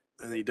see it.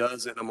 And he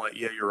does it. And I'm like,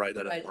 yeah, you're right.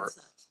 That doesn't work.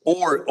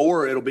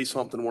 Or it'll be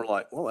something we're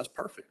like, well, that's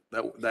perfect.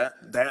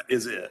 That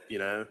is it, you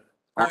know?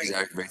 always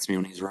aggravates me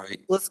when he's right.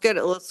 Let's go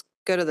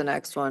to the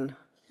next one.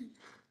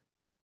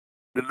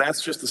 And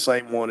that's just the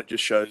same one. It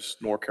just shows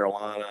North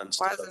Carolina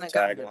instead of hasn't the it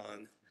got the-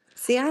 tagline.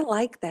 See, I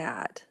like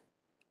that.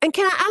 And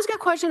can I ask a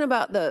question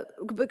about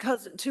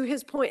because to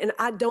his point, and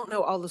I don't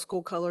know all the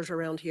school colors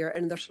around here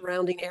and the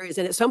surrounding areas,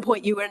 and at some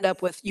point you end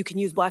up with, you can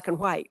use black and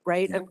white,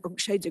 right? And or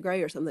shades of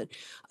gray or something.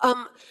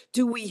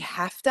 Do we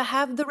have to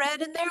have the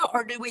red in there,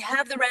 or do we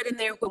have the red in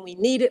there when we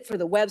need it for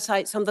the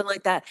website, something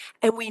like that?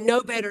 And we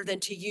know better than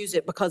to use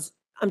it because,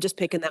 I'm just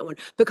picking that one,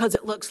 because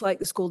it looks like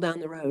the school down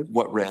the road.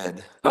 What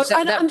red? Oh,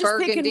 that- that I'm just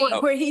picking burgundy?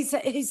 one where he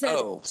said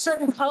Oh.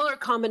 certain color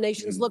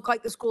combinations look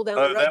like the school down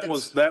the Oh,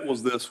 road. that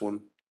was this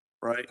one,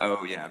 right?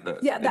 Oh, yeah,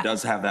 Yeah, it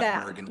does have that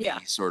that, burgundy yeah.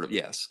 sort of,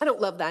 yes. I don't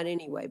love that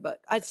anyway,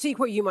 but I see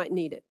where you might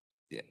need it.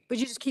 Yeah. But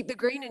you just keep the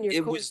green in your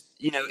It school. was,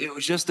 it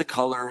was just the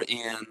color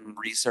in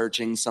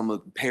researching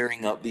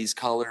pairing up these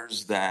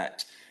colors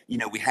that,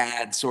 we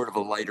had sort of a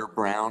lighter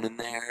brown in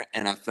there,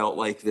 and I felt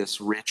like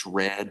this rich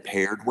red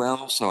paired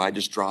well, so I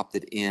just dropped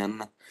it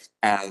in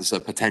as a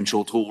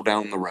potential tool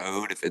down the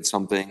road if it's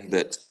something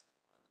that,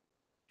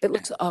 It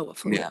looks,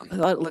 Yeah. I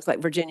thought it looked like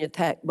Virginia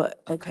Tech,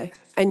 but okay.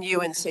 And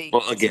UNC.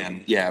 well,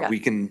 again, yeah, Yeah.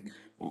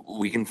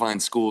 we can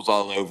find schools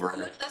all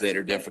over that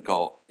are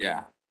difficult,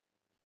 yeah.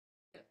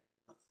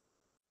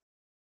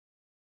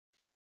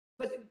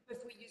 But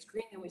if we use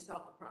green, then we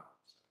solve the problem.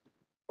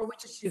 Or we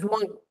just use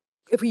one,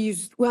 if we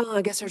use, well,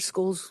 I guess our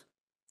schools,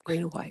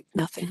 green and white,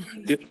 nothing.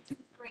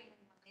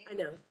 I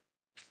know.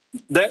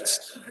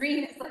 That's,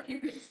 Green is like your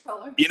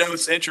color.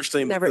 it's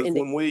interesting Never because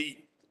ending.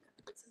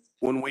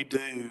 when we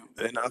do,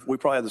 and we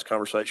probably had this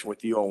conversation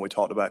with you all when we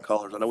talked about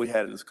colors. I know we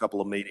had it in a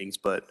couple of meetings,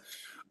 but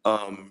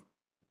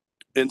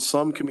in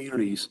some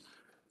communities,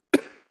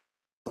 the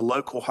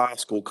local high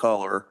school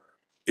color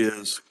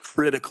is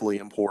critically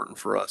important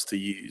for us to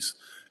use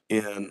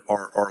in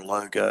our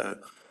logo.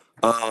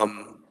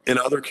 In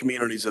other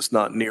communities, it's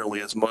not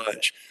nearly as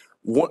much.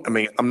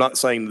 I'm not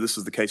saying this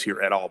is the case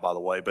here at all, by the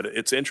way, but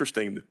it's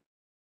interesting that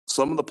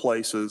some of the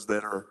places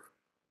that are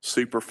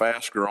super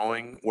fast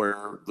growing,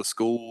 where the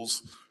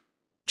schools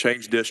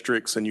change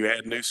districts and you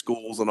add new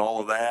schools and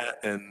all of that,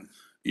 and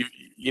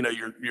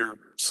your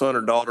son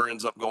or daughter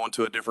ends up going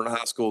to a different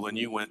high school than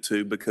you went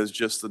to because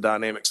just the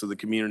dynamics of the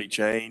community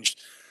changed.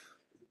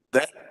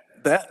 That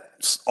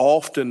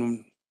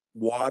often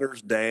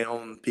waters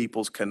down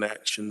people's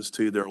connections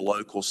to their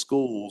local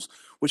schools,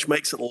 which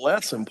makes it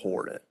less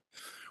important.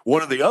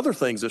 One of the other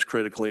things that's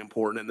critically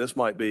important, and this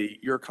might be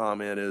your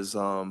comment, is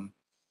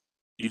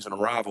using a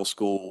rival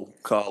school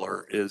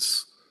color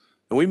is,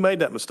 and we made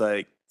that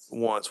mistake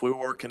once. We were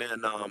working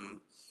in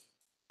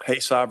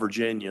Hayside,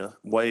 Virginia,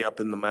 way up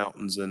in the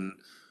mountains, and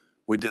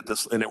we did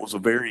this, and it was a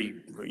very,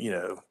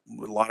 a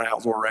lot of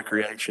outdoor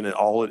recreation and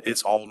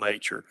it's all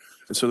nature.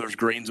 And so there's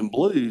greens and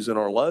blues in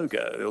our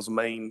logo. It was the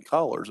main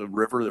colors, a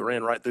river that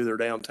ran right through their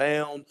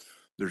downtown.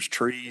 There's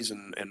trees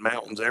and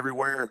mountains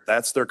everywhere.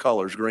 That's their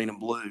colors, green and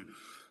blue.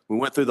 We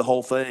went through the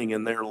whole thing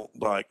and they're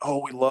like,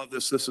 oh, we love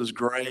this. This is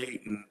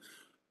great. And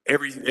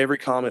every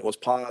comment was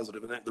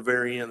positive. And at the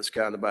very end, this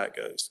guy in the back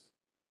goes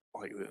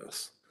like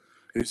this.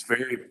 He's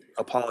very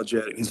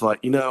apologetic. He's like,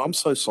 I'm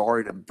so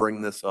sorry to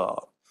bring this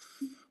up.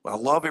 I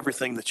love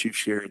everything that you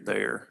shared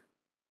there,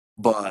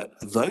 but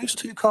those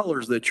two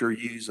colors that you're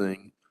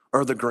using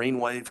are the green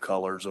wave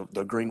colors of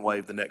the green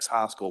wave, the next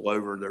high school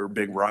over, their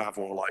big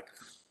rival. We're like,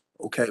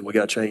 okay, we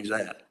got to change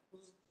that.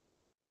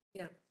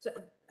 Yeah, so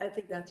I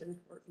think that's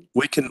important.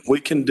 We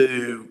can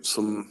do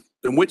some,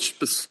 and we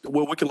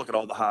can look at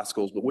all the high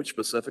schools, but which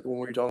specific one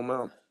were you talking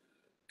about?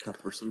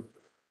 Cuthbertson.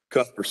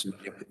 Cuthbertson.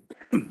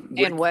 And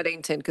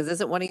Weddington, because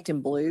isn't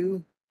Weddington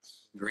blue?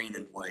 Green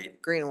and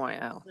white. Green and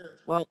white, oh,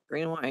 well,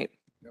 green and white.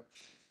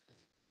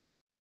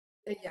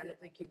 Yeah, I don't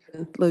think you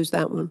can lose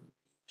that one.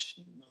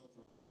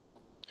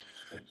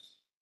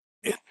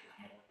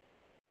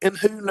 And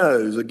who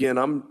knows, again,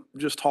 I'm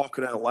just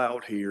talking out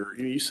loud here.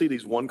 You see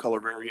these one color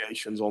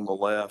variations on the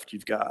left.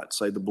 You've got,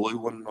 say, the blue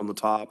one on the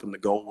top and the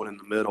gold one in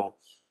the middle.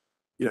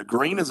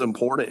 Green is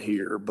important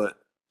here, but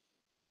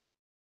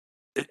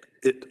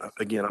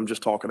again, I'm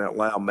just talking out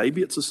loud.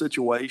 Maybe it's a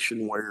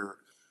situation where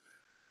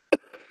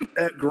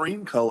that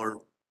green color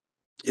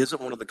isn't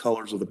one of the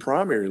colors of the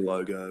primary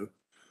logo,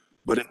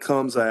 but it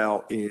comes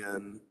out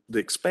in the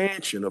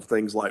expansion of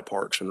things like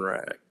Parks and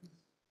Rec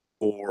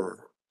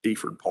or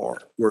Eford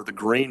Park, where the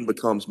green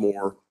becomes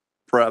more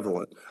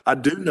prevalent. I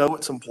do know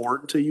it's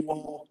important to you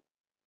all,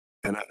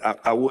 and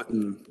I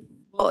wouldn't.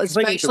 Well, I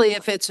think it's especially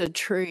if it's a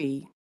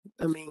tree.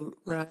 I mean,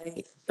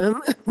 right?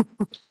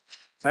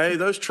 Hey,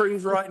 those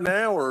trees right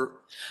now are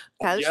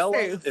That's yellow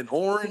true. and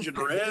orange and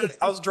red.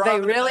 I was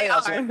driving really today, I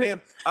was like, are.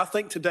 man, I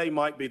think today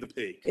might be the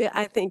peak. Yeah,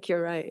 I think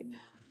you're right.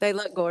 They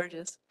look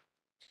gorgeous.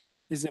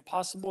 Is it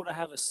possible to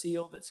have a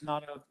seal that's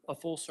not a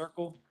full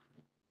circle?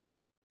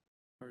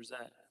 Or is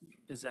that?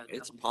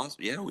 It's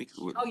possible, yeah, we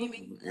could. Oh, you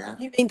mean, Yeah.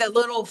 you mean the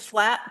little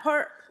flat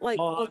part? Like,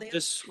 Well, on the-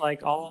 just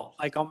like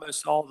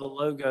almost all the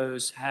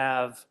logos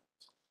have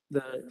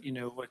what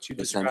you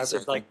The described as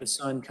semicircle. like the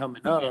sun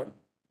coming up.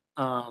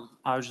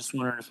 I was just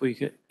wondering if we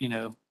could,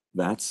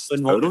 That's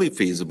But more totally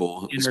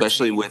feasible,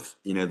 especially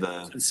entertaining with,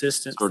 the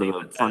consistency sort of the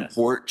with front that.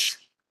 porch,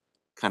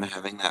 kind of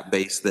having that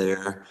base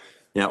there.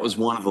 Yeah, it was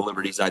one of the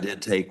liberties I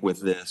did take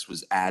with this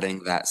was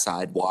adding that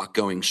sidewalk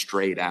going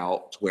straight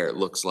out to where it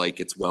looks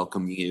like it's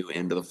welcoming you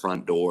into the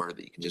front door,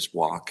 that you can just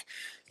walk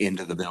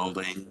into the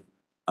building,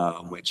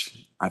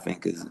 which I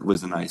think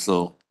was a nice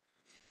little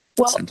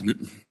Well,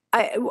 sentiment.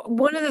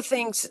 one of the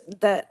things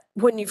that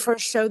when you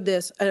first showed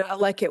this, and I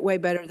like it way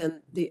better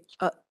than the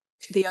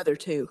other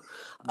two.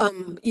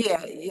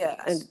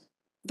 Yeah. And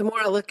the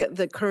more I look at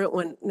the current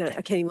one, no, I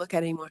can't even look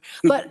at it anymore.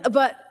 But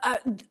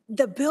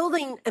the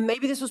building, and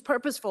maybe this was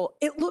purposeful,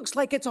 it looks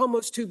like it's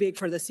almost too big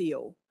for the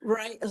seal,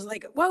 right? It's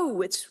like, whoa,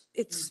 it's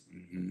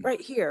Mhm. right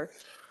here.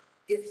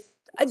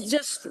 I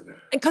just,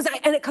 because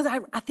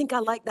I think I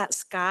like that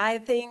sky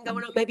thing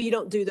going on. Maybe you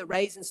don't do the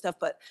rays and stuff,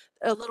 but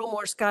a little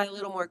more sky, a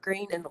little more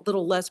green and a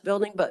little less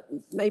building, but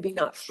maybe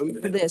not for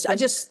this. It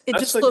That's just a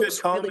good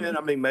looks really. comment.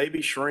 I mean,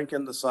 maybe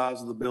shrinking the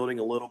size of the building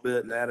a little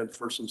bit and adding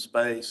for some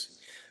space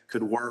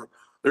could work.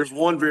 There's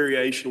one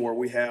variation where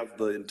we have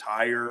the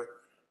entire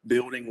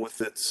building with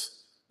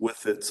its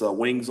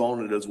wings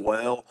on it as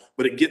well,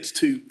 but it gets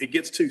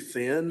too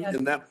thin Yeah.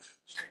 and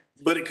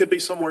but it could be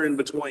somewhere in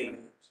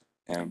between.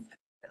 Yeah.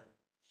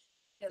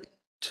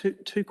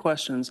 Two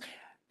questions.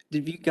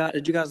 Did you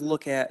guys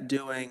look at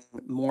doing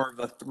more of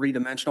a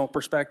three-dimensional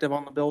perspective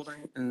on the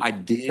building? I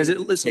Because it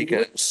did looks take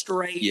a,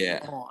 straight yeah,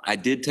 on. I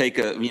did take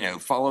a,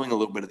 following a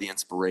little bit of the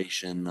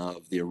inspiration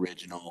of the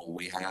original,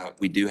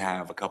 we do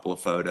have a couple of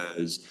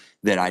photos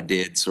that I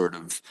did sort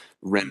of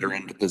render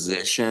into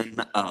position.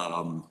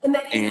 And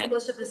that and-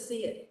 most of us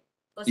see it.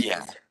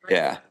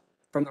 Yeah.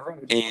 From the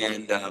road.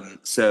 And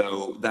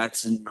so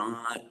that's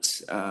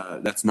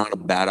not a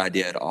bad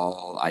idea at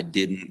all. I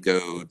didn't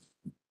go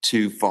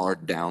too far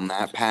down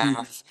that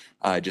path,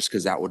 just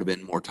because that would have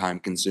been more time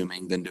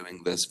consuming than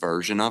doing this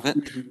version of it.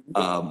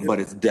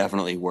 But it's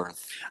definitely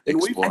worth And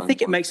I exploring.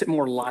 think it makes it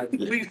more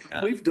lively.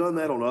 We've done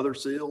that on other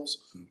seals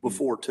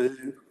before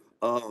too.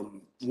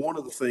 One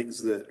of the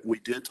things that we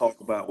did talk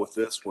about with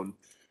this one,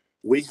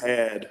 we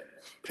had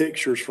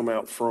pictures from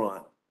out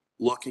front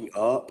looking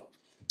up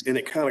and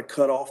it kind of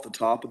cut off the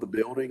top of the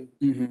building.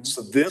 Mhm.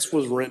 So this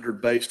was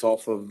rendered based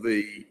off of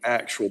the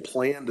actual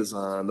plan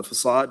design, the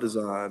facade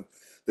design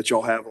that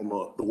y'all have on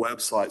the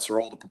website. So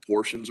all the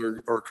proportions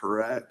are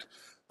correct.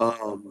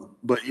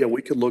 But yeah,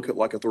 we could look at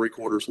like a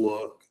 3/4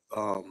 look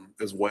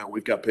as well.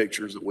 We've got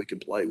pictures that we can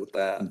play with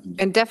that.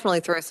 And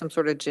definitely throw some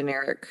sort of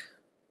generic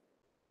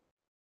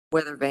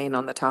weather vane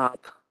on the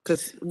top,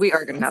 because we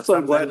are gonna I'm have so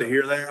glad to something.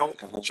 hear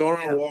that. Sean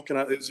and I were walking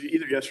out, it was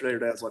either yesterday or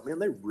today. I was like, man,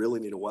 they really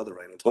need a weather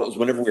vane on top. Well, it was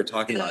whenever we were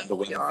talking about the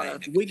weather Yeah. vane.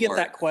 at the We get park.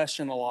 that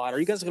question a lot. Are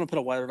you guys gonna put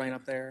a weather vane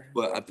up there?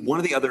 But one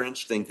of the other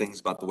interesting things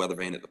about the weather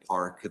vane at the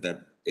park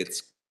that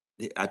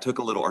I took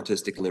a little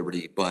artistic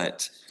liberty,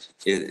 but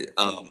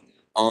on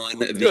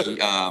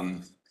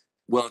the,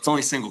 well, it's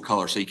only single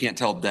color, so you can't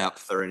tell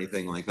depth or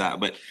anything like that.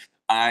 But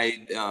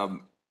I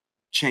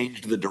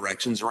changed the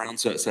directions around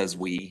so it says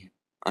 "we"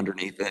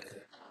 underneath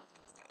it.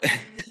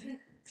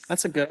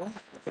 That's a good one.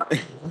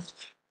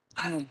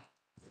 So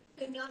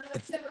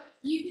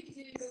you could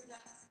do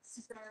that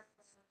super.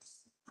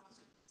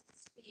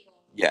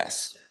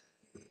 Yes.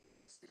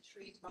 The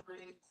trees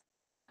behind.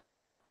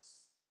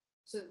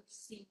 So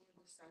see.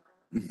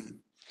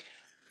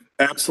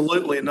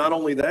 Absolutely. And not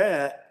only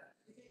that,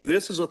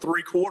 this is a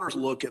 3/4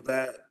 look at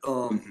that,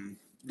 Mhm.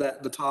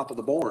 the top of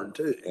the barn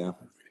too. Yeah.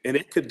 And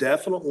it could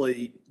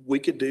definitely, we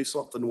could do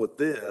something with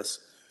this,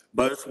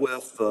 both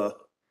with the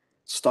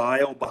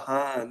style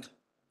behind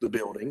the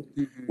building,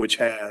 Mhm. which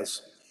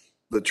has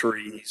the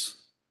trees,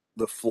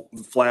 the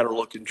flatter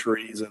looking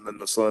trees and then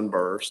the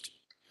sunburst,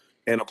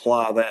 and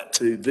apply that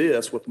to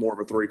this with more of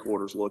a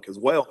 3/4 look as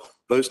well.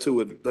 Those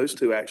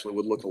two actually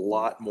would look a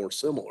lot more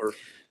similar.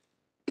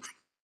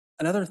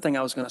 Another thing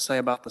I was going to say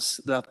about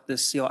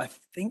this seal, I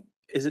think,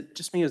 is it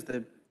just me, is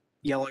the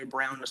yellow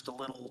brown just a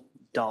little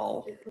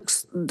dull?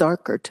 Looks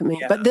darker to me,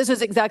 Yeah. but this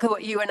is exactly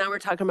what you and I were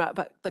talking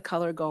about the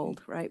color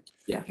gold, right?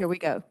 Yeah. Here we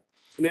go.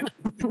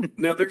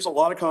 Now, there's a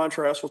lot of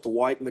contrast with the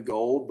white and the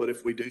gold, but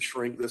if we do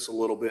shrink this a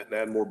little bit and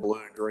add more blue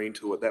and green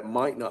to it, that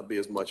might not be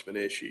as much of an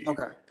issue.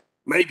 Okay.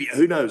 Maybe,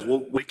 who knows?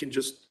 We can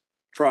just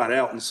try it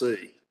out and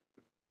see.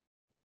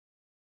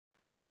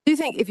 Do you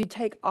think if you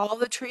take all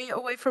the tree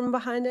away from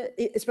behind it,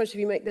 especially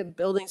if you make the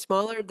building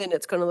smaller, then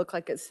it's going to look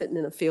like it's sitting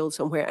in a field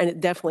somewhere? And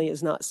it definitely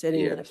is not sitting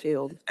in Yeah. a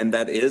field. And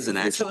that is an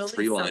So actual at least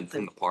tree line something.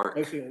 from the park.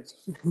 No fields.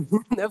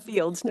 No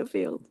fields, no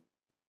fields.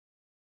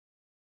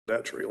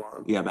 That tree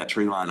line. Yeah, that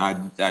tree line.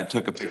 I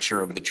took a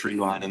picture of the tree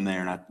line in there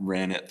and I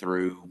ran it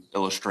through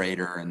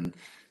Illustrator and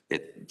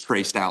it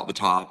traced out the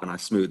top and I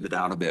smoothed it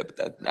out a bit.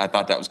 But I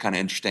thought that was kind of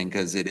interesting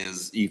because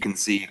you can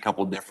see a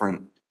couple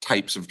different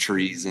types of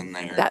trees in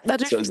there.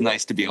 That is So it's true.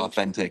 nice to be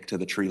authentic to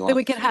the tree line. Then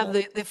we could have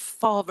the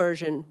fall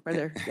version where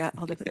they're, yeah,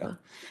 all different.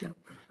 No,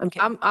 I'm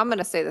kidding. I'm going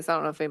to say this. I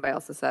don't know if anybody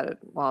else has said it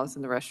while I was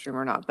in the restroom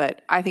or not,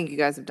 but I think you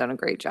guys have done a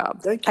great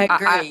job. Thank I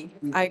you.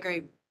 agree. I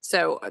agree.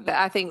 So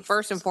I think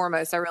first and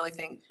foremost, I really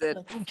think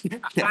that,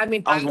 I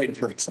mean, I was waiting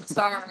for it.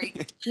 sorry.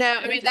 No,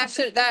 I mean, that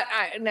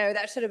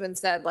should have been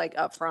said like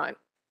up front.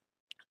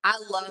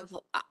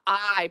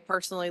 I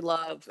personally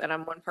love, and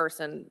I'm one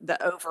person,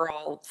 the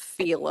overall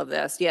feel of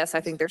this. Yes,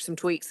 I think there's some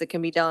tweaks that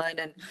can be done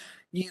and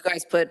you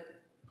guys put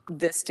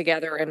this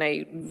together in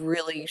a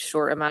really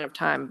short amount of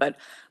time, but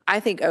I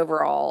think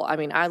overall, I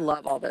mean, I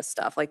love all this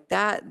stuff. Like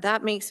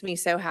that makes me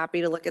so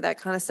happy to look at that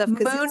kind of stuff.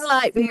 'Cause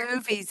Moonlight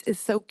movies is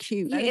so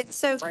cute. yeah, it's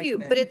so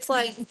cute, but it's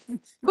like,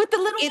 With the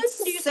little.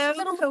 it's so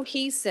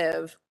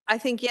cohesive. I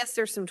think, yes,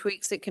 there's some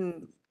tweaks that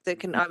can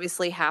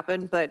obviously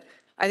happen, but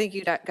I think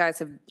you guys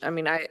have, I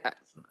mean,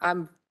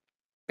 I'm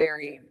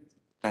very.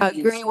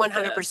 Agree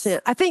 100%.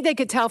 I think they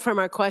could tell from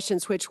our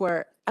questions, which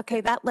were,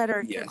 okay, that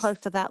letter, you're Yes. close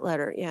to that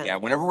letter. Yeah, Yeah.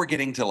 whenever we're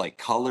getting to like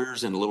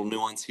colors and a little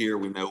nuance here,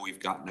 we know we've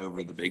gotten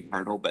over the big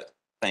hurdle, but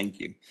thank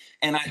you.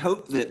 And I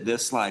hope that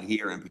this slide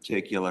here in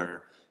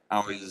particular, I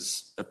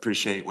always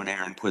appreciate when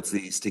Aaron puts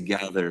these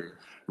together,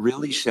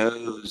 really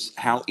shows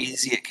how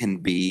easy it can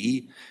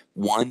be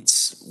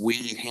once we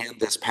hand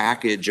this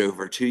package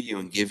over to you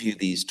and give you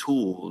these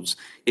tools.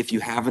 If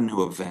you have a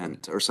new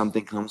event or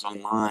something comes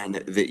online,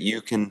 that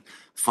you can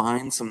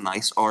find some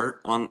nice art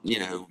on,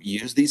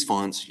 use these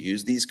fonts,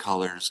 use these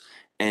colors,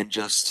 and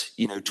just,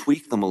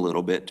 tweak them a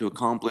little bit to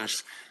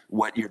accomplish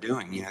what you're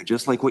doing,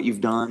 just like what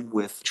you've done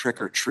with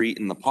Trick or Treat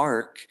in the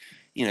park.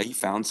 You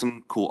found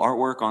some cool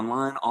artwork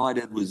online. All I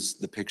did was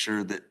the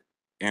picture that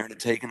Aaron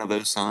had taken of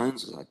those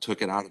signs. I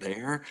took it out of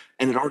there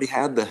and it already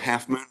had the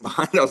half moon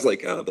behind. I was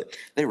like, oh,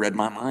 they read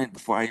my mind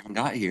before I even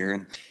got here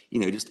and,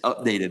 just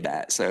updated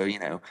that. So,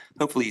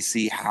 hopefully you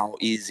see how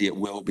easy it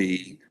will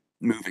be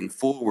moving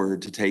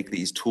forward to take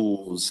these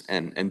tools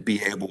and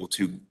be able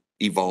to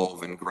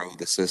evolve and grow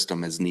the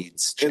system as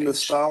needs And the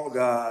change. style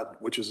guide,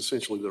 which is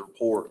essentially the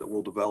report that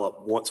we'll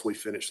develop once we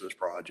finish this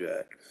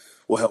project,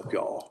 will help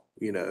y'all.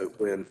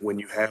 When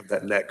you have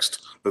that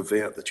next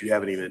event that you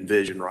haven't even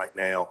envisioned right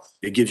now,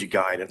 it gives you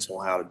guidance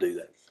on how to do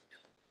that.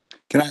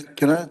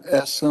 Can I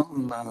ask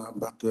something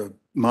about the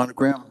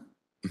monogram?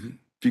 Mhm.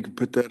 If you could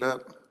put that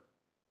up?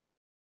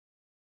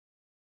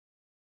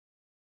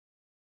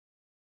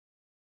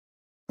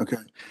 Okay.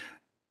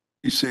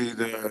 You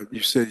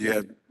said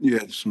you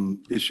had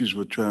some issues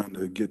with trying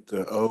to get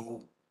the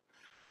O.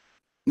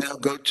 Now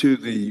go to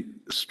the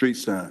street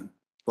sign,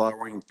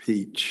 Flowering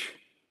Peach.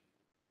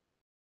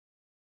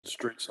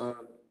 Street sign,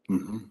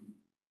 Mhm.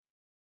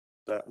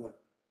 that one.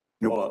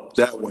 Nope, Hold up.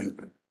 that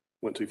one.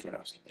 Went too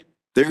fast.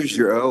 There's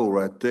your O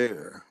right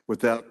there,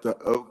 without the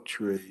oak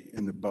tree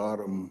in the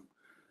bottom,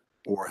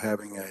 or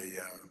having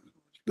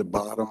the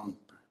bottom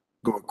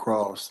go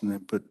across and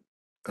then put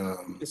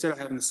Instead of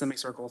having the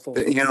semicircle full.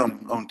 the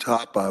M on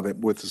top of it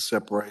with the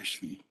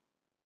separation.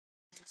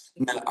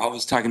 No, I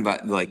was talking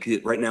about like,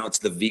 right now it's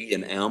the V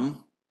and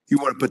M. You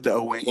want to put the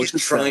O in I was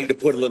trying to inside.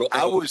 put a little.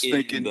 I O was in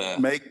thinking, the-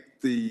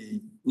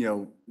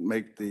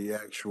 make the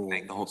actual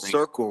Make the whole thing.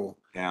 circle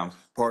Yeah,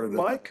 part of it.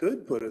 Mike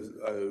could put an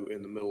O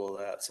in the middle of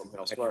that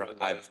somehow.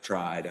 I've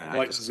tried. and I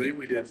Like just- Z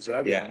we did.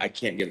 Zaga. Yeah, I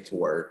can't get it to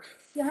work.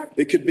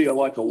 It could be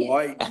like a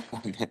white,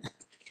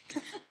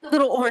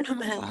 Little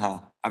ornament.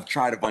 I've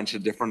tried a bunch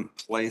of different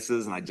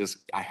places and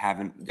I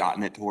haven't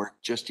gotten it to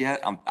work just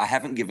yet. I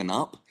haven't given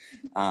up.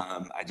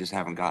 I just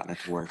haven't gotten it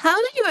to work. How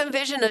do you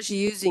envision us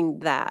using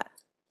that?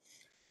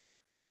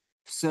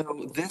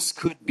 So this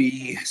could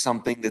be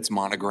something that's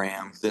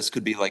monogrammed. This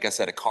could be, like I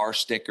said, a car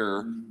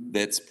sticker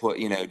that's put,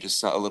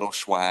 just a little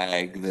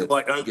swag that.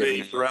 like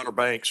OB for Outer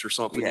Banks or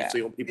something you Yeah.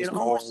 see on It people's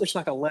almost cars. looks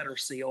like a letter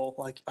seal,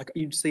 like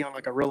you'd see on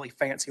like a really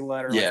fancy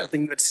letter, like Yeah.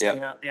 something that's Yep.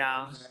 stamped,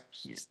 yeah,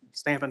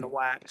 stamping the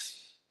wax.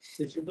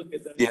 Did you look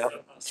at that? Yeah,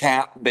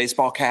 cap,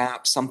 baseball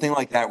cap, something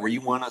like that, where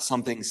you want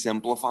something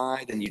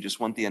simplified and you just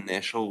want the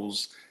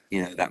initials,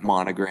 that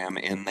monogram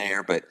in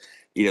there. But,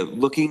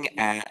 looking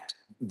at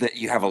that,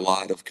 you have a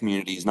lot of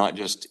communities, not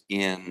just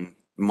in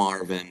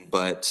Marvin,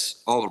 but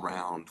all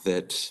around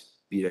that,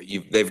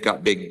 they've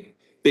got big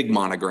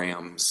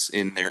monograms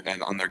in their,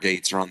 and on their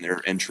gates or on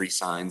their entry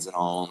signs and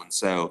all. And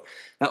so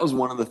that was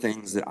one of the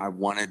things that I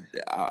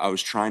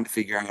was trying to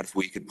figure out if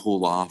we could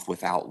pull off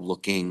without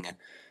looking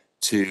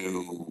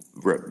too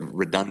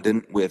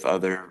redundant with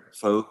other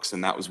folks.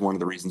 And that was one of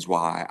the reasons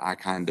why I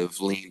kind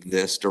of leaned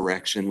this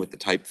direction with the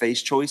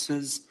typeface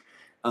choices.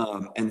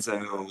 And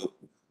so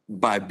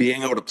by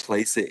being able to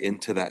place it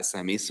into that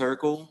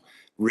semicircle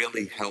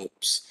really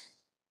helps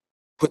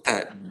put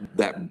that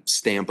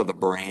stamp of the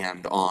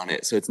brand on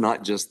it. So it's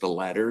not just the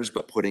letters,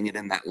 but putting it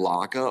in that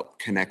lockup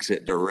connects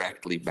it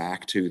directly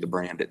back to the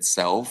brand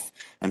itself.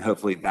 And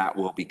hopefully that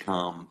will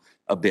become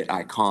a bit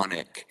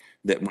iconic,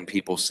 that when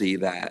people see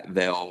that,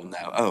 they'll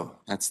know, oh,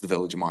 that's the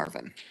Village of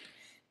Marvin.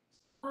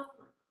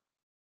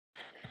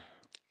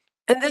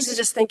 And this is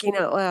just thinking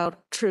out loud,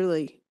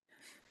 truly.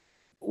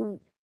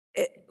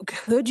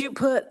 Could you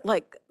put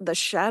like the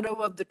shadow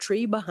of the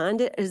tree behind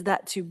it? Is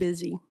that too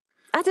busy?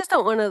 I just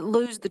don't want to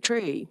lose the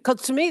tree.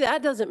 Because to me,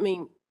 that doesn't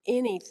mean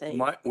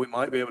anything. We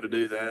might be able to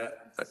do that.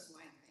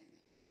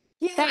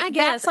 Yeah, That- I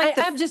guess. that's like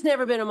the- I've just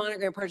never been a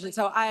monogram person,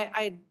 so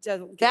I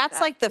don't get That's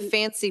that. like the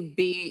fancy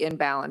bee in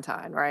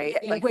Valentine, right?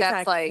 Yeah, Like which I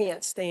that's like.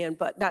 can't stand,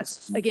 but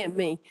that's, again,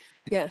 me.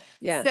 Yeah,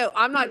 yeah. So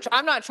I'm not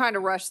trying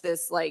to rush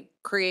this like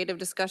creative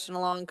discussion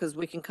along because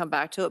we can come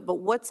back to it, but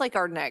what's like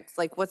our next,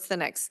 like what's the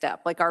next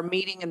step? Like our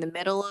meeting in the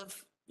middle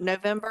of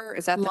November?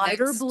 Is that the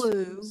Lighter next?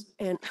 blue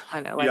and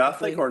I know. Yeah, lighter I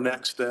think blue. our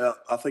next step,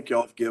 I think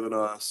y'all have given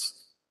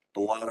us a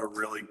lot of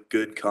really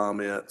good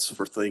comments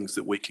for things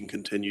that we can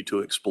continue to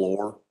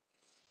explore.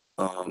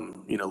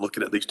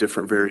 Looking at these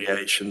different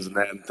variations and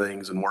adding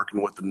things and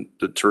working with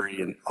the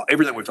tree and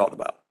everything we've talked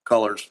about,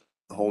 colors,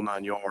 the whole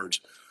 9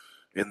 yards.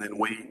 And then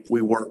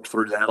we worked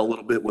through that a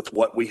little bit with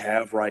what we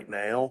have right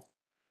now.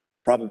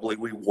 Probably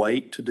we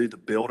wait to do the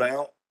build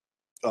out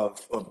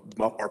of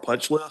our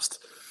punch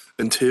list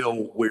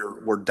until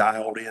we're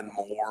dialed in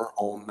more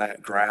on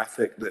that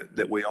graphic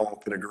that we all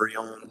can agree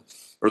on,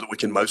 or that we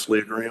can mostly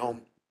agree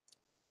on.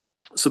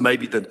 So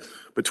maybe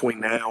between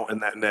now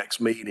and that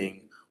next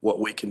meeting, what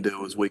we can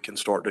do is we can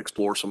start to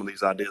explore some of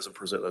these ideas and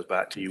present those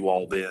back to you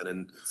all then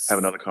and have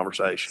another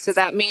conversation. So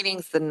that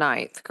meeting's the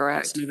 9th, It's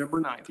correct? November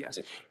 9th, yes.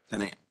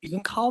 And You can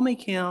call me,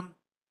 Kim.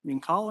 You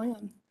can call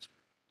in.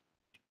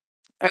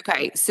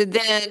 Okay, so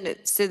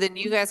then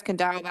you guys can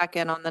dial back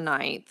in on the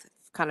 9th,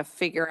 kind of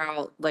figure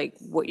out like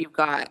what you've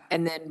got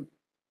and then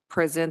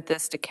present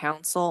this to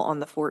council on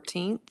the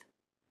 14th.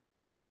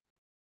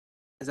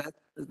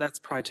 That's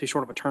probably too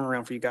short of a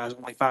turnaround for you guys,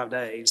 only 5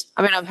 days.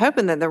 I mean, I'm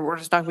hoping that there were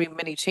just not gonna be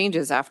many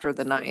changes after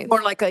the 9th.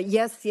 or like a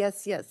yes,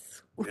 yes,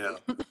 yes. Yeah.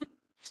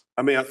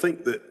 I mean, I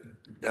think that,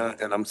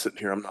 and I'm sitting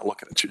here, I'm not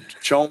looking at you.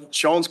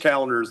 Sean's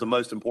calendar is the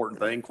most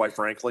important thing, quite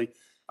frankly.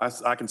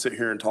 I can sit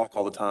here and talk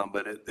all the time,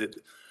 but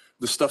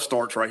the stuff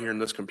starts right here in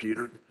this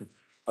computer.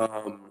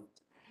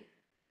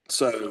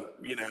 So,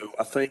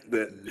 I think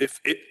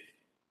that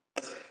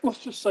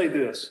let's just say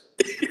this,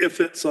 if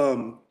it's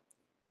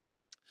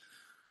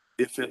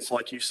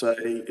like you say,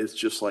 it's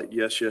just like,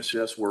 yes, yes,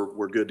 yes,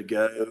 we're good to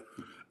go.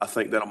 I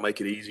think that'll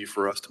make it easy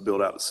for us to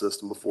build out the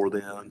system before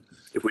then.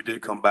 If we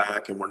did come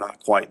back and we're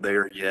not quite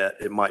there yet,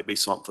 it might be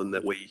something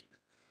that we.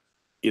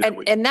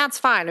 And that's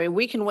fine. I mean,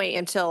 we can wait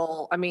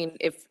until, I mean,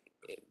 if,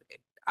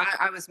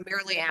 I was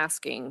merely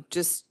asking,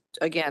 just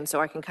again,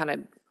 so I can kind of,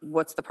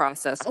 what's the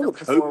process I would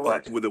going hope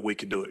forward? that we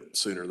could do it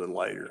sooner than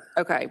later.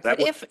 Okay, That but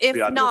would if be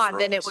ideal not, for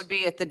then it us. would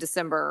be at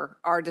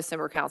our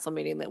December council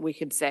meeting that we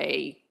could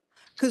say,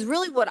 because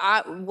really what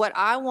I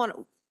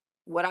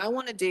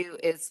want to do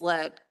is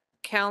let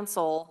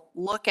council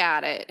look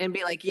at it and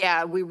be like,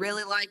 yeah, we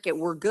really like it,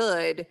 we're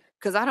good.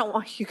 Because I don't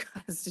want you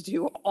guys to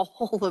do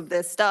all of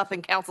this stuff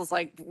and council's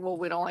like, well,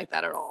 we don't like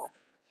that at all.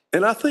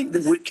 And I think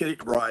that we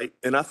could, right,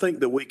 and I think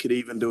that we could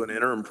even do an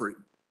interim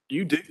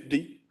you do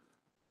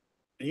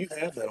you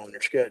have that on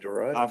your schedule,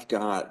 right? I've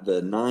got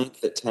the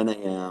 9th at 10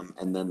 a.m.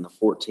 and then the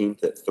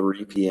 14th at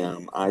 3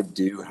 p.m. I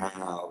do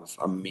have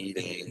a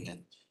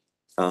meeting.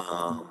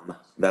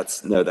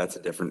 That's a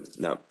different,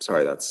 no,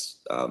 sorry, that's,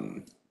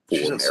 She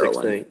for said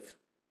Maryland. 16th.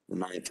 The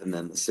 9th, and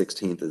then the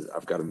 16th is,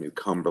 I've got a new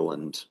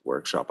Cumberland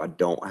workshop. I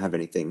don't have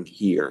anything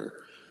here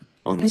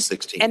on the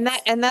 16th.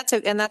 And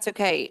that's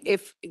okay.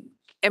 If,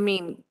 I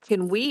mean,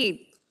 can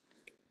we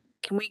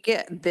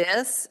get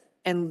this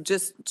and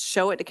just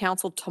show it to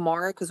council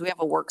tomorrow? Because we have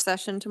a work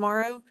session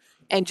tomorrow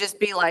and just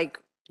be like,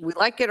 we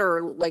like it,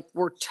 or like,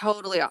 we're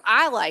totally,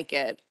 I like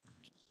it.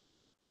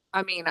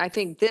 I mean, I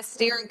think this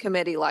steering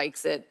committee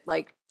likes it,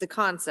 like the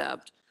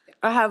concept.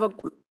 I have a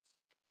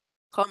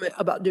comment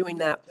about doing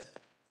that.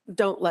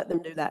 Don't let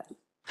them do that.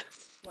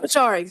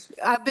 Sorry,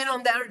 I've been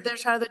on their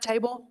side of the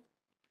table.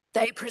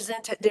 They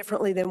present it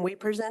differently than we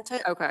present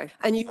it. Okay.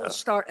 And you will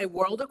start a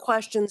world of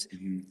questions.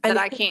 Mhm. and That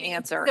I it will can't be-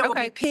 answer. There will be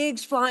Okay.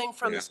 pigs flying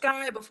from Yeah. the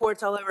sky before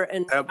it's all over.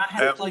 And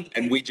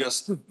And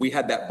we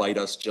had that bite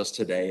us just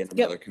today in Yep.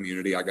 another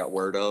community I got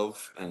word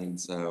of. And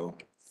so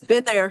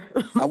been there.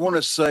 I want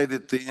to say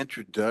that the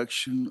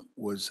introduction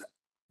was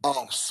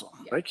awesome.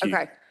 Thank you.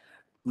 Okay.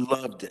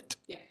 Loved it.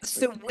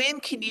 So when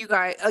can you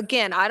guys,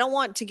 again, I don't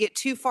want to get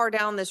too far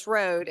down this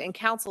road and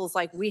council is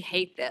like, we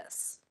hate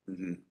this.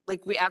 mhm.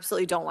 Like, we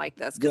absolutely don't like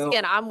this. Cause Well,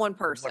 again, I'm one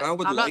person. I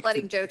would I'm like not to-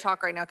 letting Joe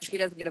talk right now because he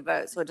doesn't get a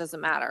vote, so it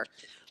doesn't matter.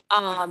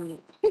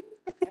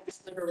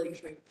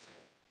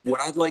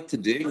 What I'd like to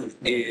do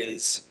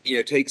is,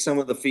 take some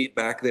of the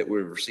feedback that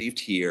we've received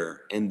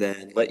here and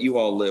then let you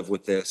all live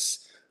with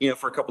this,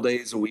 for a couple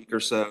days, a week or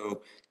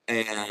so,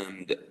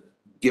 and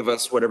give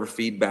us whatever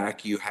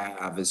feedback you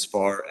have as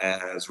far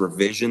as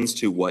revisions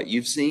to what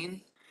you've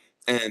seen.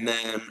 And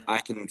then I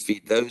can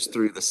feed those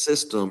through the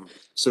system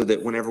so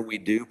that whenever we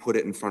do put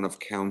it in front of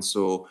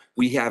council,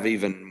 we have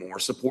even more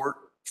support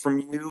from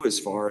you as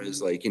far as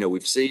like,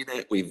 we've seen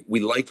it, we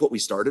liked what we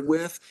started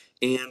with,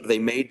 and they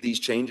made these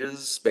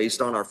changes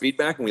based on our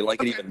feedback and we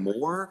like it even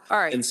more. All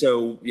right. And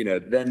so,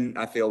 then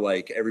I feel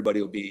like everybody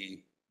will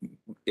be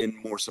in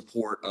more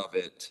support of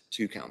it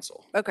to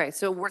council. Okay,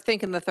 so we're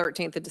thinking the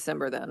 13th of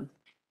December then,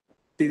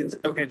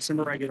 Okay,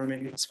 December regular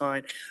meeting, that's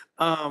fine.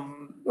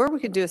 or we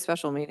could do a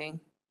special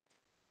meeting.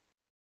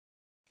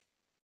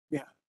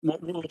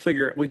 We'll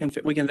figure it. We can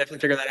definitely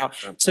figure that out.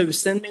 So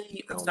send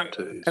me,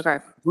 Okay.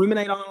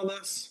 ruminate on all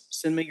this,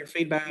 send me your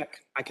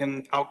feedback.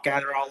 I'll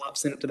gather it all up,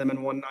 send it to them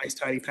in one nice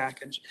tidy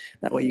package.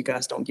 That way you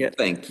guys don't get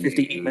Thank you.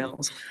 50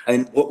 emails.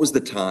 And what was the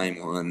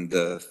time on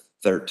the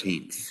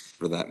 13th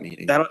for that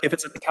meeting? If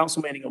it's at the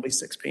council meeting, it'll be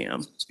 6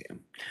 PM. 6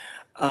 p.m.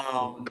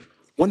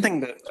 One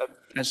thing that I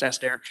just asked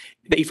Derek,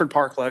 the Eford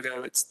Park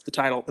logo, it's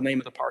the name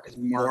of the park is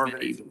Marvin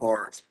Eford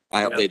Park.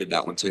 I updated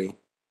that one too.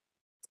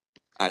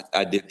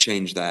 I did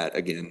change that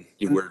again.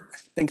 You were,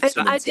 Thank And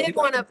you. I did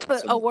want to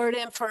put a word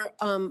in for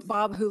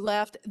Bob who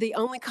left. The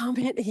only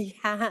comment he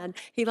had,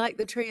 he liked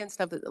the tree and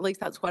stuff, at least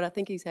that's what I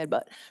think he said,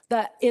 but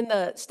that in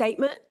the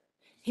statement,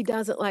 he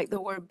doesn't like the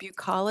word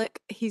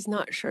bucolic. He's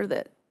not sure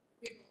that.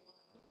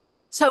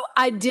 So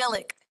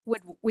idyllic,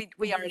 we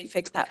already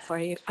fixed that for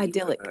you.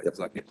 Idyllic.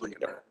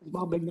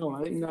 Bob, big no,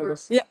 I didn't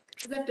notice. Yeah.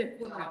 That didn't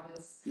put out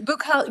this.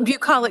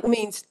 Bucolic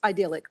means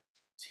idyllic.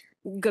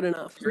 Good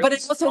enough. But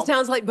it also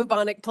sounds like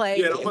bubonic plague.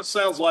 Yeah, it almost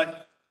sounds like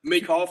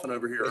me coughing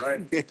over here,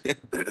 right?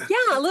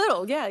 Yeah, a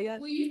little. Yeah.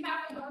 Will you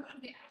have a vote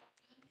for the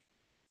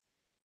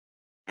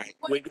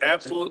We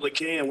absolutely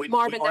can. We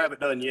Marvin, don't have it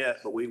done yet,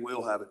 but we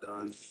will have it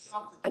done.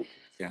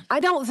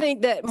 I don't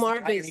think that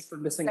Marv Tiny is for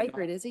missing a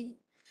sacred, is he?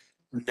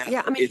 No,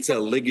 Yeah, I mean- it's a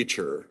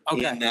ligature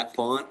Okay. in that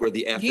font where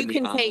the F You and the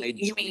can I take,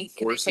 you join mean,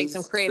 can they take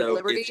some forces. creative So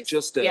liberties? it's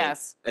just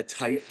Yes, a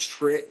type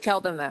trick tell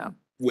them though.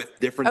 with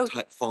different Oh,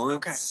 type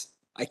fonts.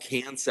 I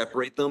can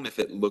separate them if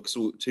it looks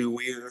too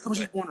weird. I was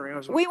just wondering.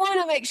 We want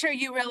to make sure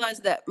you realize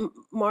that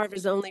Marv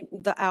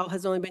the owl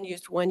has only been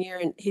used 1 year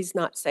and he's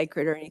not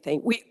sacred or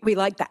anything. We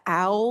like the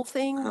owl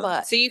thing, Uh-huh.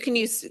 but So you can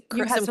use You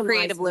have some some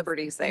creative license.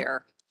 liberties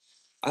there.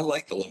 I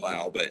like the little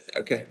owl, but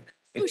okay.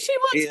 Oh, she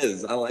He wants,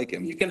 is. I like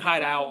him. You can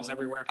hide owls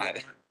everywhere.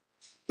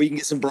 We can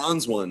get some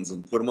bronze ones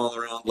and put them all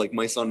around like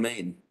mice on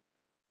Main.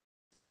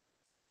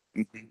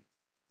 Mhm.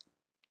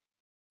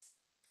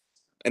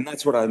 And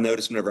that's what I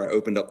noticed whenever I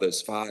opened up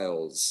those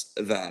files,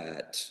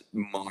 that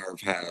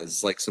Marv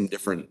has like some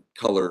different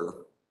color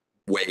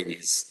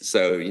ways.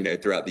 So,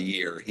 throughout the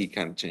year, he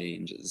kind of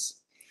changes.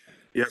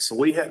 Yeah, so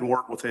we hadn't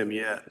worked with him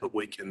yet, but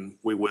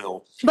we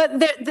will. but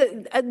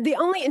the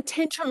only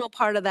intentional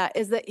part of that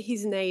is that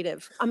he's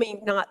native. I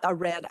mean, not a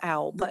red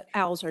owl, but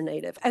owls are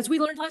native, as we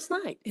learned last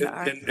night. in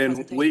our And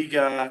presentation. we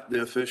got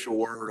the official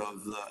word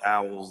of the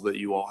owls that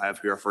you all have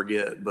here. I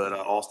forget, but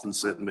Austin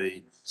sent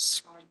me.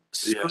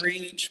 Yeah.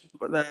 Screech,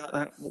 what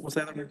was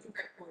that?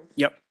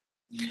 Yep.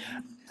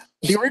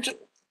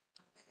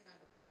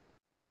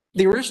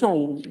 The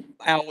original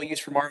owl we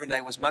used for Marvin Day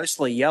was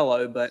mostly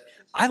yellow, but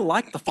I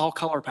like the fall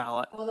color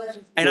palette.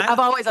 And I've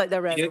always liked the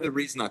red. The other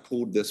reason I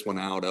pulled this one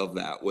out of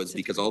that was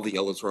because all the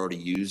yellows were already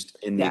used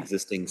in the Yeah.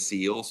 existing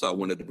seal. So I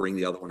wanted to bring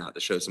the other one out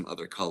to show some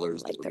other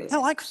colors. that were those. I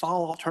like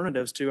fall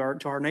alternatives to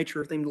our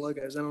nature themed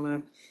logos. I don't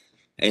know.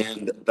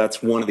 And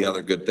that's one of the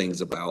other good things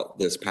about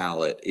this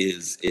palette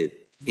is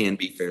it can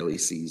be fairly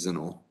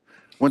seasonal.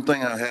 One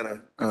thing I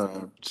had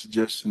a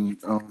suggestion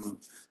on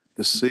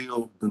the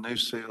seal, the new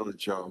seal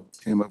that y'all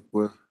came up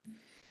with.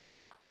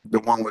 The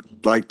one with,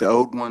 like the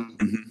old one,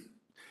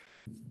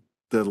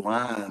 the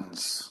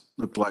lines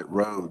look like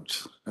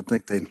roads. I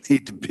think they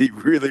need to be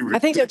really. I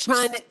think they're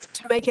trying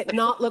to make it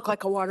not look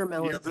like a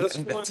watermelon.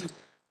 Yeah,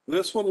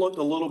 this one looked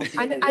a little bit.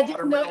 I more didn't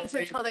watermelon, notice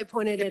until they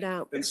pointed it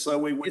out. And so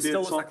we It did still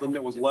looks like something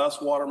that was less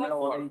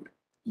watermelon. I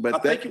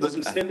But think that, it was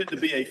intended to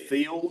be a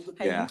field.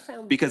 Hey, you Yeah,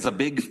 found- because a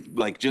big,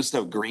 like just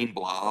a green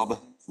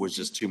blob was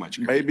just too much.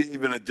 green. maybe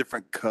even a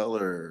different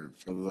color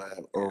for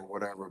that or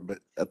whatever, but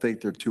I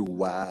think they're too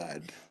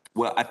wide.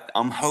 Well,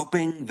 I'm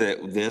hoping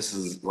that this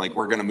is like,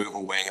 we're gonna move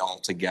away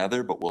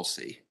altogether, but we'll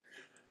see.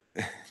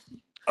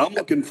 I'm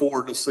looking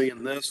forward to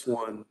seeing this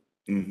one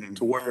Mhm.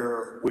 to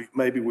where we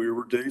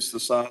reduce the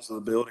size of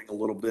the building a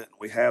little bit.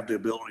 We have the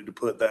ability to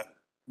put Yeah,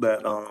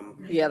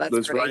 that's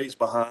those pretty. rays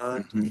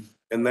behind, Mhm.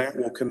 and that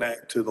will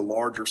connect to the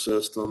larger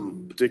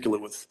system,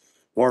 particularly with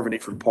Marvin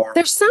Ephraim Park.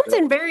 There's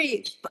something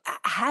very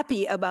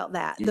happy about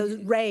that, those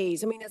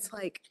rays. I mean, it's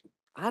like,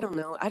 I don't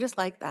know, I just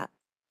like that.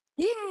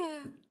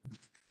 Yeah,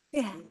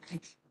 yeah.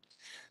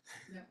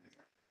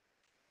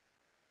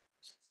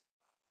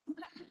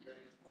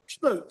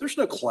 There's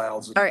no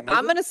clouds. All right,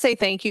 I'm gonna say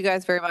thank you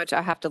guys very much.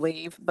 I have to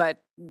leave,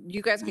 but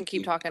you guys can Thank keep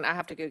you. talking. I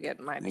have to go get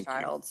my Thank you.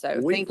 child. So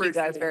We thank you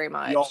guys appreciate very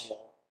much.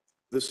 y'all.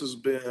 This has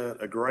been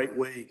a great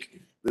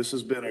week. This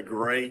has been a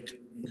great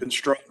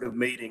constructive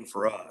meeting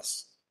for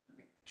us.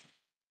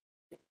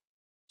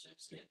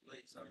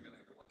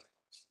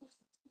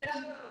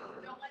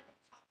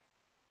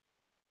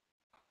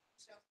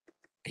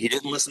 He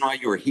didn't listen while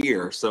you were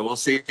here, so we'll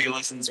see if he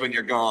listens when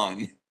you're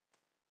gone.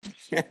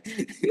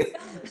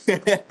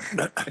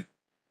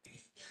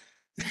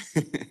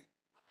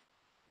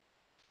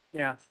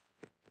 Yeah.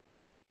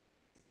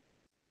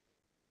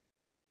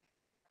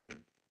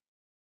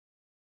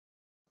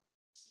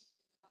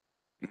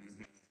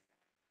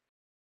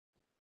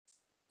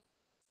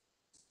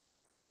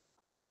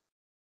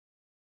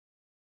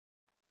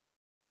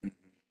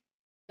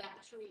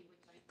 That tree was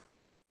like.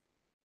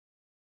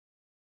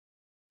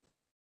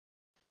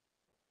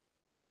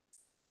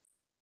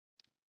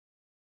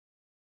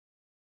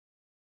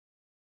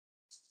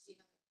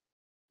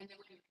 And then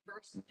when you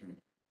first.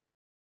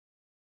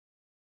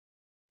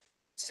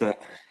 So,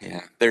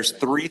 yeah, there's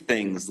three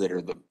things that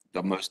are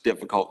the most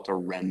difficult to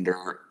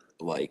render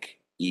like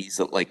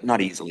easy, like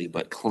not easily,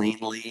 but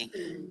cleanly.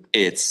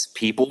 It's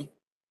people,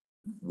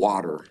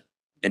 water,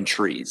 and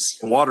trees.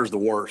 Water's the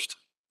worst.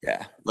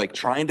 Yeah, like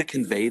trying to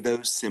convey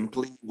those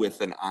simply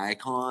with an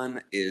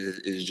icon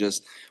is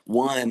just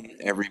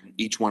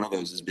each one of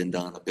those has been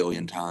done a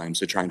billion times.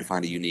 So trying to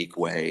find a unique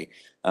way.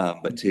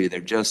 But two,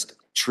 they're just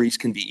trees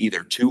can be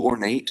either too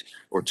ornate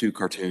or too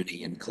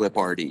cartoony and clip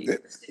arty.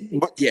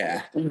 But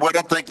Yeah. what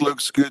I think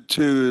looks good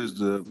too is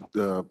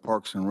the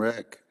Parks and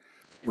Rec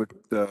with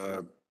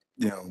the,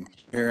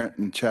 parent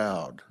and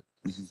child.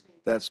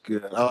 That's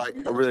good. I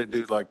really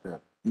do like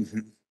that.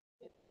 Mhm.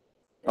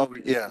 Oh,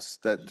 yes,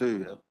 that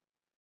too.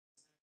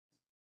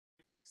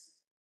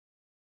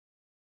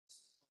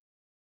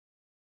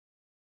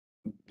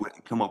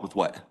 Come up with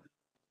what?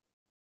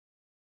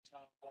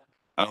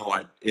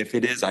 Oh, if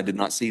it is, I did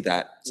not see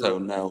that. So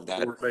no,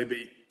 that, Or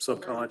maybe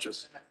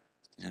subconscious.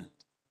 yeah.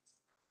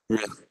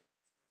 Really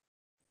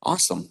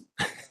awesome.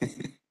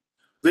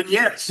 Then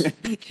yes.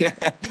 Yeah.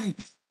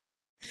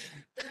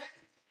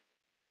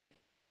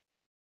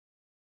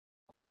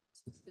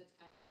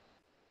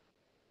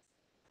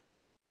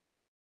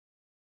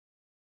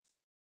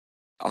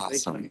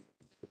 Awesome.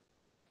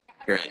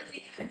 Great.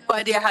 No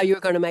idea how you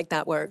were going to make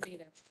that work.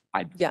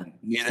 Yeah.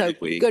 Neither So,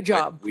 did we, good but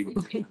job.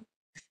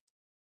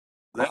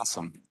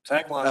 Awesome.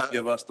 Taglines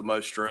give us the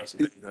most stress,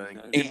 if anything.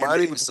 And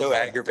it was so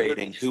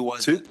aggravating. Who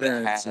was Two it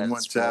that parents and one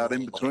has child in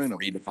rural between life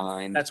them.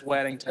 redefined? That's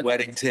Weddington.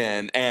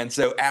 Weddington. And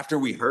so after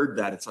we heard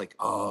that, it's like,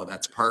 oh,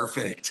 that's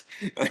perfect.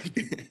 Now,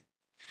 this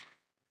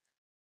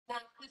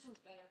one's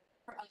better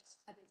for us,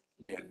 I think.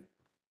 Yeah.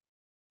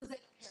 Because they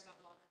don't care about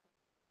a lot of.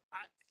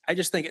 I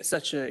just think it's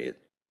such an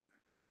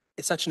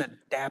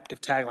adaptive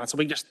tagline. So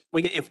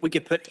if we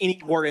could put any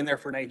word in there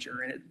for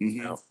nature in it,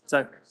 Mhm.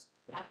 so,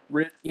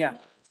 yeah.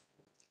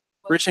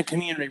 Rich in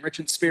community, rich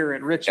in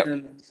spirit, rich Yep.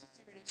 in,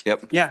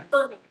 Yep. yeah.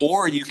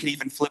 Or you can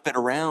even flip it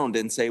around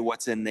and say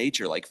what's in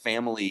nature, like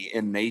family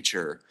in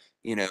nature,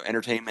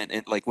 entertainment,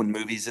 and like when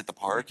movies at the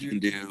park, you can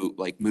do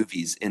like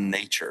movies in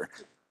nature.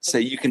 So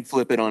you can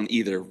flip it on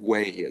either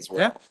way as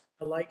well.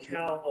 I like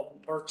how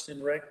Parks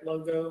and Rec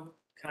logo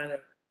kind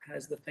of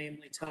has the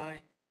family tie.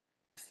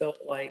 Felt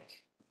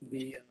like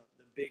the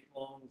big,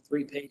 long,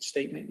 3-page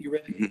statement you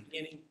read at the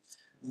beginning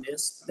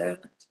missed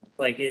that.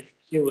 Like it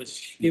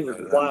was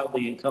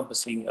wildly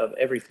encompassing of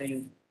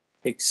everything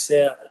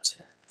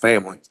except,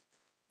 Family.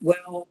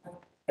 well,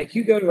 like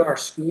you go to our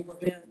school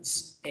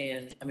events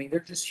and I mean, they're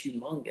just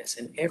humongous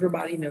and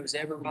everybody knows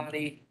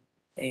everybody.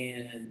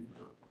 And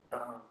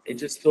it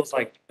just feels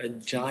like a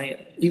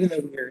giant, even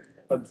though we're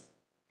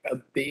a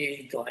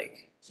big,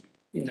 like,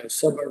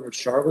 suburb of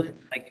Charlotte,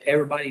 like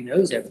everybody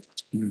knows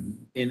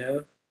everyone.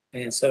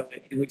 And so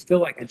we feel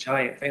like a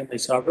giant family.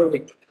 So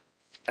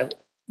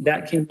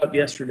that came up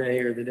yesterday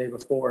or the day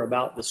before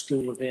about the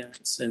school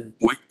events and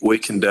We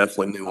can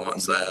definitely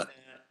nuance that.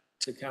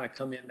 to kind of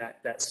come in that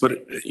But, space.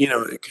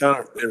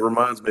 it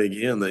reminds me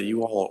again that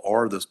you all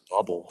are this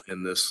bubble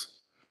in this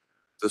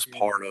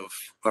part of,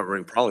 I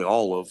mean, probably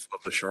all of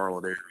the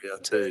Charlotte area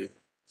too.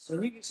 So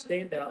we can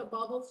stand The out.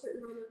 bubble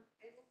sitting on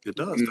the. It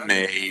does. doesn't it?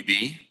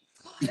 Maybe.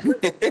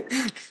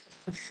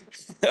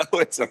 Oh,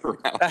 it's a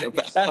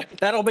roundabout.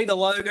 That'll be the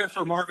logo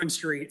for Marvin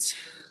Streets.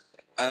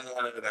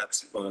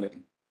 That's funny.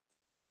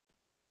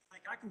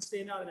 Like I can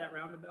stand out of that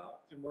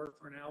roundabout and work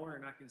for an hour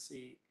and I can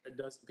see a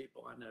dozen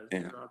people I know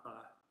Yeah. drive by,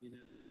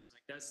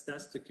 like that's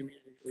the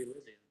community we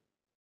live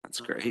in. That's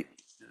great.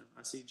 Yeah,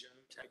 I see Joe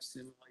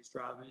texting while he's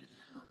driving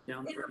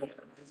down the road.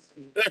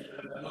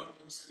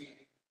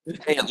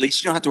 Hey, at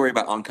least you don't have to worry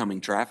about oncoming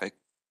traffic.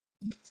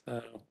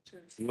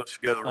 Unless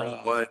you go the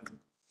wrong way.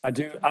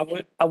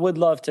 I would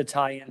love to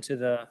tie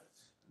into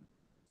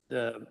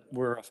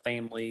we're a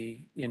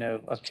family,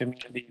 a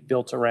community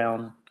built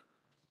around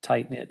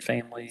tight-knit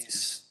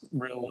families,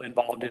 real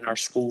involved in our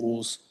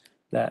schools,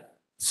 that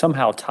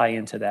somehow tie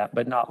into that,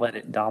 but not let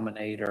it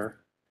dominate or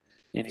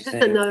Just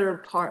anything. another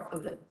part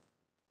of it.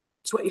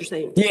 That's what you're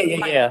saying.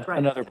 Yeah. Right.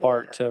 Another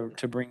part to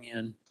bring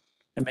in.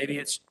 And maybe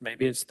it's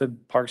the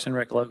Parks and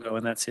Rec logo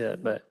and that's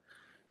it, but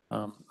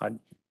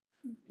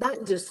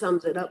That just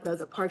sums it up, though,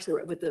 the Parks and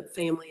Rec with the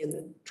family and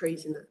the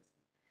trees and the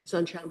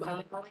sunshine. I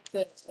like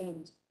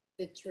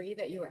the tree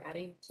that you were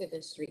adding to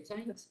the street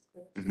signs.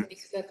 Mhm.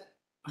 Except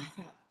I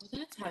thought, well,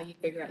 that's how you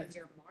figure out if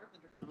you're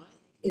Marvin or not.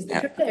 Is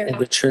Yeah. the there?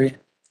 the tree.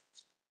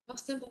 How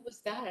simple was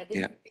that? I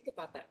Yeah. didn't think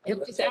about that. You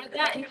just add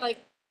that and you're like,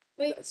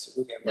 wait,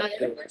 not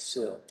everywhere.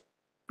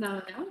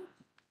 No.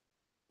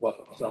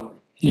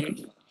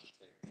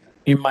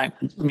 You might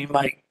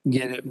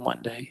get it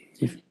one day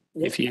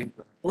if you,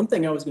 One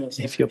thing I was gonna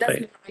say, if you'll That's pay.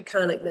 more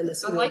iconic than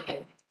the. I like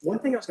it. one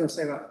thing I was gonna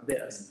say about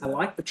this, I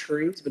like the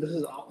trees, but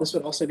this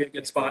would also be a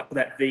good spot for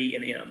that V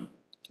and M.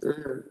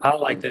 I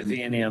like the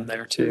V and M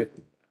there too.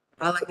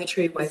 I like the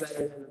tree way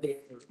better than the.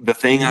 The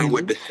thing I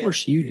would, Of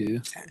course you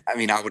do. I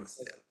mean,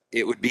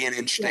 it would be an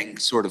interesting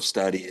sort of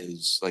study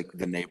is like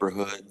the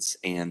neighborhoods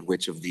and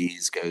which of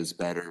these goes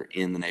better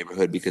in the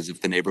neighborhood, because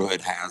if the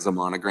neighborhood has a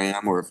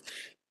monogram, or if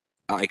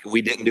like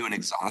we didn't do an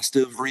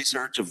exhaustive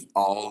research of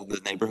all the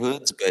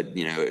neighborhoods, but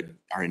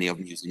are any of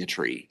them using a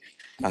tree?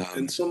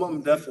 And some of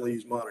them definitely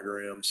use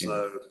monograms,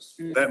 so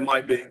that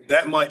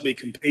might be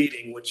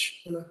competing,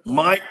 which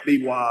might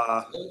be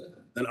why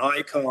an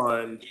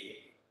icon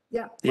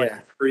Yeah.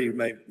 Yeah. tree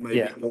may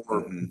Yeah. be more.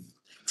 Mhm.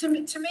 To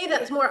me,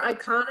 that's more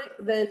iconic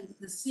than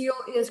the seal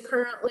is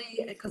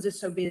currently, because it's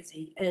so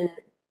busy, and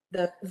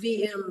the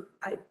VM,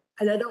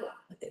 and I don't,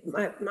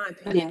 my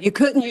opinion, you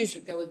couldn't use,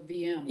 Should go with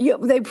VM. Yeah.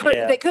 they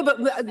could, but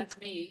That's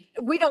me.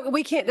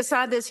 we can't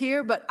decide this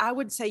here, but I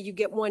would say you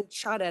get one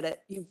shot at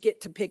it. You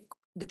get to pick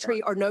the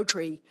tree or no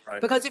tree.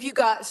 Right. Because if you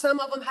got, some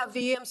of them have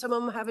VM, some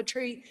of them have a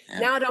tree. Yeah.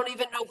 Now I don't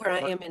even know where I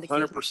am in the.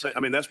 100%. I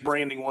mean, that's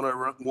branding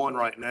 101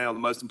 right now. The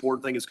most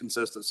important thing is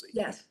consistency.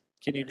 Yes,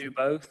 Can you do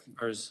both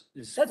or did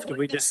what-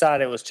 we decide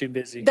it was too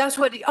busy that's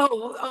what,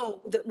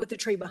 with the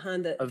tree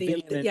behind the A V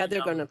and VM, an yeah, they're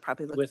M gonna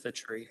probably look. with a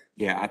tree?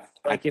 Yeah,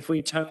 Like if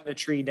we tone the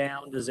tree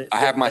down, does it? I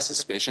have my fit?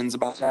 suspicions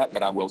about that,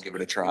 but I will give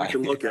it a We try.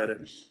 can look at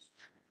it.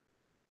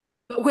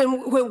 But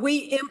when we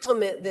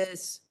implement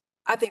this,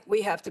 I think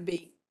we have to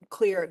be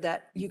clear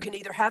that you can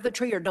either have the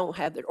tree or don't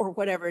have it, or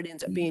whatever it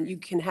ends up being. You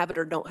can have it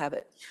or don't have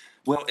it.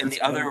 Well, and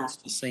the other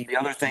Same.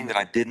 thing that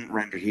I didn't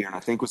render here, and I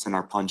think was in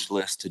our punch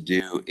list to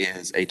do,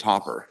 is a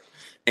topper.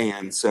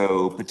 And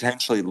so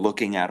potentially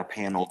looking at a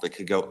panel that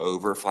could go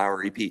over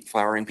Flowering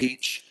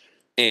Peach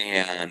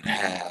and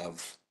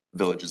have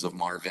Villages of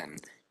Marvin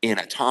in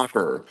a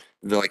topper,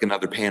 like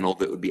another panel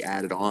that would be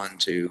added on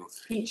to,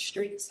 Each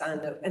street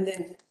sign though, and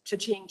then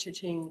cha-ching,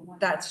 cha-ching,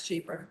 that's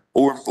cheaper.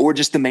 or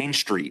just the main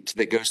street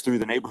that goes through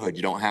the neighborhood.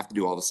 You don't have to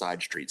do all the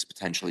side streets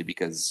potentially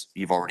because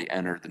you've already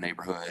entered the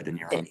neighborhood and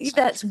you're on. the side.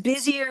 That's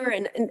busier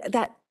and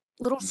that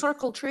little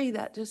circle tree,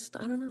 that just,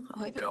 I don't know.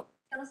 I like it.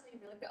 That was really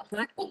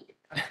well.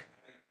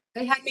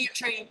 They had me a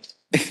tree.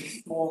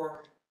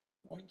 More.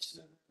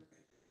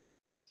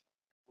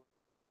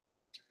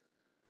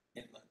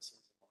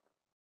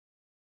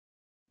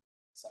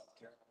 South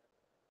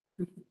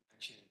Carolina.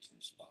 Actually, in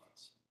 2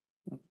 spots.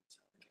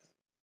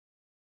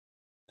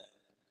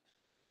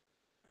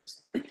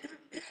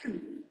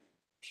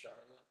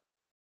 Charlotte.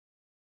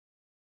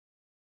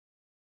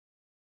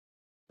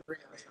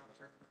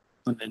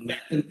 And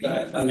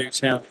then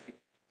Newtown.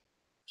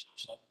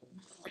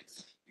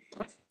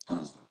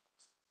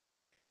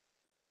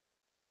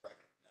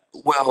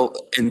 Well,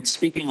 and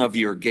speaking of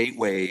your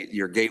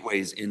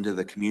gateways into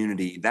the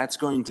community, that's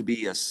going to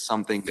be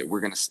something that we're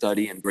going to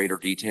study in greater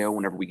detail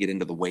whenever we get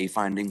into the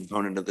wayfinding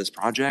component of this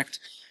project.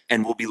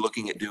 And we'll be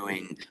looking at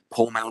doing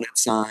pole mounted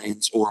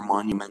signs or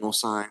monumental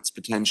signs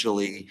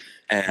potentially,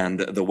 and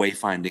the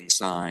wayfinding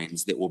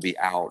signs that will be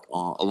out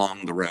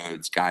along the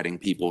roads, guiding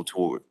people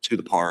to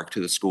the park,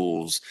 to the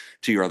schools,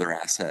 to your other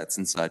assets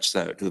and such,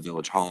 so to the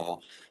village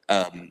hall.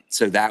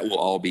 So that will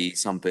all be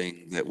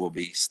something that will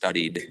be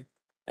studied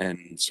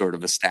and sort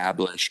of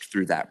established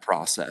through that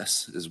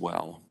process as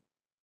well.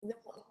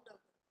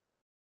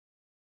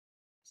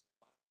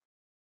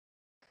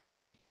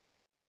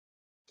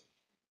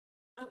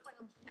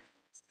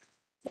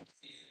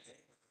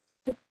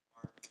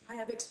 I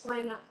have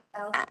explained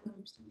that.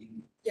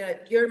 Yeah,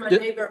 you're my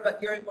neighbor, but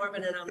you're in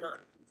Marvin and I'm not.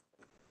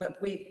 But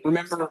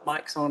Remember,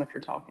 mic's on if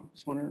you're talking.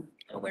 Just wondering.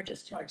 Oh, we're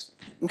just talking.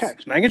 Okay,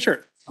 just making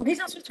sure. Oh, he's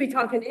not supposed to be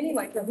talking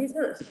anyway, so he's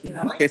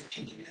not.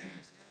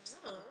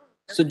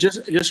 So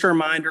just a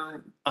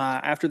reminder,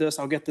 after this,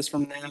 I'll get this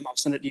from them. I'll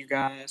send it to you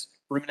guys,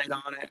 ruminate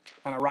on it,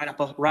 kind of write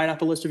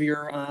up a list of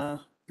your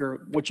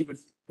what you would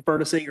prefer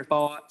to see, your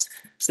thoughts,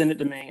 send it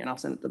to me and I'll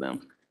send it to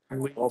them.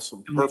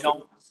 Awesome. And we Perfect.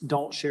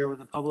 don't share with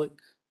the public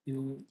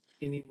in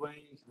any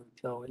way,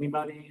 tell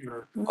anybody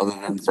or. Other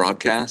than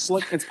broadcast?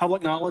 It's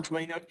public knowledge.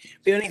 We know,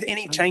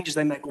 any changes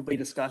they make will be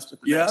discussed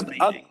at the Yeah, next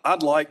I'd, meeting.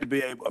 I'd like to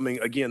be able, I mean,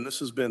 again, this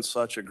has been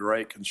such a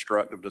great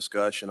constructive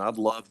discussion. I'd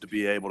love to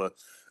be able to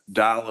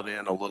dial it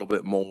in a little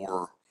bit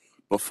more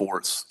before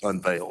it's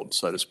unveiled,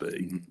 so to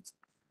speak.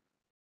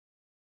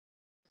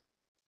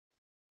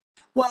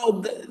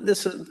 Well,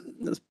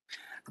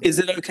 is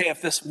it okay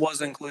if this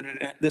was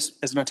included, this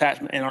as an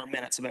attachment in our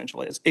minutes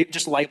eventually? It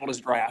just labeled as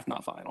draft,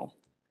 not final.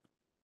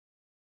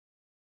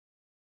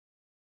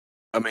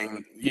 I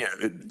mean, yeah,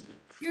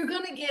 You're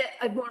gonna get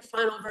a more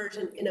final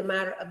version in a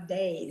matter of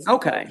days.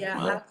 Okay.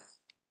 Yeah, Well-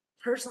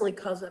 personally,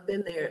 cause I've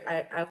been there,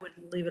 I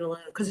wouldn't leave it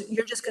alone, because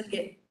you're just gonna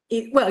get,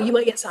 well, you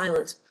might get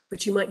silence,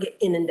 but you might get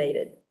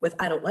inundated with,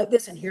 I don't like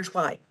this and here's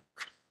why.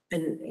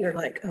 And you're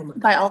like, oh my.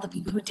 By all the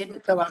people who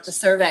didn't fill out the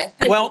survey.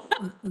 Well,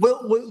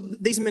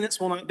 these minutes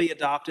will not be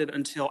adopted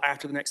until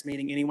after the next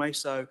meeting anyway,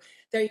 so,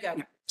 There you go.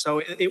 so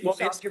it will, it's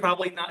Solved your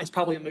probably not, it's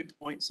probably a moot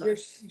point, so. You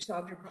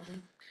solved your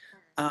problem.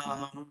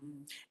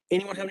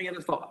 Anyone have any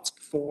other thoughts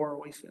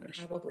before we finish?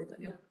 Probably, but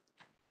yeah.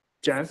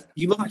 Joe,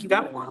 you look like you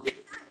got one.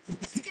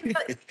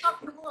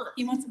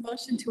 He wants a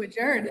motion to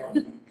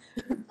adjourn.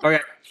 Okay,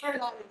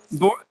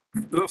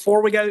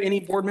 before we go, any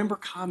board member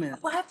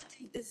comments? We'll have to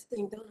take this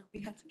thing down.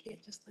 We can't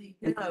just leave.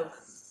 No.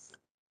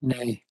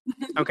 Nay.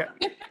 Okay.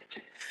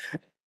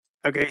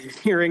 Okay,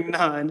 hearing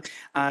none,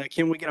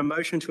 can we get a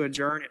motion to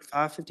adjourn at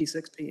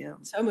 5:56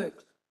 PM? So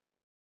moved.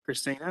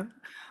 Christina,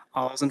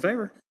 all those in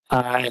favor?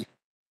 Aye.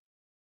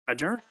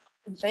 Adjourn.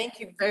 And thank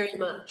you very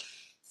much.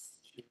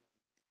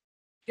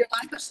 Your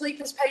lack of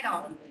sleep is paid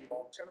off,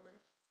 gentlemen.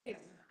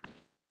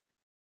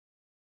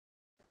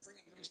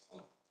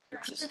 I'm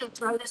just gonna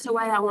throw this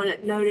away. I want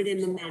it noted in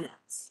the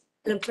minutes.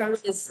 And I'm throwing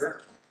this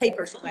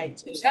papers away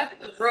too.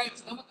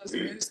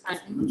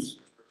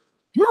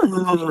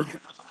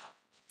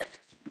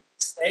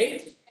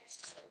 Stay.